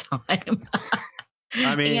doing time.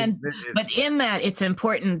 I mean, but in that, it's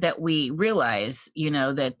important that we realize,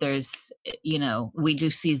 that there's, we do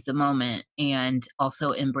seize the moment and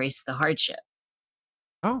also embrace the hardship.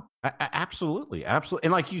 Oh, absolutely. Absolutely.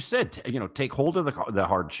 And like you said, take hold of the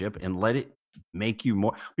hardship and let it make you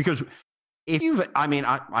more, because if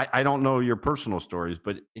I don't know your personal stories,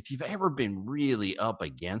 but if you've ever been really up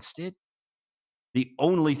against it, the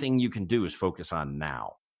only thing you can do is focus on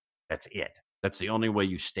now. That's it. That's the only way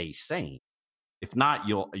you stay sane. If not,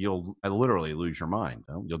 you'll literally lose your mind.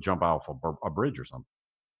 You'll jump off a bridge or something.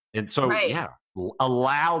 And so, right. Yeah,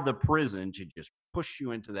 allow the prison to just push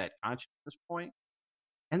you into that consciousness point.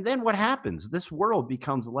 And then what happens? This world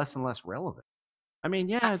becomes less and less relevant. I mean,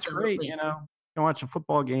 yeah, Absolutely. It's great, you can watch a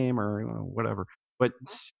football game or whatever, but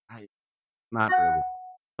not really,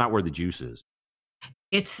 not where the juice is.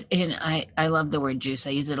 And I love the word juice.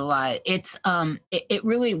 I use it a lot. It's it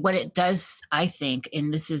really, what it does, I think,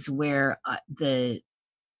 and this is where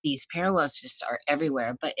these parallels just are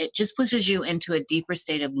everywhere, but it just pushes you into a deeper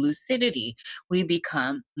state of lucidity. We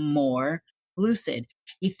become more lucid.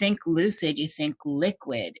 You think lucid, you think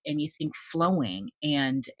liquid, and you think flowing,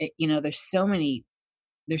 and there's so many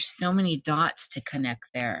dots to connect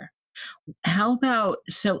there. How about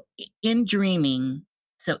in dreaming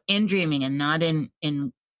and not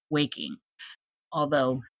in waking,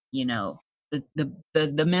 although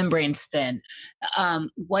the membrane's thin.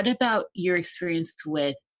 What about your experience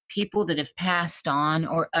with people that have passed on,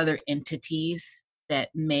 or other entities that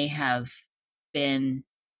may have been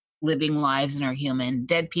living lives and are human,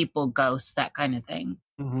 dead people, ghosts, that kind of thing?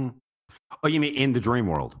 Mm-hmm. Oh, you mean in the dream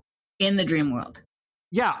world? In the dream world.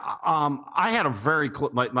 Yeah, I had a very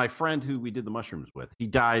my friend who we did the mushrooms with. He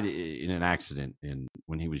died in an accident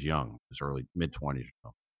when he was young, his early mid-20s or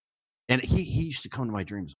so. And he used to come to my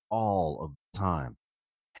dreams all of the time.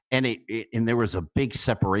 And and there was a big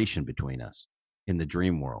separation between us in the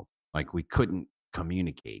dream world. Like we couldn't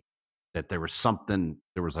communicate. That there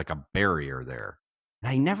was like a barrier there.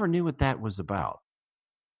 And I never knew what that was about.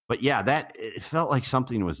 But yeah, it felt like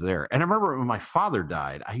something was there. And I remember when my father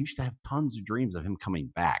died, I used to have tons of dreams of him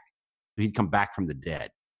coming back. He'd come back from the dead.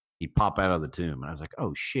 He'd pop out of the tomb. And I was like,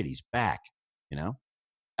 oh shit, he's back. I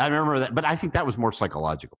remember that. But I think that was more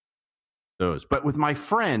psychological. But with my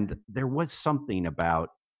friend, there was something about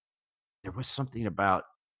there was some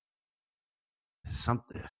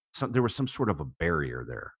sort of a barrier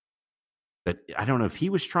there that I don't know if he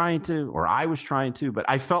was trying to or I was trying to, but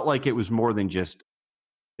I felt like it was more than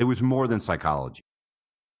psychology.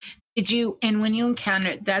 And when you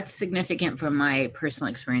encounter, that's significant from my personal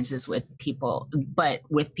experiences with people, but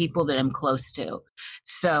with people that I'm close to.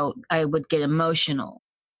 So I would get emotional.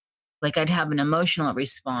 Like I'd have an emotional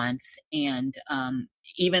response, and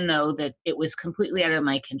even though that it was completely out of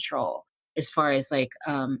my control, as far as like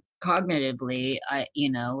cognitively,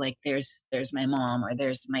 like there's my mom, or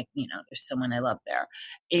there's there's someone I love there,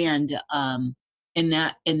 and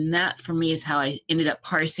that for me is how I ended up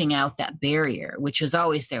parsing out that barrier, which was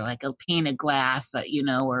always there, like a pane of glass,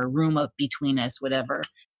 or a room up between us, whatever.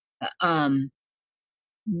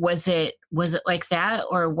 Was it like that,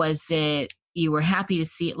 or was it you were happy to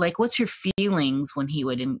see it? Like, what's your feelings when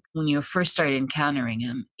when you first started encountering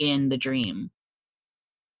him in the dream?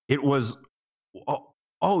 It was,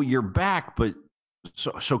 oh, you're back, but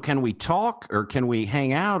so can we talk or can we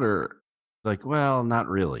hang out, or like, well, not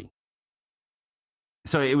really.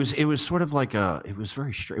 So it was sort of like it was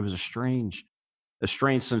a strange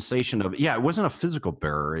sensation of, yeah, it wasn't a physical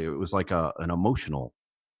barrier. It was like an emotional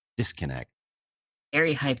disconnect.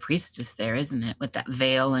 Very high priestess there, isn't it? With that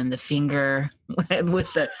veil and the finger,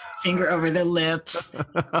 with the finger over the lips.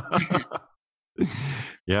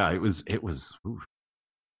 Yeah, it was. Ooh.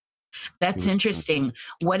 That's interesting.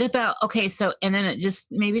 What about, okay, so, and then just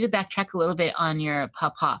maybe to backtrack a little bit on your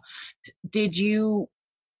papa, did you,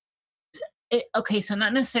 okay, so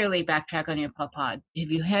not necessarily backtrack on your papa.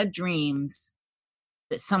 Have you had dreams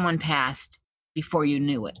that someone passed before you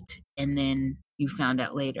knew it, and then you found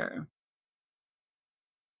out later?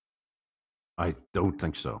 I don't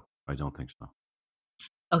think so. I don't think so.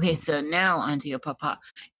 Okay, so now onto your papa.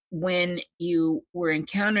 When you were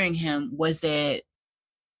encountering him, was it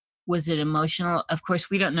emotional? Of course,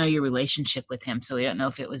 we don't know your relationship with him, so we don't know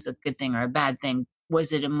if it was a good thing or a bad thing.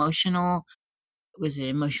 Was it emotional? Was it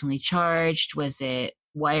emotionally charged? Was it,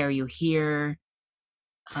 why are you here?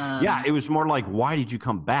 Yeah, it was more like, why did you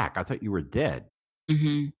come back? I thought you were dead.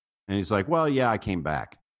 Mm-hmm. And he's like, well, yeah, I came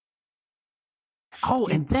back. Oh,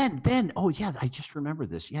 and then, oh yeah, I just remember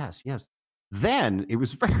this. Yes. Then it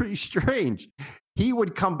was very strange. He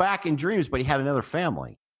would come back in dreams, but he had another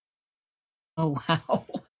family. Oh, wow.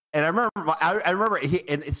 And I remember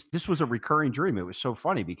this was a recurring dream. It was so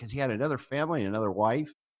funny because he had another family and another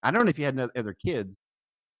wife. I don't know if he had other kids.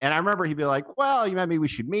 And I remember he'd be like, well, maybe we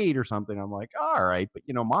should meet or something. I'm like, all right, but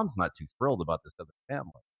mom's not too thrilled about this other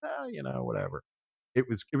family. Whatever. It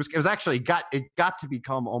was actually got to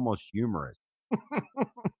become almost humorous.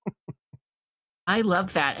 I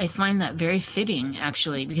love that. I find that very fitting,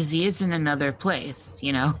 actually, because he is in another place,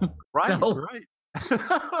 Right, So right.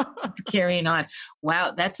 it's carrying on.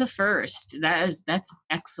 Wow, that's a first. That's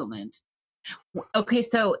excellent. Okay,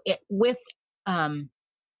 so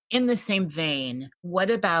in the same vein, what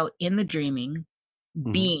about in the dreaming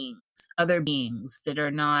beings, other beings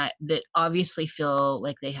that obviously feel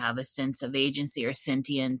like they have a sense of agency or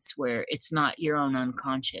sentience, where it's not your own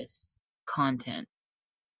unconscious content?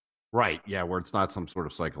 Right. Yeah, where it's not some sort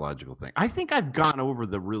of psychological thing. I think I've gone over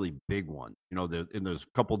the really big one. In those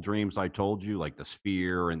couple dreams I told you, like the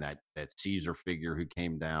sphere and that Caesar figure who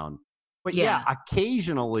came down. But yeah,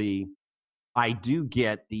 occasionally I do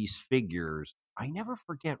get these figures. I never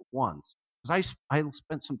forget once, because I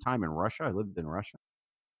spent some time in Russia. I lived in Russia.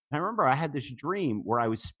 And I remember I had this dream where I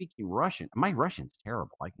was speaking Russian. My Russian's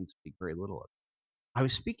terrible. I can speak very little of it. I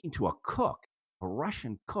was speaking to a cook, a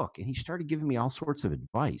Russian cook, and he started giving me all sorts of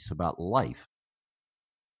advice about life.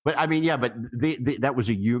 But I mean, yeah, but that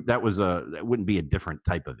wouldn't be a different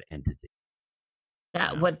type of entity.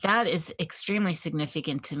 That is extremely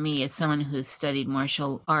significant to me as someone who's studied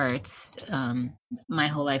martial arts my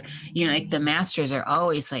whole life. Like the masters are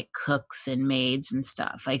always like cooks and maids and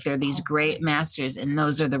stuff. Like they're these great masters, and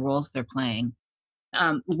those are the roles they're playing.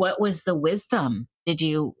 What was the wisdom? Did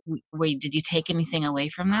you take anything away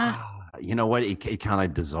from that? You know what? It kind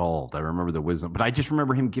of dissolved. I remember the wisdom, but I just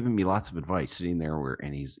remember him giving me lots of advice, sitting there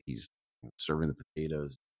and he's serving the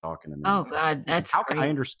potatoes, talking to me. Oh God, that's how can I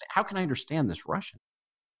understand? How can I understand this Russian?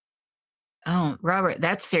 Oh, Robert,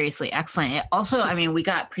 that's seriously excellent. Also, I mean, we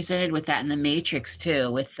got presented with that in the Matrix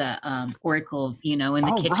too, with the Oracle, in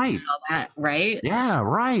the kitchen right. and all that, right? Yeah,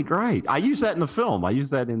 right. I use that in the film. I use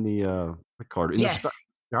that in the card. Yes.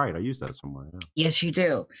 All right, I use that somewhere. Yeah. Yes, you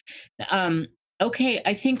do. Okay,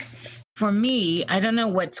 I think for me, I don't know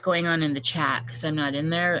what's going on in the chat because I'm not in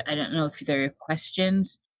there. I don't know if there are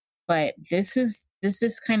questions, but this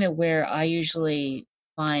is kind of where I usually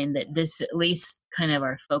find that this, at least kind of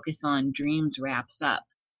our focus on dreams, wraps up.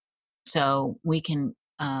 So we can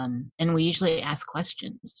and we usually ask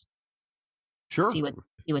questions. Sure. See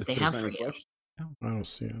what they have for you. I don't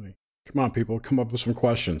see any. Come on, people, come up with some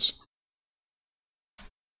questions.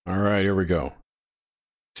 All right, here we go.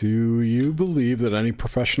 Do you believe that any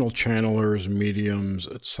professional channelers, mediums,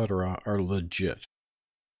 etc., are legit?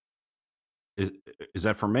 Is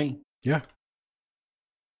that for me? Yeah.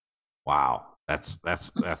 Wow, that's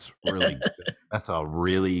really that's a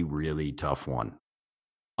really, really tough one.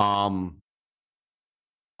 I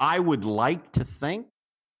would like to think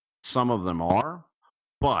some of them are,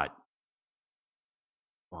 but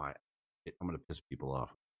I'm going to piss people off.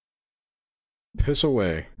 Piss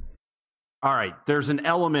away. All right, there's an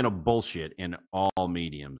element of bullshit in all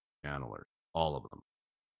mediums, channelers, all of them.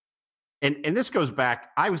 And this goes back.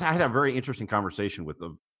 I had a very interesting conversation with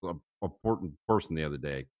a important person the other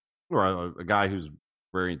day, or a guy who's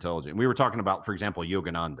very intelligent. We were talking about, for example,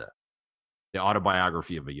 Yogananda, the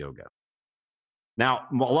autobiography of a yoga. Now,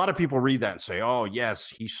 a lot of people read that and say, "Oh, yes,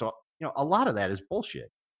 he saw." A lot of that is bullshit.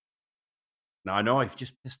 Now, I know I've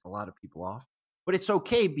just pissed a lot of people off, but it's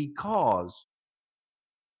okay, because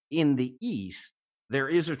in the East, there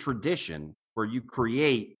is a tradition where you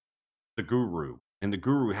create the guru, and the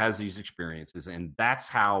guru has these experiences, and that's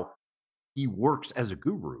how he works as a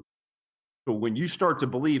guru. So when you start to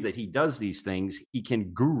believe that he does these things, he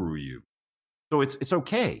can guru you. So it's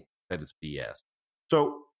okay that it's BS.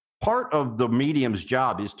 So part of the medium's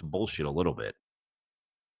job is to bullshit a little bit.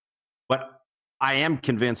 But I am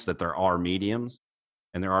convinced that there are mediums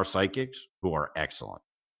and there are psychics who are excellent.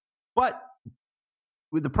 But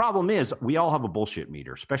the problem is we all have a bullshit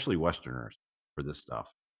meter, especially Westerners. for this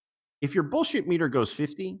stuff. If your bullshit meter goes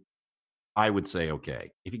 50, I would say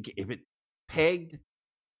okay. If it pegged,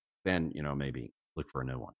 then maybe look for a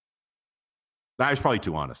new one. I was probably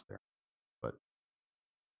too honest there, but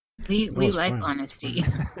we like honesty.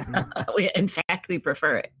 In fact, we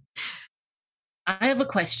prefer it. I have a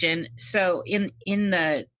question. So in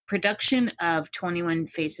the production of 21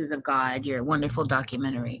 Faces of God, your wonderful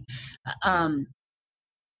documentary,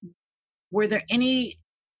 were there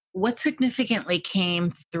what significantly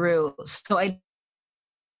came through? So I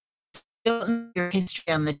don't know your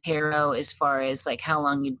history on the tarot as far as like how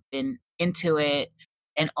long you've been into it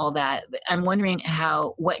and all that. I'm wondering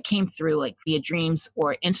what came through like via dreams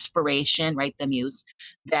or inspiration, right? The muse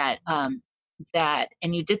that,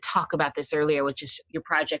 and you did talk about this earlier, which is your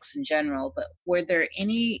projects in general, but were there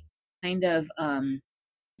any kind of, I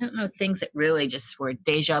don't know, things that really just were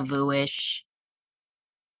deja vu-ish?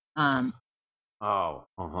 I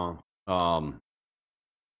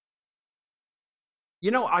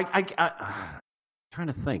trying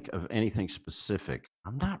to think of anything specific.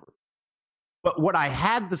 I'm not, but what I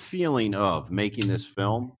had the feeling of making this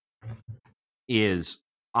film is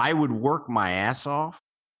I would work my ass off,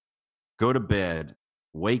 go to bed,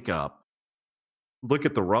 wake up, look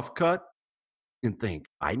at the rough cut, and think,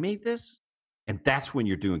 I made this? And that's when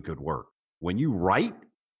you're doing good work. When you write,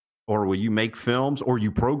 or when you make films, or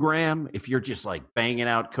you program, if you're just like banging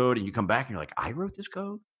out code and you come back and you're like, I wrote this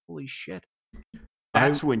code? Holy shit.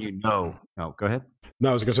 That's when you know. Oh, go ahead.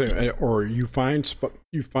 No, I was going to say, or you find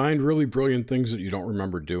really brilliant things that you don't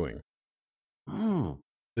remember doing.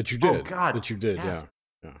 That you did. Oh, God. That you did, yes.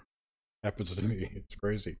 Yeah. Happens to me. It's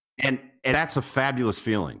crazy. And that's a fabulous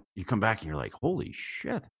feeling. You come back and you're like, holy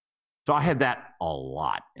shit. So I had that a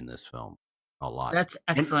lot in this film. A lot. That's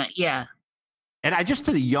excellent. Yeah. And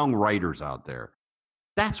to the young writers out there,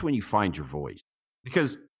 that's when you find your voice.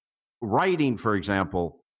 Because writing, for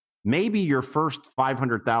example, maybe your first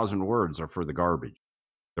 500,000 words are for the garbage.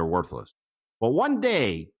 They're worthless. Well, one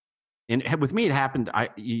day, and with me it happened,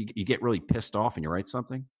 you get really pissed off and you write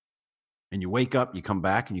something, and you wake up, you come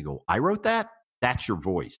back and you go, I wrote that? That's your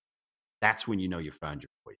voice. That's when you know you found your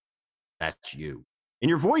voice. That's you. And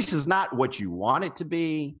your voice is not what you want it to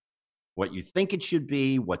be, what you think it should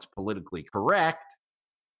be, what's politically correct.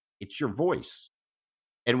 It's your voice.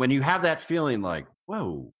 And when you have that feeling like,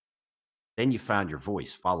 whoa, then you found your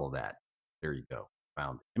voice. Follow that. There you go.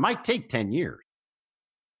 Found it. It might take 10 years.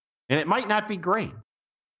 And it might not be great.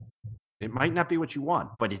 It might not be what you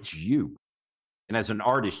want, but it's you. And as an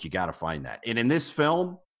artist, you got to find that. And in this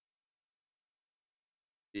film,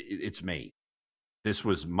 it's me. This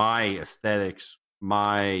was my aesthetics,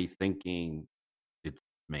 my thinking. It's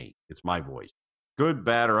me. It's my voice. Good,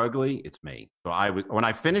 bad, or ugly, it's me. So when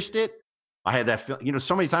I finished it, I had that feeling.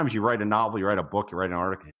 So many times you write a novel, you write a book, you write an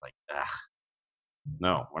article, it's like,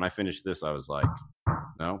 no. When I finished this, I was like,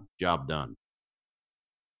 no, job done.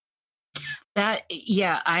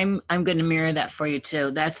 I'm going to mirror that for you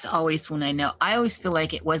too. That's always when I know. I always feel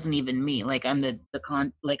like it wasn't even me. Like I'm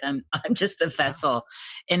I'm just a vessel,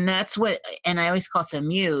 and that's what. And I always call it the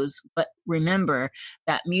muse. But remember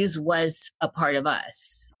that muse was a part of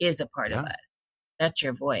us. Is a part of us. That's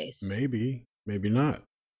your voice. Maybe not.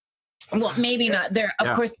 Well, maybe not.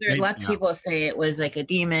 Of course, there are lots of people that say it was like a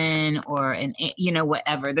demon or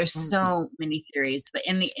whatever. There's so many theories, but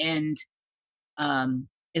in the end,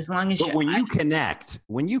 as long as you connect,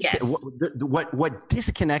 what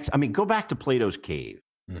disconnects, I mean, go back to Plato's cave.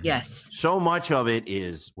 Yes. So much of it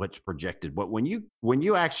is what's projected. But when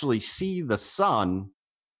you actually see the sun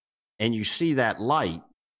and you see that light,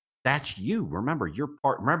 that's you. Remember, you're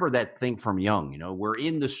part. Remember that thing from Jung, we're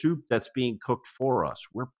in the soup that's being cooked for us.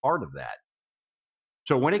 We're part of that.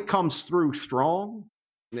 So when it comes through strong,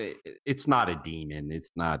 it's not a demon.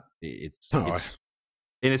 It's not, and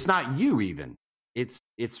it's not you even. It's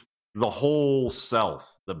the whole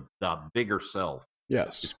self, the bigger self.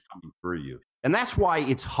 Yes. Is coming through you. And that's why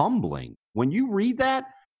it's humbling. When you read that,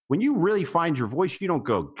 when you really find your voice, you don't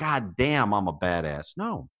go, God damn, I'm a badass.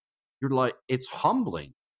 No, you're like, it's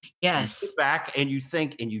humbling. Yes. You sit back and you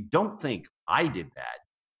think, and you don't think I did that.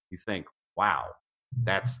 You think, wow,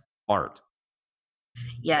 that's art.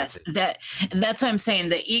 Yes, that's what I'm saying.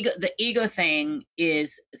 The ego thing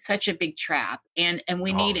is such a big trap, and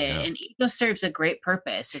we need it. Yeah. And ego serves a great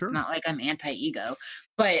purpose. Sure. It's not like I'm anti-ego,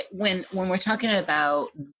 but when we're talking about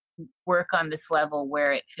work on this level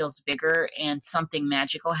where it feels bigger and something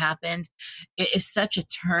magical happened, it is such a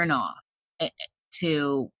turnoff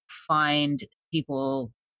to find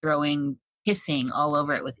people hissing all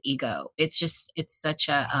over it with ego. It's such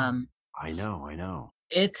a I know.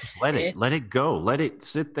 Let it go. Let it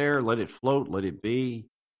sit there. Let it float. Let it be.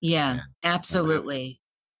 Yeah, absolutely.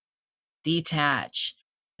 Detach.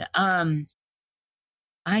 I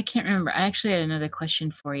can't remember. I actually had another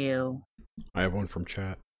question for you. I have one from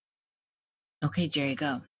chat. Okay, Jerry,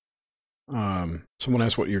 go. Someone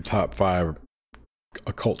asked what your top 5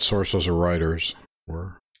 occult sources or writers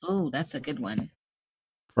were. Oh, that's a good one.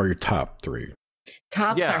 Or your top 3.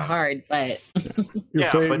 Tops are hard, but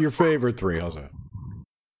your favorite 3. How's that?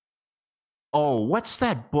 Oh, what's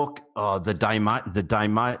that book? The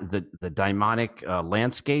Daimonic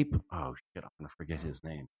Landscape. Oh shit, I'm gonna forget his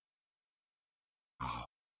name. I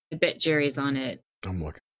bet Jerry's on it. I'm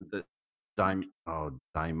looking. The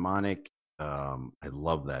Daimonic. I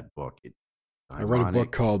love that book. I read a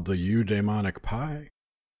book called The Eudaimonic Pie.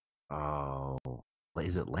 Oh,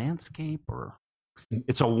 is it Landscape or?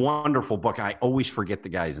 It's a wonderful book. I always forget the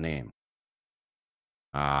guy's name.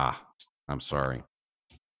 I'm sorry.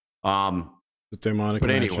 The Demonic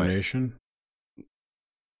Imagination. Anyway,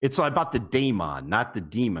 it's about the daemon, not the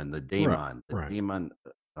demon. The daemon. Right. Demon.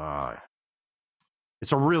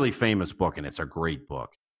 It's a really famous book, and it's a great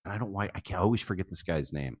book. And I always forget this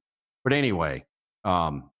guy's name. But anyway,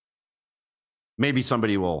 maybe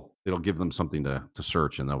somebody it'll give them something to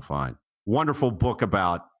search, and they'll find. Wonderful book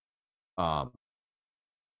about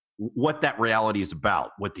what that reality is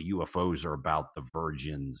about, what the UFOs are about, the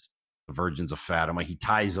virgins of Fatima. He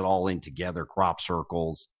ties it all in together, crop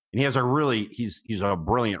circles. And he has he's a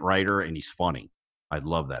brilliant writer, and he's funny. I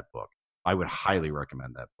love that book. I would highly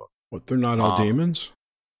recommend that book. What, they're not all demons?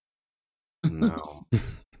 No.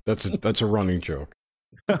 That's a running joke.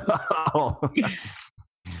 It'll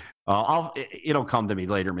come to me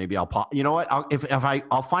later. Maybe I'll pop. You know what?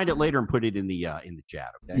 I'll find it later and put it in the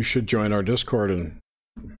chat. Okay. You should join our Discord and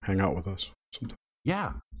hang out with us sometime.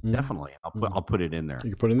 Yeah, definitely. I'll put it in there.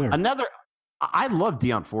 You can put it in there. I love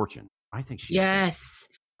Dion Fortune. I think she's I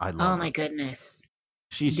love her. My goodness.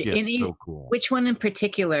 She's just so cool. Which one in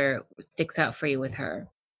particular sticks out for you with her?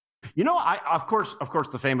 You know, of course,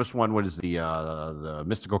 the famous one was the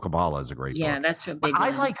Mystical Kabbalah is a great book. Yeah, that's her big one.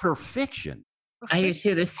 I like her fiction. I do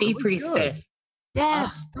too. The Sea Priestess.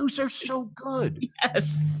 Yes, those are so good.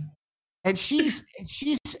 Yes. And she's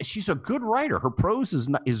a good writer. Her prose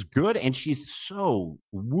is good, and she's so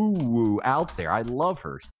woo out there. I love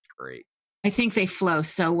her. She's great. I think they flow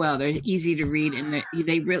so well. They're easy to read, and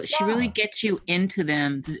she really gets you into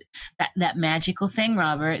them. That magical thing,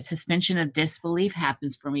 Robert. Suspension of disbelief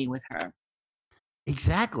happens for me with her.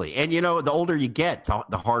 Exactly, and you know, the older you get,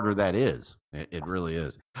 the harder that is. It really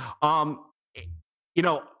is. You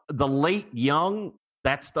know, the late young,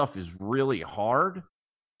 that stuff is really hard.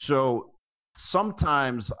 So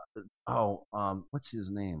sometimes, what's his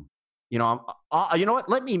name? You know, you know what?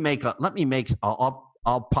 Let me make.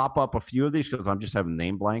 I'll pop up a few of these because I'm just having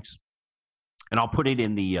name blanks, and I'll put it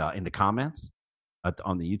in the comments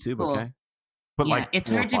on the YouTube. Cool. Okay. But yeah, it's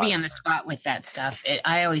hard to be on the spot with that stuff.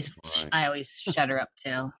 I always shudder up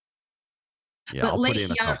too. Yeah, but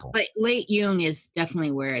late Jung is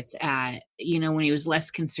definitely where it's at. You know, when he was less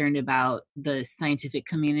concerned about the scientific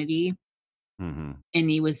community, and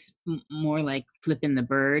he was more like flipping the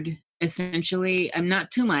bird, essentially. I'm not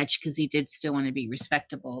too much because he did still want to be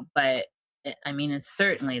respectable, but I mean, it's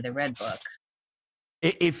certainly the Red Book.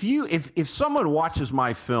 If someone watches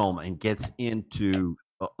my film and gets into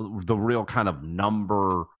the real kind of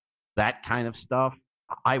number, that kind of stuff,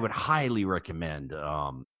 I would highly recommend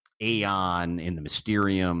Aeon and the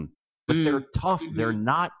Mysterium. But they're tough. They're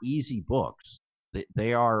not easy books.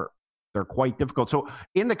 They're quite difficult. So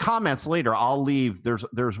in the comments later, I'll leave. There's a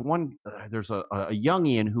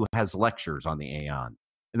Jungian who has lectures on the Aeon,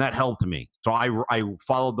 and that helped me. So I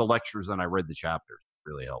followed the lectures and I read the chapters. It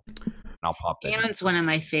really helped. And I'll pop that. Aeon's one of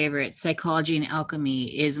my favorites. Psychology and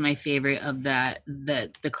Alchemy is my favorite of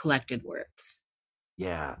the collected works.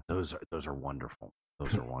 Yeah, those are wonderful.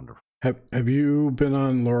 Those are wonderful. Have you been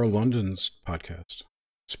on Laura London's podcast?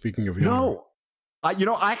 Speaking of Jung. No, you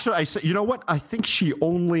know, actually, I said, you know what? I think she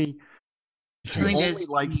only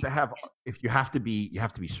likes to have. If you have to be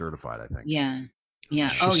certified. I think. Yeah.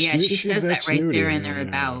 She says that right there in their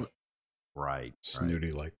about. Right.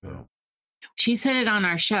 Snooty like that. She said it on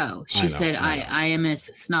our show. She said, I am a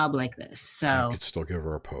snob like this. So I could still give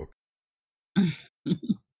her a poke.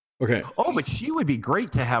 Okay. Oh, but she would be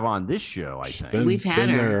great to have on this show, I think. We've had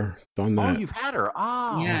her. Done that. Oh, you've had her.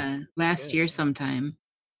 Oh. Yeah, last year sometime.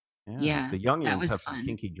 Yeah. The Jungians have some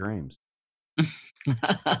kinky dreams.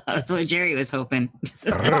 That's what Jerry was hoping.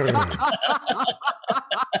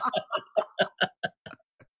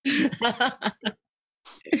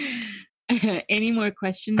 Any more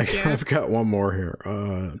questions, Jerry? I've got one more here.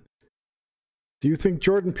 Do you think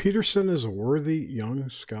Jordan Peterson is a worthy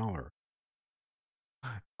young scholar?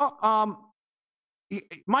 Oh,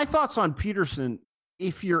 my thoughts on Peterson.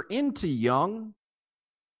 If you're into Jung,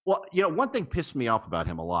 well, one thing pissed me off about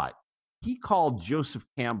him a lot. He called Joseph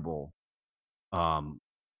Campbell woo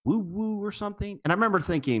woo or something, and I remember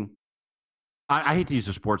thinking, I hate to use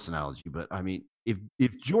a sports analogy, but I mean,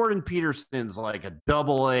 if Jordan Peterson's like a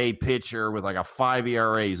AA pitcher with like a 5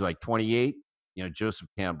 ERA, he's like 28. Joseph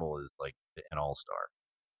Campbell is like an all-star.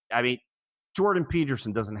 I mean, Jordan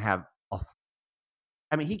Peterson doesn't have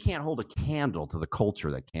he can't hold a candle to the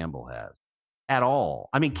culture that Campbell has at all.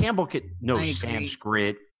 I mean, Campbell knows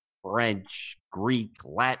Sanskrit, French, Greek,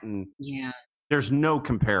 Latin. Yeah. There's no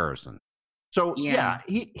comparison. So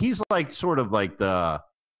he's like sort of like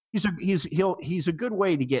he's a good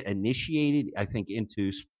way to get initiated, I think,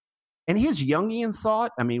 into, and his Jungian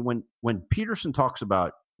thought. I mean, when Peterson talks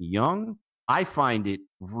about Jung, I find it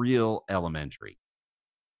real elementary.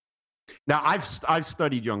 Now, I've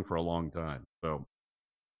studied Jung for a long time, so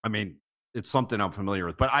I mean, it's something I'm familiar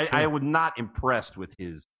with. But I was not impressed with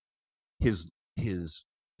his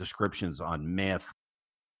descriptions on myth.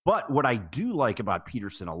 But what I do like about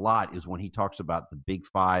Peterson a lot is when he talks about the Big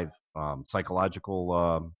Five psychological,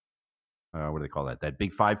 what do they call that? That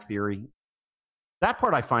Big Five theory. That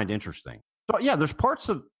part I find interesting. So yeah, there's parts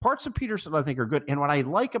of Peterson I think are good. And what I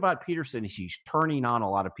like about Peterson is he's turning on a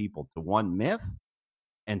lot of people to one, myth,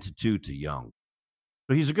 and to Jung.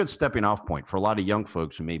 So he's a good stepping off point for a lot of young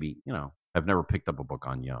folks who maybe, have never picked up a book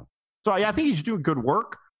on Jung. So I think he's doing good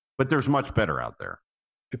work, but there's much better out there.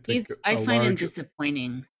 I find him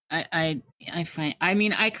disappointing. I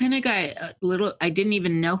kind of got a little, I didn't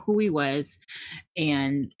even know who he was.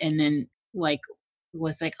 And then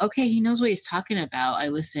was like, okay, he knows what he's talking about. I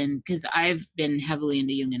listened because I've been heavily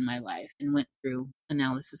into Jung in my life and went through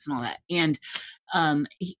analysis and all that. And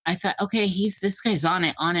I thought, okay, this guy's on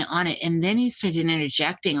it. And then he started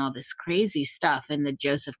interjecting all this crazy stuff and the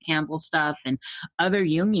Joseph Campbell stuff and other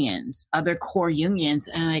Jungians, other core Jungians.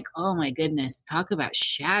 And I'm like, oh my goodness, talk about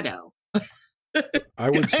shadow. I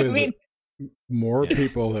would say that more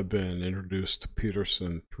people have been introduced to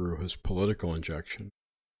Peterson through his political injection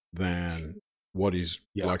than what he's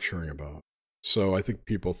lecturing about. So I think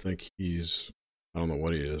people think he's, I don't know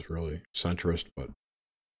what he is really, centrist, but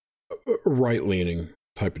a right-leaning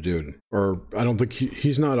type of dude. Or I don't think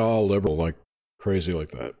he's not all liberal, like crazy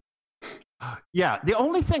like that. Yeah, the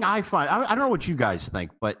only thing I find, I don't know what you guys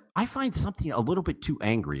think, but I find something a little bit too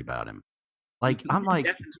angry about him. Like, I'm like,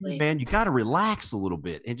 man, you got to relax a little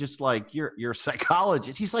bit. And just like, you're a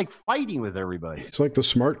psychologist. He's like fighting with everybody. He's like the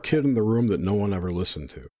smart kid in the room that no one ever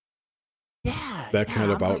listened to. Yeah. That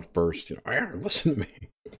kind of outburst, listen to me.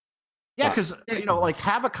 Yeah, because, like,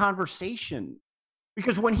 have a conversation.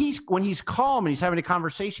 Because when he's calm and he's having a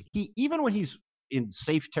conversation, even when he's in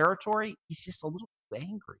safe territory, he's just a little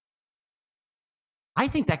angry. I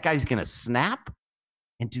think that guy's going to snap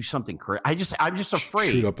and do something crazy. I'm just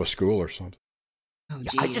afraid. Shoot up a school or something. Oh,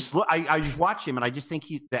 I just watch him, and I just think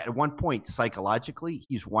that at one point psychologically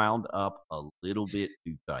he's wound up a little bit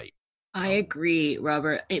too tight. I agree,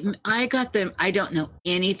 Robert. I don't know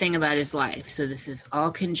anything about his life, so this is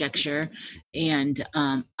all conjecture. And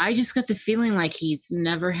I just got the feeling like he's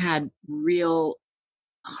never had real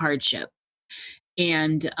hardship.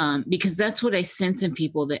 And because that's what I sense in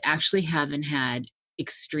people that actually haven't had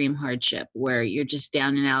extreme hardship, where you're just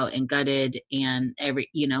down and out and gutted and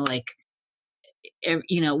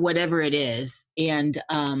whatever it is. And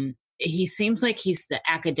he seems like he's the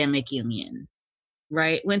academic Jungian.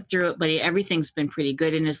 Right, went through it, but everything's been pretty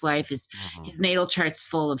good in his life. His natal chart's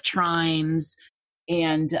full of trines,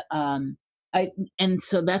 and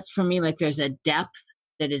so that's for me. Like, there's a depth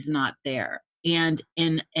that is not there, and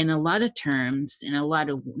in a lot of terms, in a lot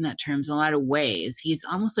of ways, he's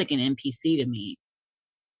almost like an NPC to me.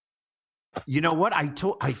 You know what?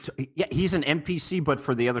 Yeah, he's an NPC, but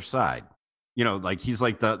for the other side. Like he's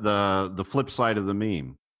like the flip side of the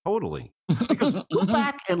meme. Totally. Because go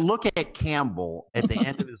back and look at Campbell at the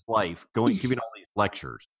end of his life, giving all these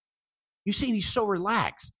lectures. You see, he's so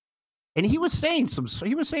relaxed, and he was saying some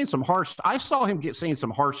harsh. I saw him saying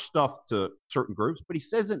some harsh stuff to certain groups, but he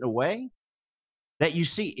says it in a way that you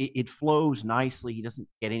see it flows nicely. He doesn't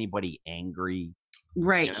get anybody angry.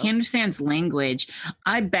 Right. He understands language.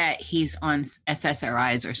 I bet he's on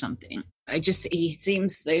SSRIs or something. He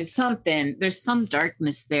seems there's some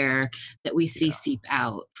darkness there that we see seep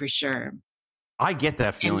out for sure. I get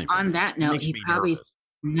that feeling. And on that note, he probably's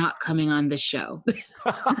not coming on the show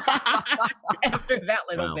after that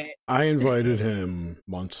little bit. I invited him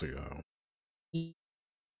months ago.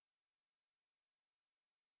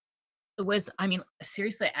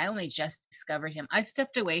 Seriously, I only just discovered him. I've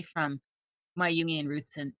stepped away from my Jungian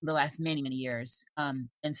roots in the last many, many years. And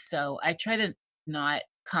so I try to not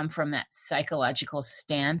come from that psychological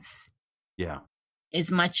stance Yeah.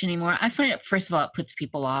 as much anymore. I find it, first of all, it puts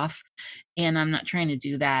people off, and I'm not trying to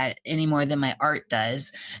do that any more than my art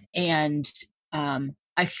does. And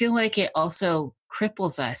I feel like it also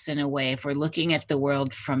cripples us in a way if we're looking at the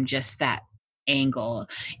world from just that angle,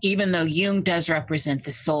 even though Jung does represent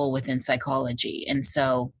the soul within psychology. And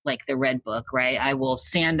so, like the Red Book, right? I will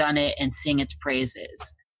stand on it and sing its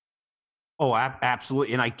praises. Oh,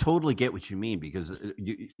 absolutely. And I totally get what you mean, because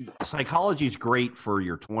psychology is great for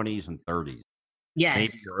your 20s and 30s, maybe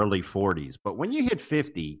Yes. your early 40s. But when you hit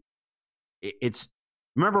 50, it's,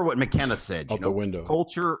 remember what McKenna said, Out the window.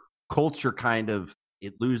 Culture kind of,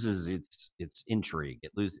 it loses its intrigue.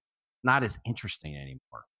 It loses, not as interesting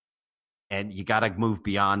anymore. And you got to move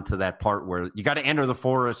beyond to that part where you got to enter the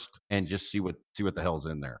forest and just see what the hell's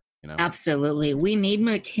in there. You know? Absolutely. We need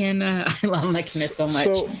McKenna. I love McKenna so much.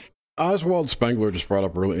 So Oswald Spengler just brought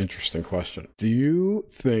up a really interesting question. Do you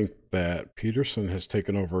think that Peterson has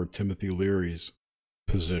taken over Timothy Leary's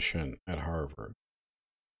position at Harvard?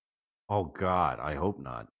 Oh God, I hope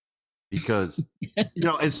not. Because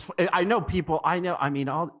I know people. I mean,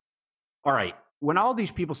 all right. When all these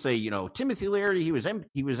people say, Timothy Leary, he was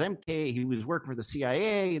MK, he was working for the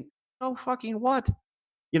CIA. No fucking what?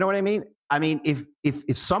 You know what I mean? I mean,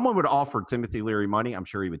 if someone would offer Timothy Leary money, I'm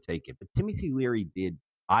sure he would take it. But Timothy Leary did,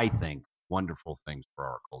 I think, wonderful things for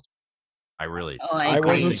our culture. I really. Oh, I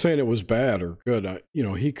wasn't saying it was bad or good.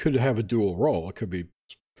 He could have a dual role. It could be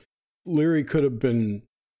Leary could have been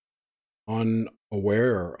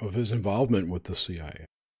unaware of his involvement with the CIA.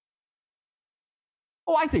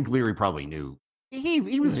 Oh, I think Leary probably knew. He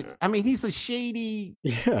was. I mean, he's a shady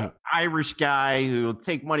Irish guy who'll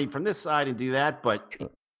take money from this side and do that. But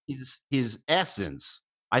his essence,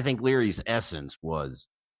 I think Leary's essence was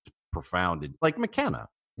profound, like McKenna.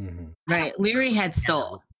 Mm-hmm. Right. Leary had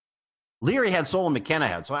soul. Leary had soul and McKenna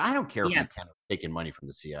had soul. I don't care if McKenna was taking money from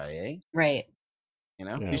the CIA. Right.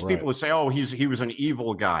 These people who say, "Oh, he was an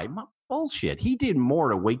evil guy." Bullshit. He did more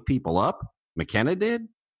to wake people up. McKenna did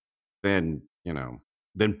than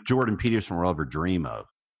Jordan Peterson will ever dream of.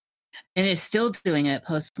 And is still doing it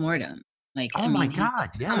post-mortem. Like, my God,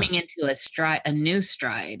 yes. Coming into a new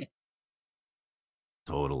stride.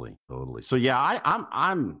 Totally. So yeah,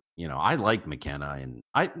 I'm I like McKenna and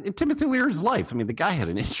Timothy Leary's life. I mean, the guy had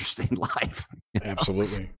an interesting life.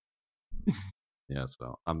 Absolutely. Yeah,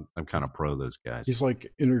 so I'm kind of pro those guys. He's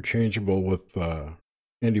like interchangeable with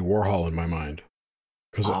Andy Warhol in my mind.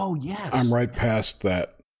 Yes. I'm right past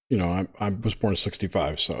that. I was born in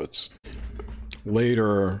 65, so it's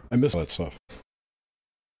later. I miss that stuff.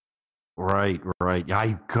 Right.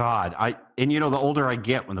 The older I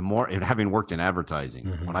get, the more, having worked in advertising,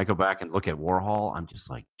 when I go back and look at Warhol, I'm just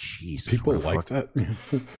like, Jesus. People like that.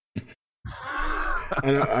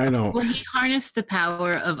 I know. Well, he harnessed the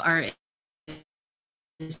power of art.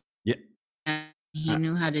 Yeah. He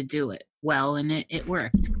knew how to do it well, and it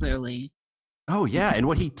worked, clearly. Oh yeah, and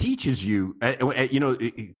what he teaches you,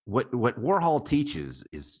 what Warhol teaches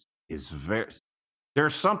is very.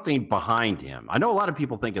 There's something behind him. I know a lot of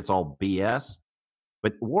people think it's all BS,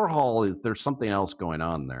 but Warhol, there's something else going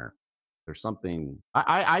on there. There's something.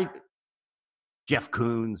 Jeff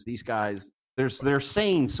Koons, these guys, they're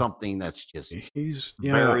saying something that's just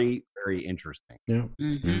very, very interesting. Yeah.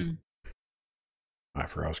 Mm-hmm. I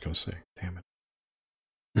forgot what I was going to say. Damn it.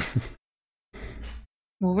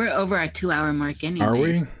 Well, we're over our 2-hour mark anyways. Are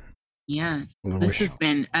we? Yeah. This has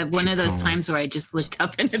been one of those times where I just looked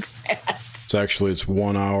up and it's fast. It's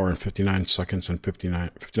 1 hour and 59 seconds and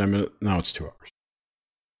 59 minutes. Now it's 2 hours.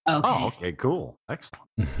 Okay. Oh, okay, cool.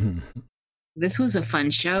 Excellent. This was a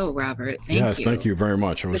fun show, Robert. Thank you. Yes, thank you very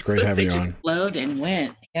much. It was great having you on. Just flowed and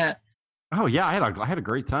went. Yeah. Oh yeah, I had a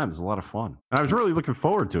great time. It was a lot of fun, and I was really looking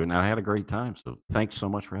forward to it. And I had a great time. So thanks so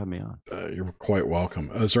much for having me on. You're quite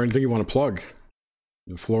welcome. Is there anything you want to plug?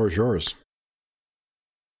 The floor is yours.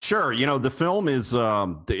 Sure. The film is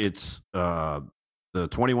it's the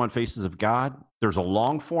 21 Faces of God. There's a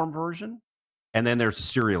long form version, and then there's a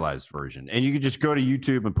serialized version. And you can just go to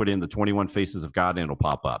YouTube and put in the 21 Faces of God, and it'll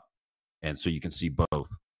pop up, and so you can see both.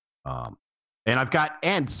 And I've got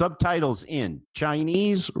subtitles in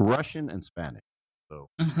Chinese, Russian, and Spanish. So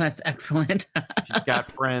that's excellent. If you've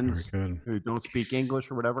got friends who don't speak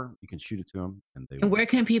English or whatever, you can shoot it to them. And where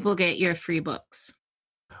can people get your free books?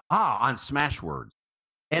 On Smashwords.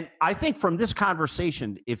 And I think from this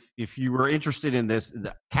conversation, if you were interested in this,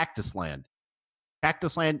 the Cactus Land,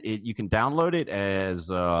 you can download it as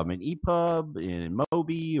an EPUB, in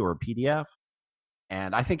Mobi, or a PDF.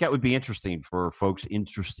 And I think that would be interesting for folks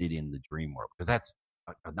interested in the dream world, because that's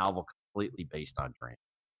a novel completely based on dreams.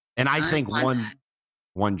 And I think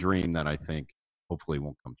one dream that I think hopefully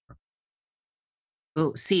won't come true.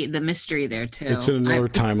 Oh, see the mystery there too. It's in another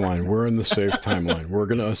timeline. We're in the safe timeline. We're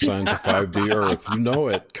going to ascend to 5D Earth. You know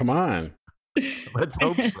it. Come on. Let's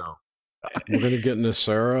hope so. We're going to get into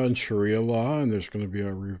Sarah and Sharia law, and there's going to be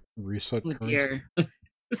a reset. Oh, dear.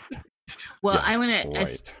 Well, yeah, I want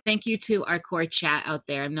to thank you to our core chat out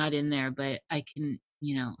there. I'm not in there, but I can,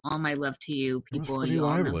 all my love to you people. You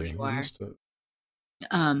all know who you are.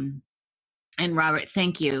 And Robert,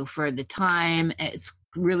 thank you for the time. It's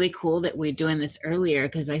really cool that we're doing this earlier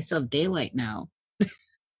because I still have daylight now.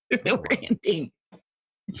 We're ending.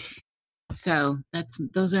 So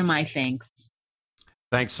those are my thanks.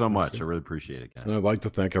 Thanks so much. I really appreciate it, guys. And I'd like to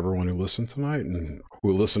thank everyone who listened tonight and who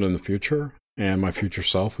will listen in the future, and my future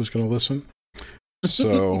self who's going to listen.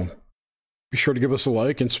 So be sure to give us a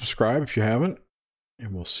like and subscribe if you haven't.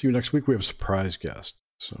 And we'll see you next week. We have a surprise guest.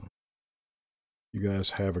 So you guys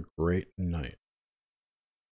have a great night.